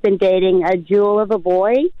been dating a jewel of a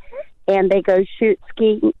boy, and they go skeet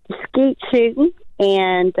shooting,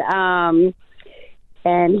 and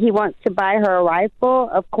he wants to buy her a rifle,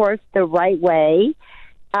 of course, the right way,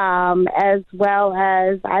 as well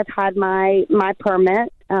as I've had my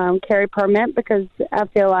permit, carry permit, because I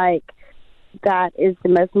feel like that is the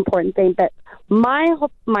most important thing. But my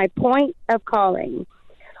point of calling,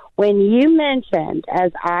 when you mentioned,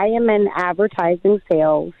 as I am in advertising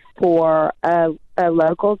sales for a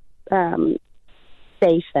local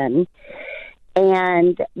station,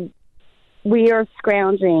 and we are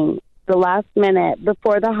scrounging the last minute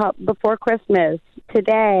before Christmas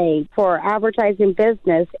today for advertising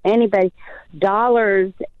business, anybody,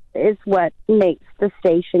 dollars is what makes the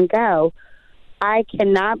station go. I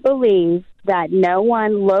cannot believe that no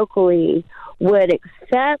one locally would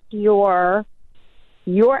accept your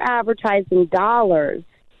advertising dollars.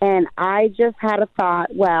 And I just had a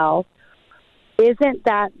thought, well, isn't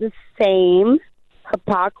that the same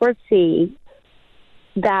hypocrisy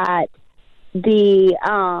that the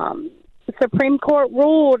Supreme Court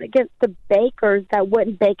ruled against the bakers that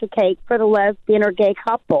wouldn't bake a cake for the lesbian or gay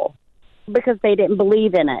couple because they didn't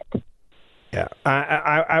believe in it? Yeah,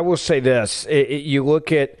 I will say this. You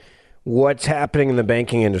look at what's happening in the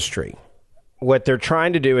banking industry. What they're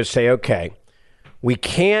trying to do is say, okay, we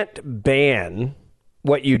can't ban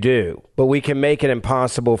what you do, but we can make it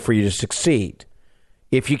impossible for you to succeed.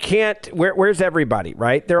 If you can't, where's everybody,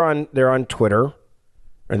 right? They're on Twitter,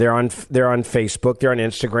 or they're on Facebook, they're on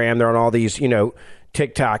Instagram, they're on all these,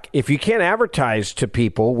 TikTok. If you can't advertise to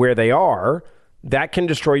people where they are, that can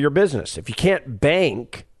destroy your business. If you can't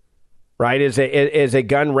bank, right, as a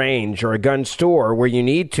gun range or a gun store where you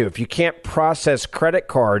need to, if you can't process credit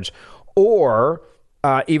cards, or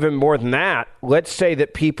even more than that, let's say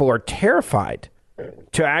that people are terrified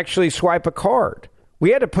to actually swipe a card.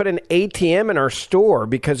 We had to put an ATM in our store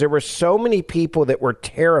because there were so many people that were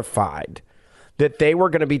terrified that they were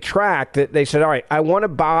going to be tracked, that they said, all right, I want to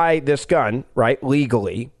buy this gun, right,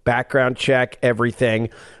 legally, background check, everything.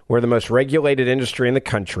 We're the most regulated industry in the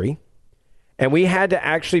country. And we had to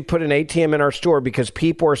actually put an ATM in our store because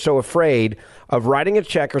people are so afraid of writing a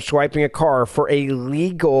check or swiping a card for a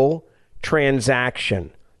legal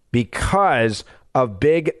transaction because of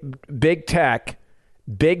big tech,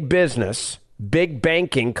 big business, big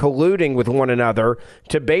banking colluding with one another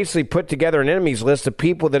to basically put together an enemies list of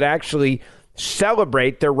people that actually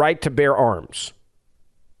celebrate their right to bear arms.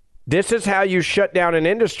 This is how you shut down an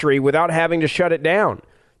industry without having to shut it down.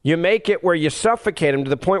 You make it where you suffocate them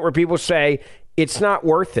to the point where people say, it's not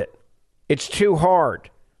worth it. It's too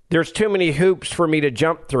hard. There's too many hoops for me to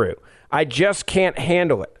jump through. I just can't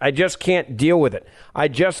handle it. I just can't deal with it. I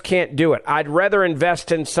just can't do it. I'd rather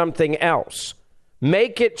invest in something else.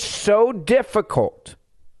 Make it so difficult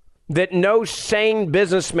that no sane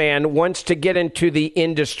businessman wants to get into the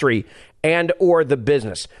industry and or the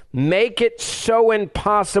business. Make it so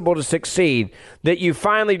impossible to succeed that you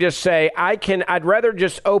finally just say, I'd rather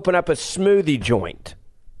just open up a smoothie joint,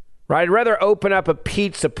 right? I'd rather open up a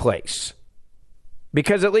pizza place,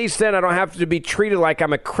 because at least then I don't have to be treated like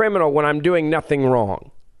I'm a criminal when I'm doing nothing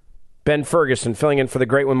wrong. Ben Ferguson filling in for the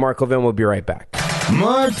great one, Mark Levin. We'll be right back.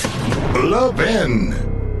 Mark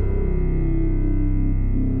Levin.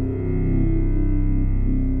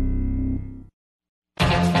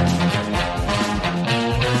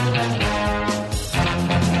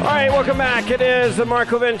 Welcome back. It is the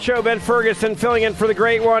Mark Levin Show. Ben Ferguson filling in for the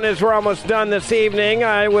great one as we're almost done this evening.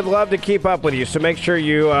 I would love to keep up with you, so make sure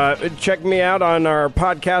you check me out on our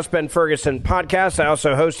podcast, Ben Ferguson Podcast. I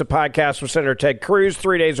also host a podcast with Senator Ted Cruz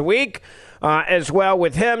 3 days a week as well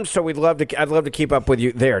with him, so I'd love to keep up with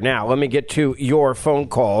you there. Now, let me get to your phone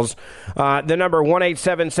calls. The number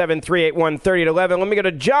 1-877-381-3011. Let me go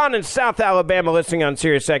to John in South Alabama listening on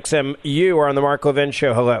Sirius XM. You are on the Mark Levin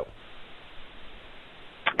Show. Hello.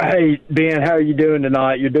 Hey, Ben, how are you doing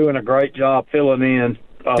tonight? You're doing a great job filling in.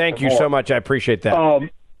 Thank you so much. I appreciate that.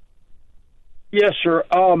 Yes, sir.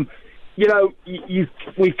 you know,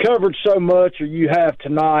 we covered so much, or you have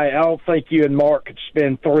tonight. I don't think you and Mark could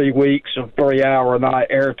spend 3 weeks of 3 hour a night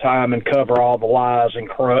airtime and cover all the lies and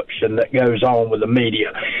corruption that goes on with the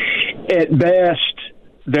media. At best,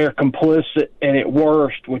 they're complicit, and at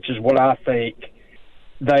worst, which is what I think,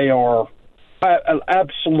 they are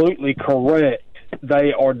absolutely correct.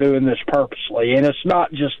 They are doing this purposely, and it's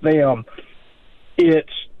not just them.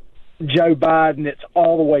 It's Joe Biden. It's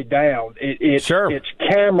all the way down. It's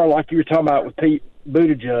camera, like you were talking about with Pete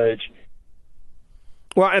Buttigieg.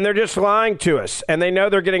 Well, and they're just lying to us, and they know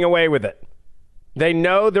they're getting away with it. They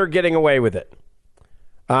know they're getting away with it.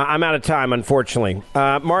 I'm out of time, unfortunately.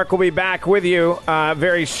 Mark will be back with you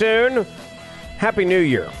very soon. Happy New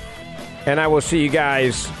Year. And I will see you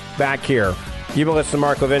guys back here. You've been listening to the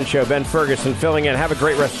Mark Levin Show. Ben Ferguson filling in. Have a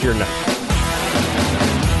great rest of your night.